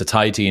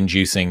satiety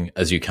inducing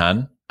as you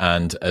can,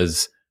 and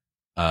as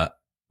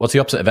what's the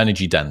opposite of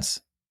energy dense?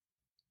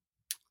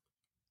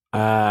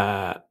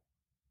 Low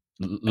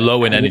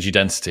in energy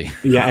density.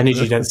 Yeah,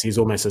 energy density is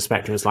almost a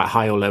spectrum. It's like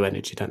high or low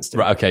energy density.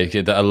 Right,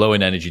 okay, that are low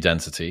in energy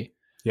density.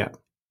 Yeah.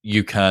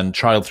 You can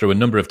trial through a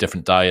number of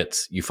different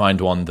diets. You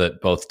find one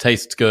that both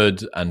tastes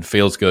good and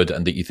feels good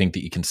and that you think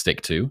that you can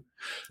stick to.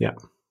 Yeah.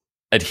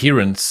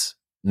 Adherence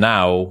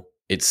now,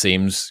 it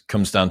seems,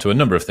 comes down to a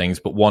number of things,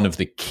 but one of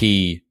the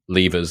key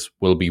levers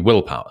will be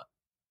willpower.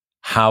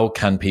 How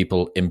can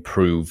people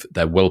improve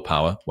their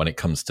willpower when it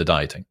comes to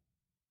dieting?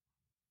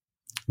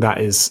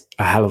 That is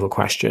a hell of a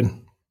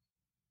question.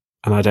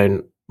 And I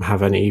don't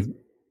have any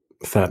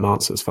firm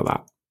answers for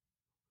that.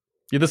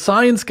 You're the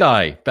science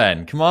guy,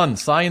 Ben. Come on,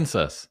 science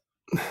us.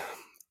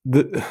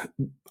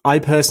 I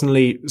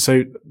personally,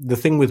 so the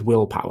thing with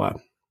willpower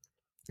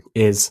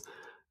is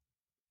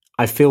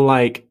I feel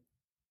like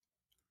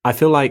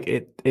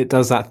it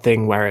does that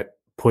thing where it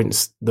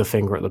points the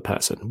finger at the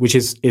person, which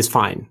is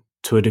fine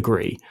to a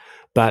degree.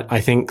 But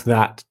I think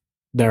that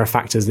there are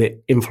factors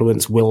that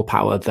influence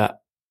willpower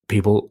that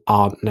people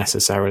aren't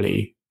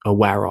necessarily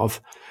aware of.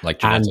 Like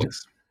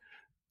genetics.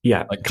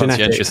 Yeah, like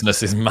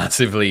conscientiousness is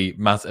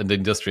and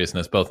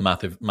industriousness both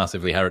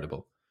massively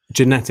heritable.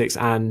 Genetics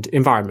and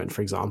environment,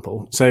 for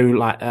example. So,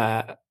 like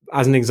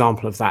as an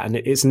example of that, and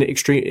it's an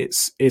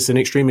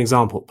extreme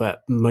example,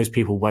 but most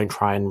people won't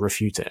try and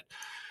refute it.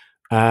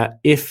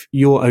 If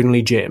your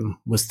only gym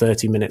was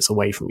 30 minutes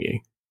away from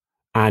you,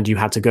 and you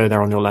had to go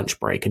there on your lunch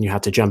break, and you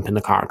had to jump in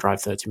the car and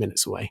drive 30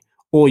 minutes away,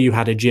 or you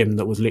had a gym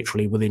that was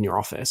literally within your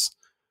office,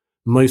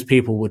 most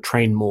people would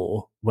train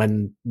more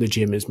when the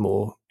gym is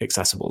more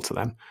accessible to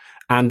them.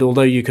 And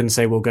although you can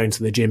say, well, going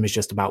to the gym is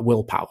just about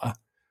willpower,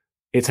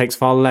 it takes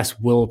far less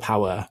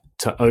willpower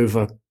to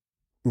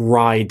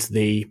override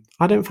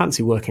I don't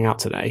fancy working out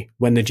today,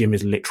 when the gym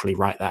is literally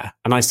right there.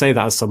 And I say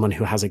that as someone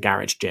who has a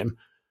garage gym.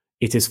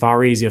 It is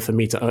far easier for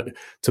me to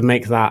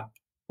make that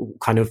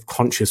kind of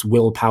conscious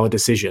willpower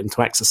decision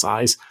to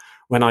exercise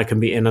when I can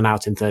be in and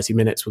out in 30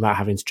 minutes without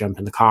having to jump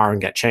in the car and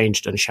get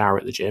changed and shower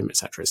at the gym,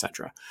 etc.,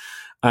 etc.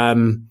 I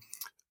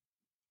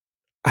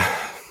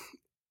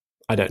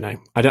don't know.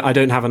 I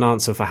don't have an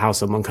answer for how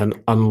someone can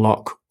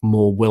unlock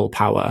more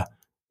willpower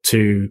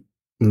to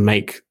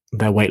make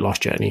their weight loss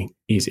journey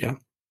easier.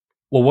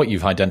 Well, what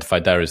you've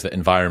identified there is that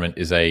environment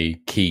is a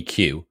key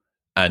cue.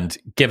 And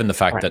given the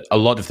fact that a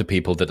lot of the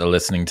people that are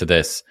listening to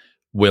this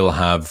will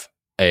have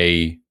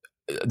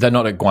they're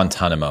not at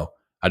Guantanamo.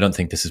 I don't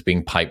think this is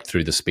being piped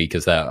through the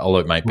speakers there, although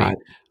it might be. Right.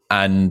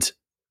 And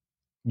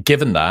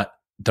given that,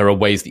 there are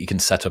ways that you can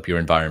set up your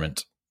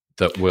environment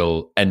that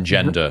will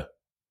engender.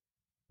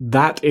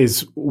 That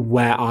is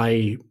where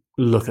I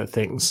look at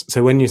things.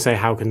 So when you say,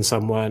 how can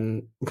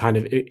someone kind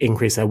of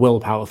increase their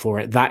willpower for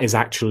it? That is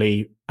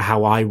actually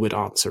how I would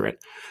answer it.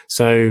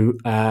 So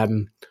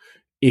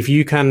if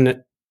you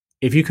can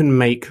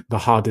make the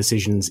hard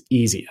decisions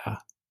easier,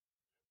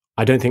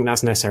 I don't think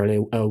that's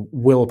necessarily a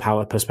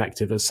willpower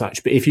perspective as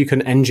such, but if you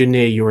can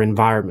engineer your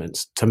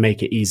environment to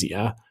make it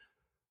easier,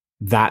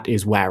 that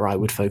is where I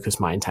would focus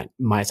my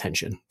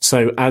attention.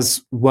 So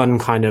as one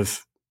kind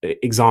of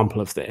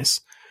example of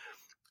this,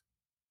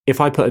 if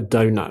I put a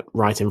donut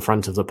right in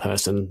front of the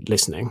person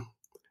listening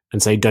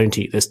and say, don't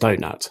eat this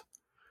donut,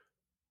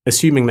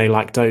 assuming they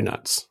like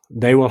donuts,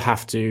 they will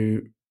have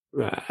to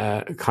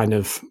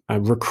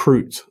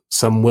recruit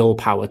some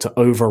willpower to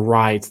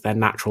override their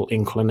natural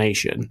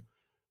inclination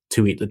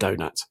to eat the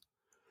donut.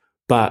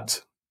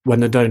 But when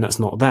the donut's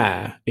not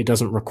there, it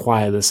doesn't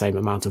require the same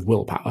amount of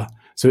willpower.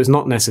 So it's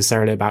not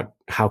necessarily about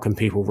how can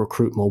people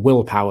recruit more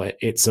willpower.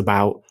 It's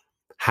about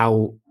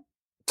how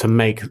to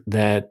make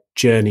their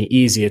journey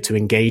easier to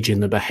engage in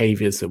the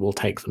behaviors that will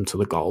take them to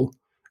the goal.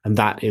 And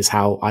that is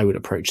how I would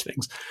approach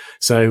things.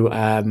 So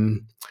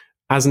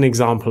as an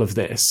example of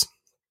this,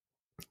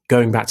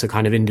 going back to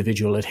kind of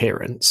individual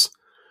adherence,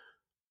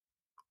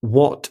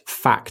 what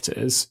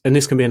factors, and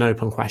this can be an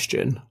open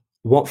question,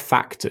 what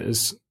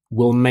factors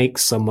will make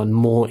someone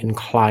more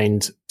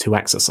inclined to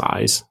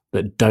exercise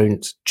that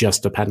don't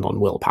just depend on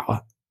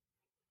willpower?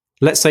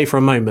 Let's say for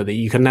a moment that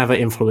you can never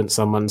influence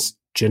someone's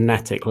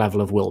genetic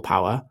level of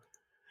willpower.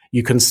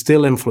 You can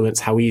still influence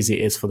how easy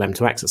it is for them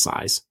to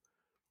exercise.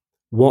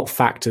 What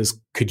factors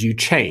could you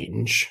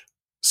change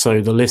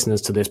so the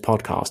listeners to this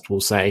podcast will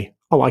say,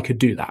 oh, I could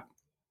do that?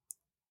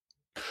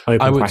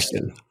 Open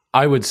question.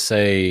 I would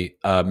say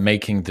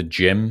making the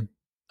gym,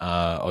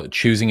 or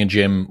choosing a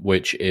gym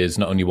which is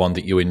not only one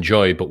that you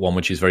enjoy, but one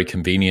which is very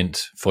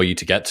convenient for you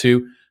to get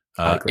to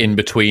in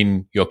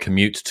between your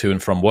commute to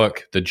and from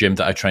work. The gym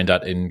that I trained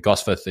at in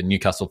Gosforth in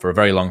Newcastle for a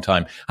very long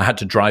time, I had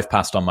to drive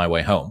past on my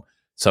way home.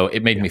 So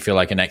it made me feel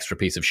like an extra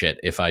piece of shit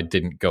if I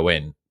didn't go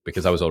in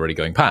because I was already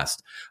going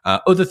past.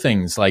 Other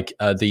things like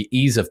the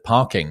ease of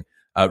parking,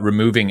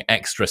 removing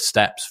extra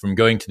steps from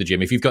going to the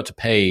gym. If you've got to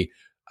pay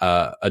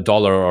a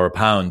dollar or a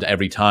pound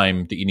every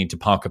time that you need to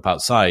park up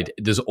outside,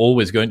 there's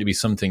always going to be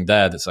something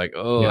there that's like,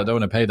 oh, I don't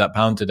want to pay that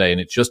pound today.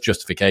 And it's just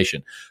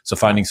justification. So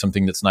finding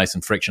something that's nice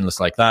and frictionless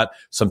like that,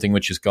 something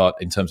which has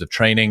got, in terms of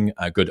training,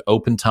 good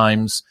open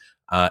times.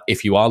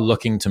 If you are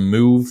looking to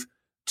move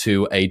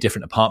to a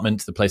different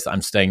apartment, the place that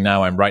I'm staying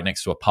now, I'm right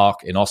next to a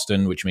park in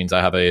Austin, which means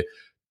I have a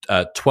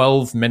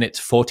 12-minute,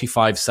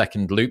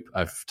 45-second loop.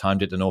 I've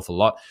timed it an awful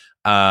lot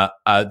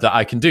that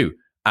I can do.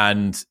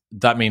 And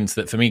that means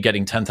that for me,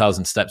 getting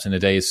 10,000 steps in a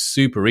day is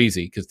super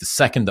easy, because the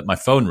second that my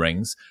phone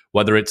rings,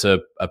 whether it's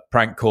a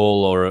prank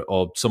call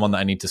or someone that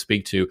I need to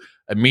speak to,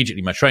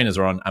 immediately my trainers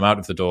are on, I'm out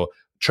of the door,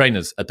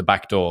 trainers at the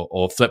back door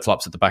or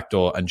flip-flops at the back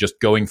door, and just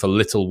going for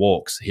little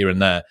walks here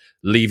and there,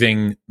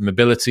 leaving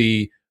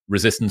mobility,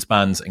 resistance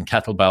bands and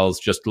kettlebells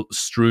just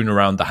strewn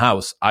around the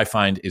house, I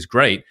find is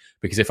great,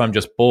 because if I'm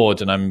just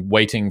bored and I'm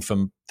waiting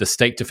for the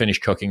steak to finish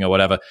cooking or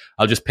whatever,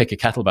 I'll just pick a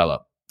kettlebell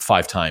up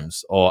 5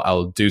 times, or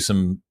I'll do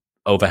some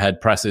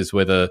overhead presses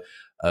with a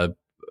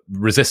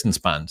resistance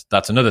band.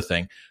 That's another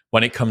thing.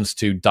 When it comes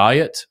to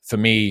diet, for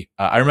me,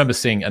 I remember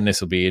seeing, and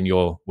this will be in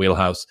your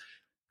wheelhouse,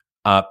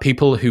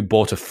 people who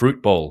bought a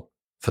fruit bowl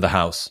for the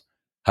house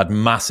had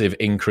massive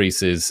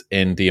increases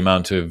in the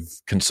amount of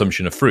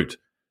consumption of fruit.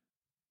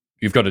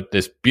 You've got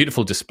this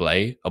beautiful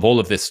display of all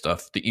of this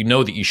stuff that you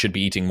know that you should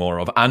be eating more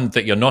of, and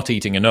that you're not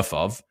eating enough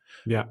of.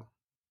 Yeah.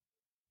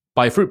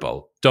 Buy a fruit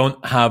bowl.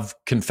 Don't have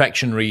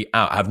confectionery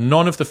out. Have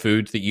none of the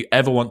food that you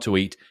ever want to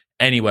eat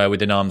anywhere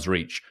within arm's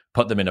reach.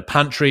 Put them in a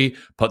pantry.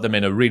 Put them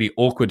in a really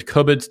awkward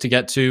cupboard to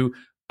get to.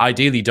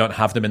 Ideally, don't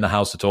have them in the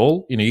house at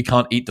all. You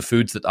can't eat the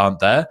foods that aren't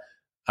there.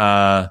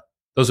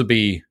 Those would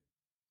be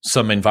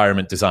some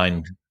environment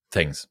design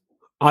things.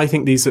 I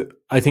think these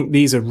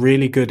are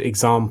really good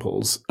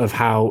examples of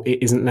how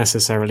it isn't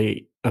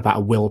necessarily about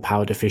a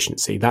willpower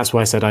deficiency. That's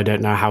why I said I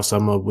don't know how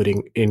someone would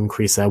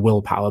increase their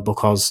willpower,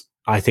 because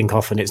I think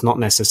often it's not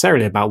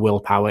necessarily about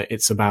willpower.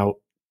 It's about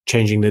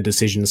changing the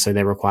decisions so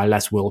they require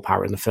less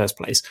willpower in the first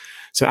place.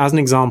 So as an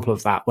example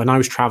of that, when I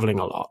was traveling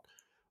a lot,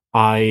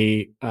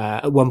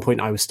 at one point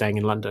I was staying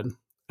in London,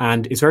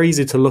 and it's very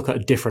easy to look at a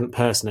different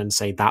person and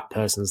say that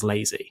person's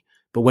lazy.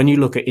 But when you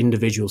look at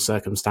individual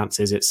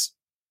circumstances, it's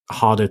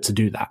harder to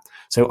do that.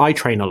 So I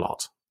train a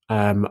lot.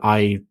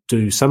 I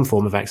do some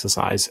form of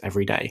exercise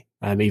every day,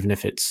 even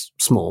if it's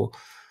small.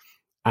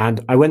 And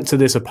I went to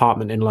this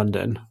apartment in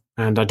London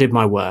and I did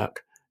my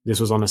work. This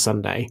was on a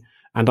Sunday.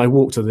 And I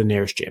walked to the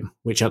nearest gym,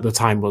 which at the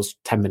time was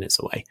 10 minutes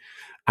away.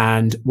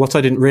 And what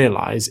I didn't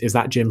realize is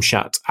that gym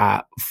shut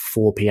at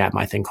 4 p.m.,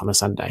 I think, on a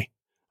Sunday.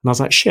 And I was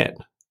like, shit,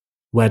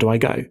 where do I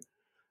go?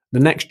 The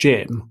next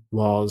gym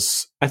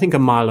was, I think,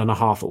 1.5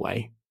 miles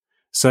away.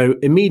 So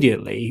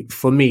immediately,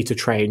 for me to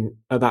train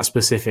at that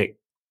specific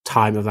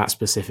time of that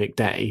specific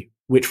day,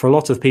 which for a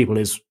lot of people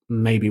is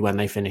maybe when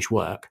they finish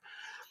work,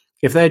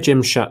 if their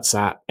gym shuts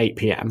at 8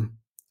 p.m.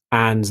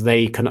 and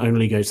they can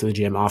only go to the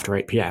gym after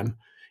 8 p.m.,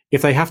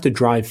 if they have to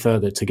drive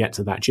further to get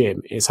to that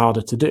gym, it's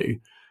harder to do.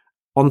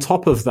 On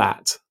top of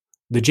that,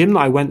 the gym that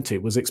I went to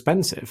was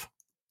expensive.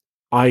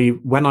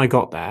 When I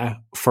got there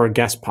for a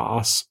guest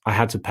pass, I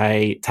had to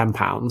pay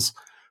 £10,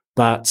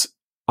 but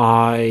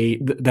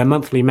their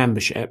monthly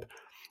membership,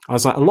 I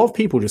was like, a lot of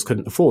people just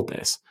couldn't afford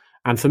this.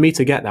 And for me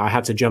to get there, I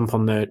had to jump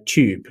on the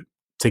tube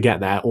to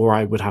get there, or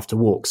I would have to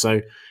walk.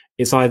 So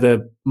it's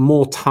either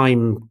more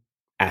time,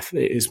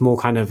 it's more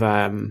kind of,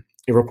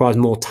 it requires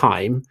more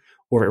time,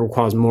 or it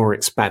requires more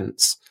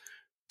expense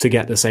to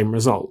get the same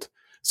result.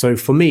 So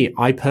for me,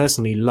 I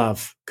personally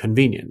love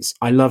convenience.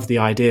 I love the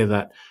idea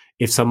that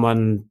if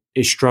someone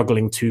is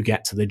struggling to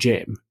get to the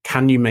gym,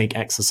 can you make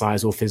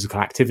exercise or physical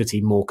activity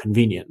more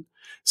convenient?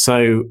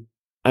 So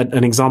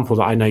an example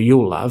that I know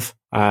you'll love,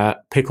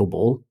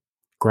 pickleball,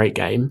 great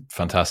game.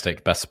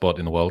 Fantastic. Best sport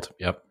in the world.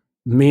 Yep.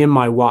 Me and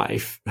my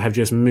wife have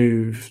just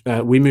moved.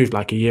 We moved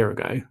like a year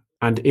ago.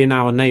 And in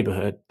our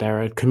neighborhood,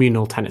 there are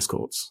communal tennis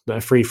courts that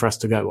are free for us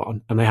to go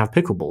on, and they have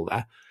pickleball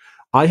there.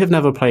 I have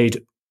never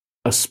played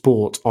a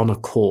sport on a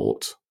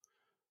court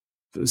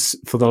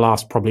for the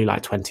last probably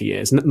like 20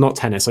 years. Not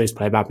tennis, I used to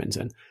play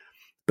badminton.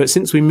 But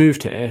since we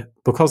moved here,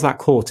 because that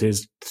court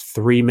is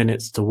 3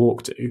 minutes to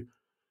walk to,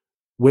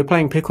 we're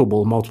playing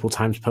pickleball multiple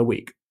times per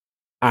week.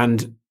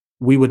 And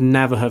we would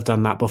never have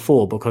done that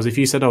before, because if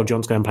you said, oh,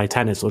 John's going to play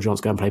tennis or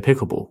John's going to play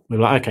pickleball, we're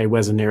like, okay,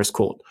 where's the nearest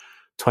court?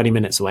 20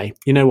 minutes away.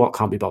 You know what?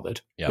 Can't be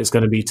bothered. Yep. It's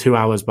going to be 2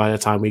 hours by the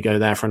time we go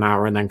there for an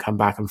hour and then come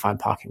back and find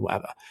parking,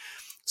 whatever.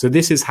 So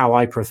this is how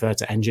I prefer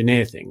to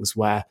engineer things,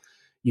 where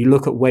you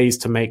look at ways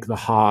to make the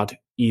hard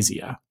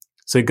easier.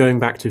 So going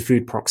back to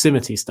food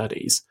proximity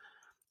studies,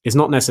 it's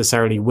not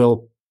necessarily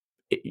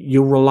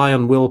you'll rely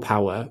on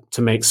willpower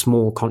to make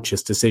small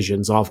conscious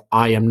decisions of,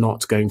 I am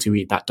not going to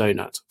eat that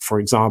donut, for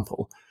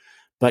example.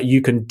 But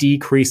you can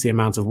decrease the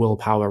amount of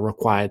willpower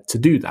required to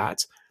do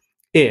that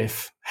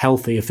if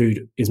healthier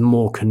food is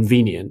more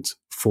convenient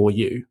for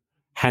you.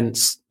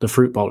 Hence the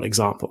fruit bowl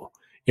example.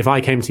 If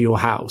I came to your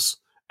house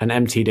and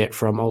emptied it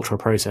from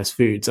ultra-processed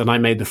foods and I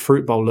made the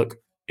fruit bowl look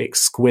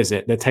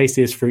exquisite, the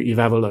tastiest fruit you've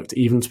ever looked,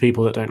 even to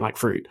people that don't like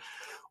fruit,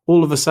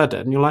 all of a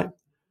sudden you're like,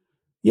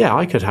 Yeah,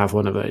 I could have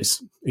one of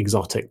those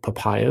exotic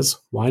papayas.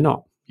 Why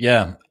not?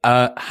 Yeah.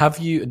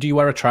 Do you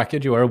wear a tracker?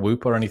 Do you wear a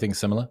Whoop or anything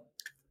similar?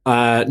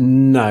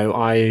 No,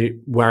 I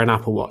wear an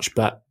Apple Watch,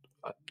 but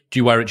Do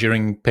you wear it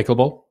during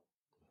pickleball?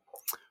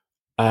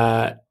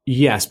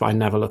 yes, but I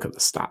never look at the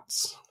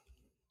stats.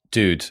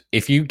 Dude,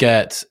 it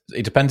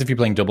depends if you're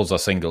playing doubles or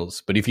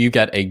singles, but if you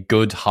get a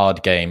good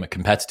hard game, a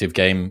competitive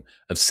game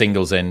of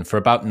singles in for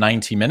about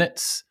 90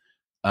 minutes,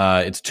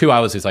 it's 2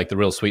 hours is like the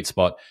real sweet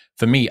spot.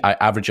 For me, I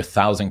average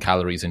 1,000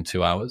 calories in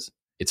 2 hours.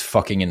 It's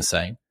fucking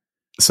insane.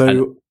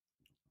 So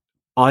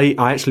I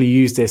actually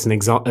use this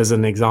as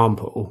an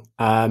example.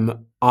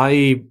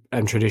 I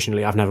am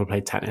traditionally, I've never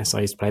played tennis.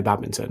 I used to play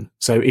badminton.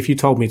 So if you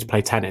told me to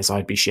play tennis,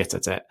 I'd be shit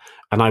at it.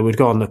 And I would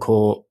go on the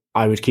court,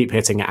 I would keep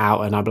hitting it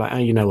out, and I'd be like, oh,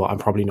 you know what, I'm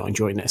probably not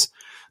enjoying this.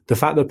 The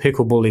fact that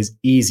pickleball is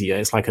easier,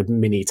 it's like a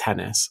mini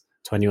tennis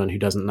to anyone who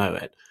doesn't know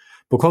it.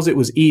 Because it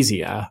was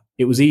easier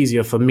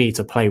for me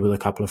to play with a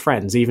couple of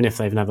friends, even if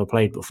they've never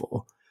played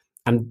before.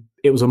 And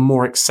it was a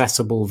more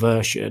accessible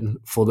version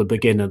for the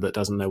beginner that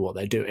doesn't know what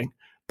they're doing.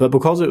 But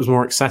because it was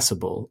more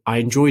accessible, I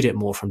enjoyed it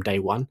more from day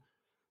one.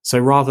 So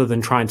rather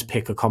than trying to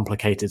pick a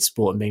complicated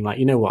sport and being like,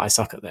 you know what, I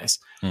suck at this,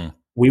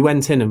 we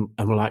went in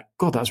and were like,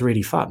 God, that's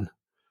really fun.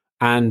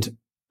 And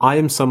I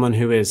am someone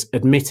who is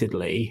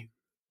admittedly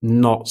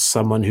not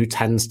someone who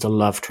tends to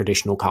love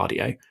traditional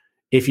cardio.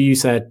 If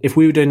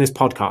we were doing this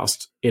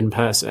podcast in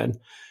person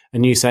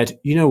and you said,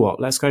 you know what,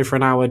 let's go for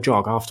an hour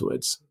jog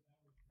afterwards,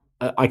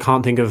 I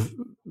can't think of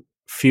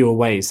fewer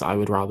ways that I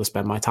would rather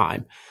spend my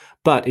time.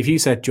 But if you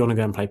said, do you want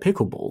to go and play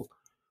pickleball?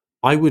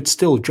 I would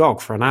still jog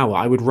for an hour.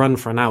 I would run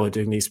for an hour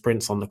doing these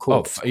sprints on the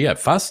court. Oh, yeah,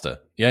 faster.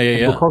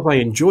 Yeah. Because I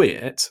enjoy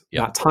it,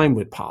 that time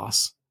would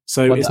pass.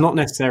 So it's not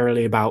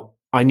necessarily about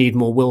I need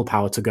more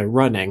willpower to go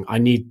running. I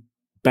need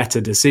better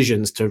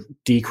decisions to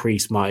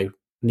decrease my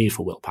need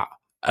for willpower.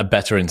 A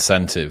better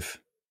incentive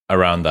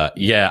around that.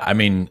 Yeah, I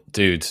mean,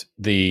 dude,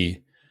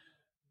 the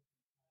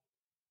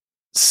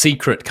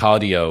secret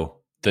cardio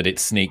that it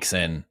sneaks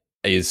in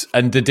is,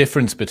 and the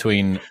difference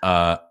between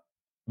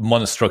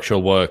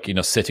monostructural work,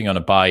 sitting on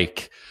a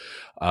bike,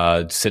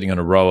 sitting on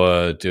a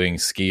rower, doing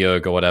ski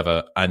erg or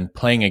whatever, and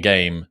playing a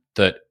game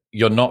that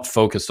you're not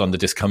focused on the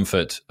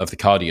discomfort of the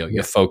cardio.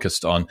 You're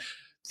focused on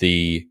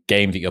the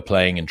game that you're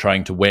playing and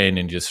trying to win,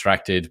 and you're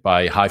distracted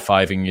by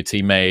high-fiving your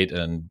teammate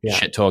and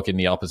shit-talking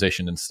the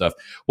opposition and stuff.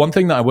 One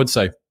thing that I would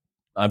say,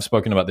 I've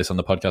spoken about this on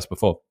the podcast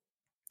before,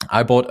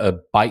 I bought a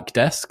bike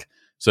desk.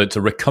 So it's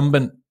a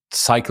recumbent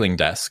cycling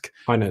desk.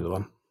 I know the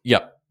one.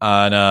 Yep.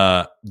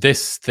 And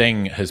this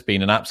thing has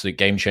been an absolute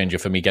game changer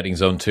for me getting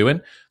Zone 2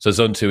 in. So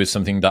Zone 2 is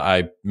something that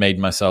I made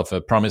myself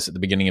a promise at the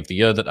beginning of the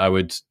year that I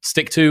would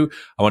stick to.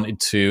 I wanted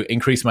to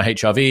increase my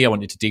HRV. I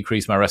wanted to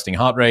decrease my resting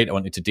heart rate. I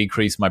wanted to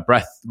decrease my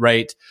breath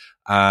rate.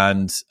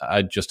 And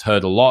I just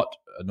heard an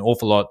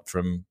awful lot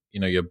from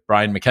your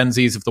Brian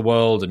McKenzies of the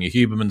world and your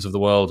Hubermans of the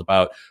world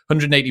about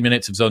 180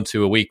 minutes of Zone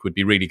 2 a week would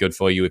be really good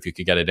for you if you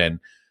could get it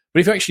in. But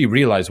if you actually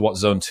realize what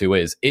Zone 2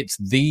 is, it's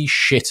the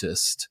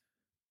shittest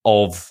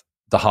of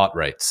the heart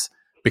rates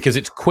because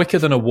it's quicker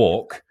than a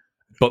walk,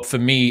 but for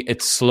me,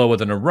 it's slower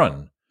than a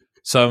run.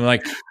 So I'm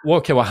like, well,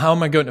 okay, well, how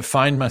am I going to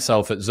find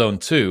myself at Zone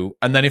 2?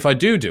 And then if I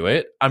do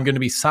it, I'm going to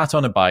be sat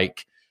on a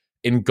bike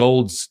in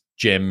Gold's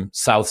Gym,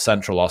 South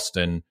Central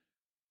Austin,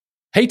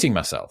 hating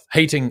myself,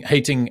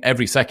 hating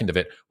every second of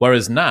it.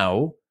 Whereas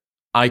now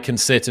I can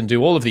sit and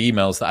do all of the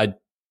emails that I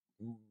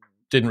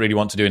didn't really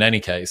want to do in any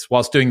case,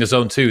 whilst doing the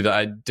Zone 2 that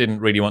I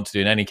didn't really want to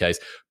do in any case,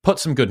 put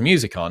some good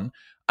music on.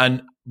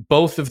 And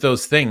both of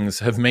those things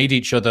have made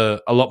each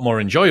other a lot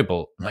more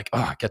enjoyable. I'm like,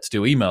 I get to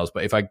do emails,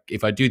 but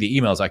if I do the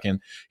emails, I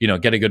can,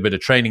 get a good bit of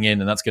training in,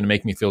 and that's going to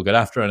make me feel good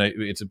after. And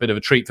it's a bit of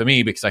a treat for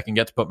me because I can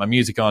get to put my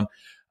music on,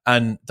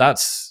 and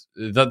that's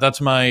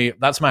my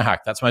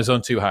hack. That's my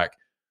Zone 2 hack.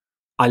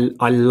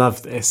 I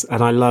love this,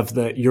 and I love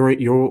that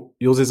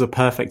yours is a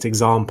perfect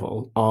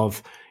example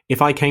of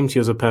if I came to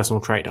you as a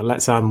personal trainer.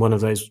 Let's say I'm one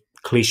of those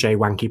cliche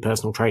wanky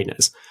personal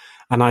trainers,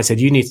 and I said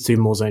you need to do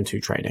more Zone 2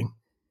 training,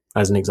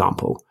 as an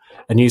example,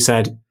 and you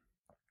said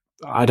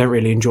I don't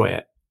really enjoy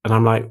it, and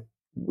I'm like,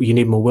 you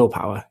need more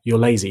willpower. You're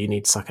lazy. You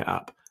need to suck it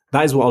up.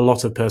 That is what a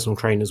lot of personal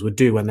trainers would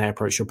do when they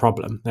approach your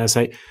problem. They'll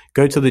say,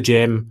 go to the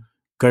gym,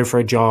 go for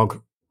a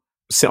jog,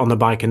 sit on the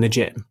bike in the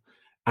gym,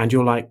 and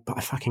you're like, but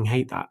I fucking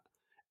hate that.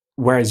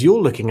 Whereas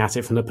you're looking at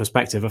it from the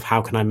perspective of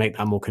how can I make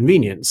that more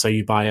convenient? So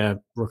you buy a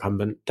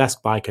recumbent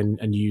desk bike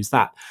and use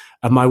that.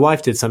 And my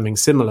wife did something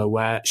similar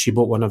where she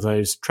bought one of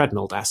those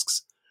treadmill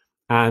desks.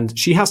 And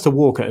she has to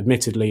walk at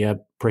admittedly a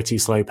pretty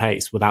slow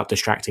pace without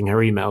distracting her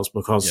emails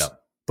because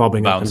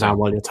bobbing up and down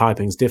while you're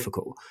typing is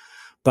difficult.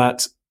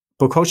 But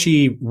because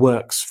she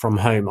works from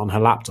home on her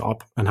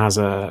laptop and has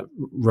a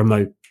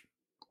remote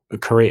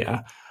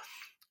career,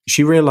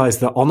 she realized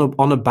that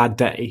on a bad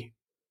day,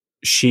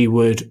 she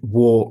would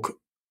walk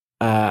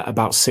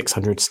about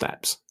 600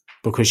 steps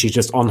because she's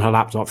just on her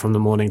laptop from the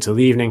morning till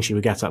the evening. She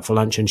would get up for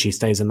lunch and she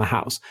stays in the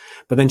house.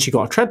 But then she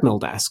got a treadmill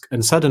desk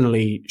and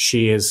suddenly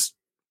she is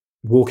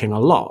walking a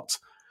lot,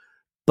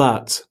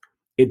 but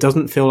it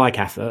doesn't feel like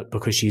effort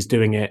because she's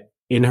doing it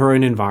in her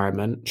own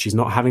environment. She's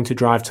not having to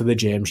drive to the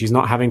gym. She's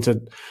not having to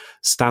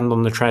stand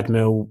on the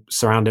treadmill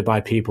surrounded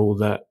by people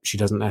that she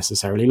doesn't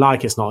necessarily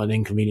like. It's not an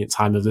inconvenient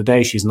time of the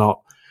day. She's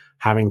not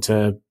having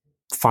to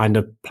find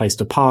a place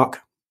to park.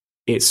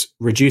 It's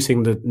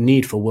reducing the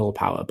need for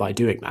willpower by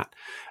doing that.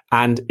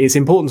 And it's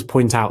important to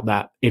point out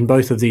that in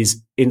both of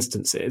these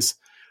instances,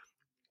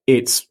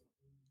 it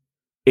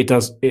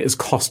has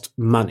cost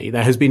money.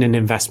 There has been an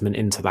investment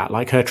into that.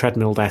 Like, her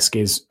treadmill desk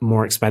is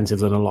more expensive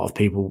than a lot of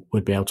people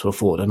would be able to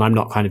afford. And I'm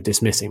not kind of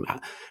dismissing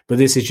that. But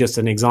this is just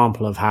an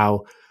example of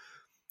how,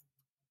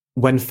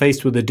 when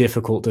faced with a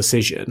difficult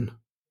decision,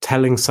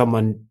 telling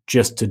someone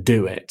just to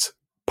do it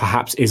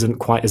perhaps isn't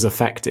quite as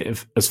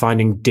effective as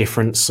finding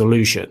different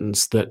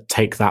solutions that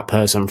take that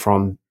person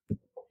from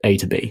A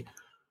to B.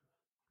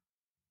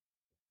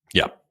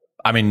 Yeah.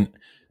 I mean,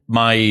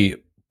 my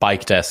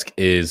bike desk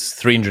is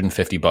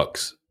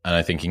 $350, and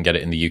I think you can get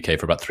it in the UK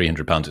for about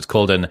 £300. It's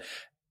called an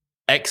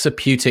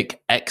Exaputic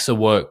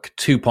ExaWork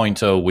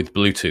 2.0 with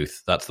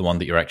Bluetooth. That's the one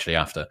that you're actually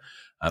after.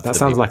 That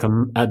sounds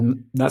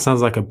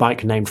like a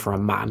bike named for a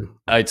man.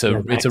 It's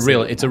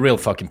a real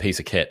fucking piece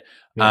of kit.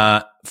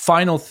 Yeah.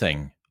 Final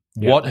thing.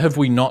 Yeah. What have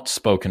we not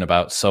spoken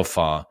about so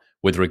far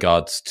with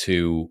regards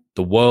to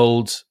the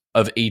world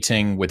of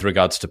eating, with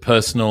regards to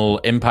personal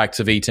impacts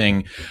of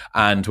eating,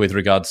 and with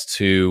regards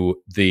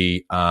to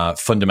the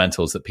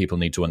fundamentals that people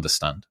need to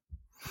understand?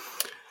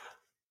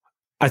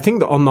 I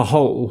think that on the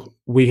whole,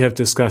 we have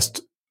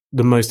discussed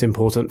the most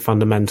important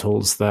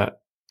fundamentals that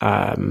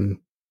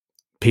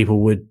people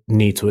would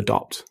need to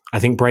adopt. I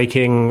think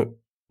breaking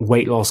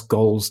weight loss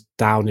goals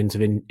down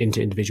into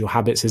individual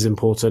habits is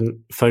important.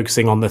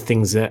 Focusing on the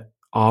things that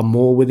are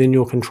more within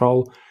your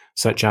control,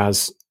 such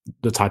as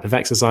the type of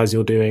exercise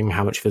you're doing,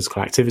 how much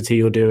physical activity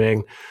you're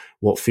doing,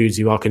 what foods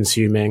you are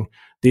consuming.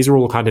 These are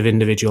all kind of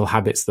individual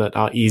habits that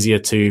are easier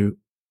to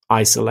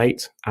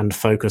isolate and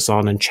focus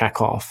on and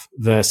check off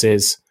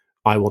versus,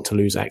 I want to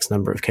lose X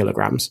number of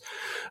kilograms.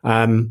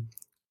 From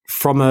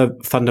a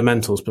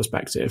fundamentals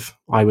perspective,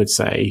 I would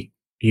say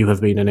you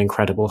have been an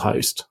incredible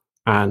host,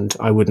 and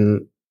I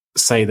wouldn't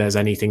say there's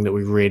anything that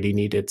we really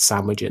needed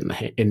sandwiched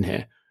in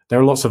here. There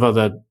are lots of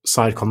other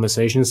side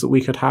conversations that we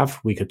could have.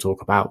 We could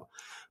talk about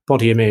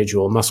body image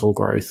or muscle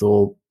growth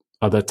or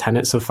other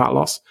tenets of fat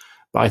loss.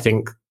 But I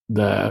think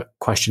the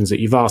questions that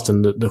you've asked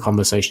and the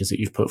conversations that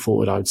you've put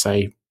forward, I would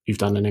say you've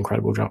done an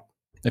incredible job.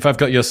 If I've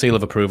got your seal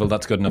of approval,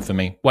 that's good enough for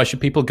me. Where should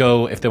people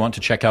go if they want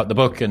to check out the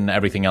book and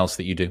everything else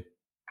that you do?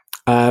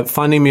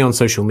 Finding me on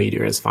social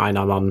media is fine.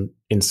 I'm on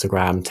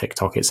Instagram,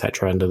 TikTok,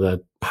 etc. under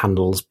the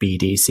handles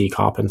BDC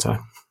Carpenter.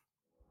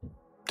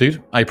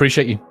 Dude, I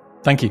appreciate you.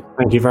 Thank you.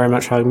 Thank you very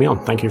much for having me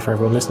on. Thank you for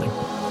everyone listening.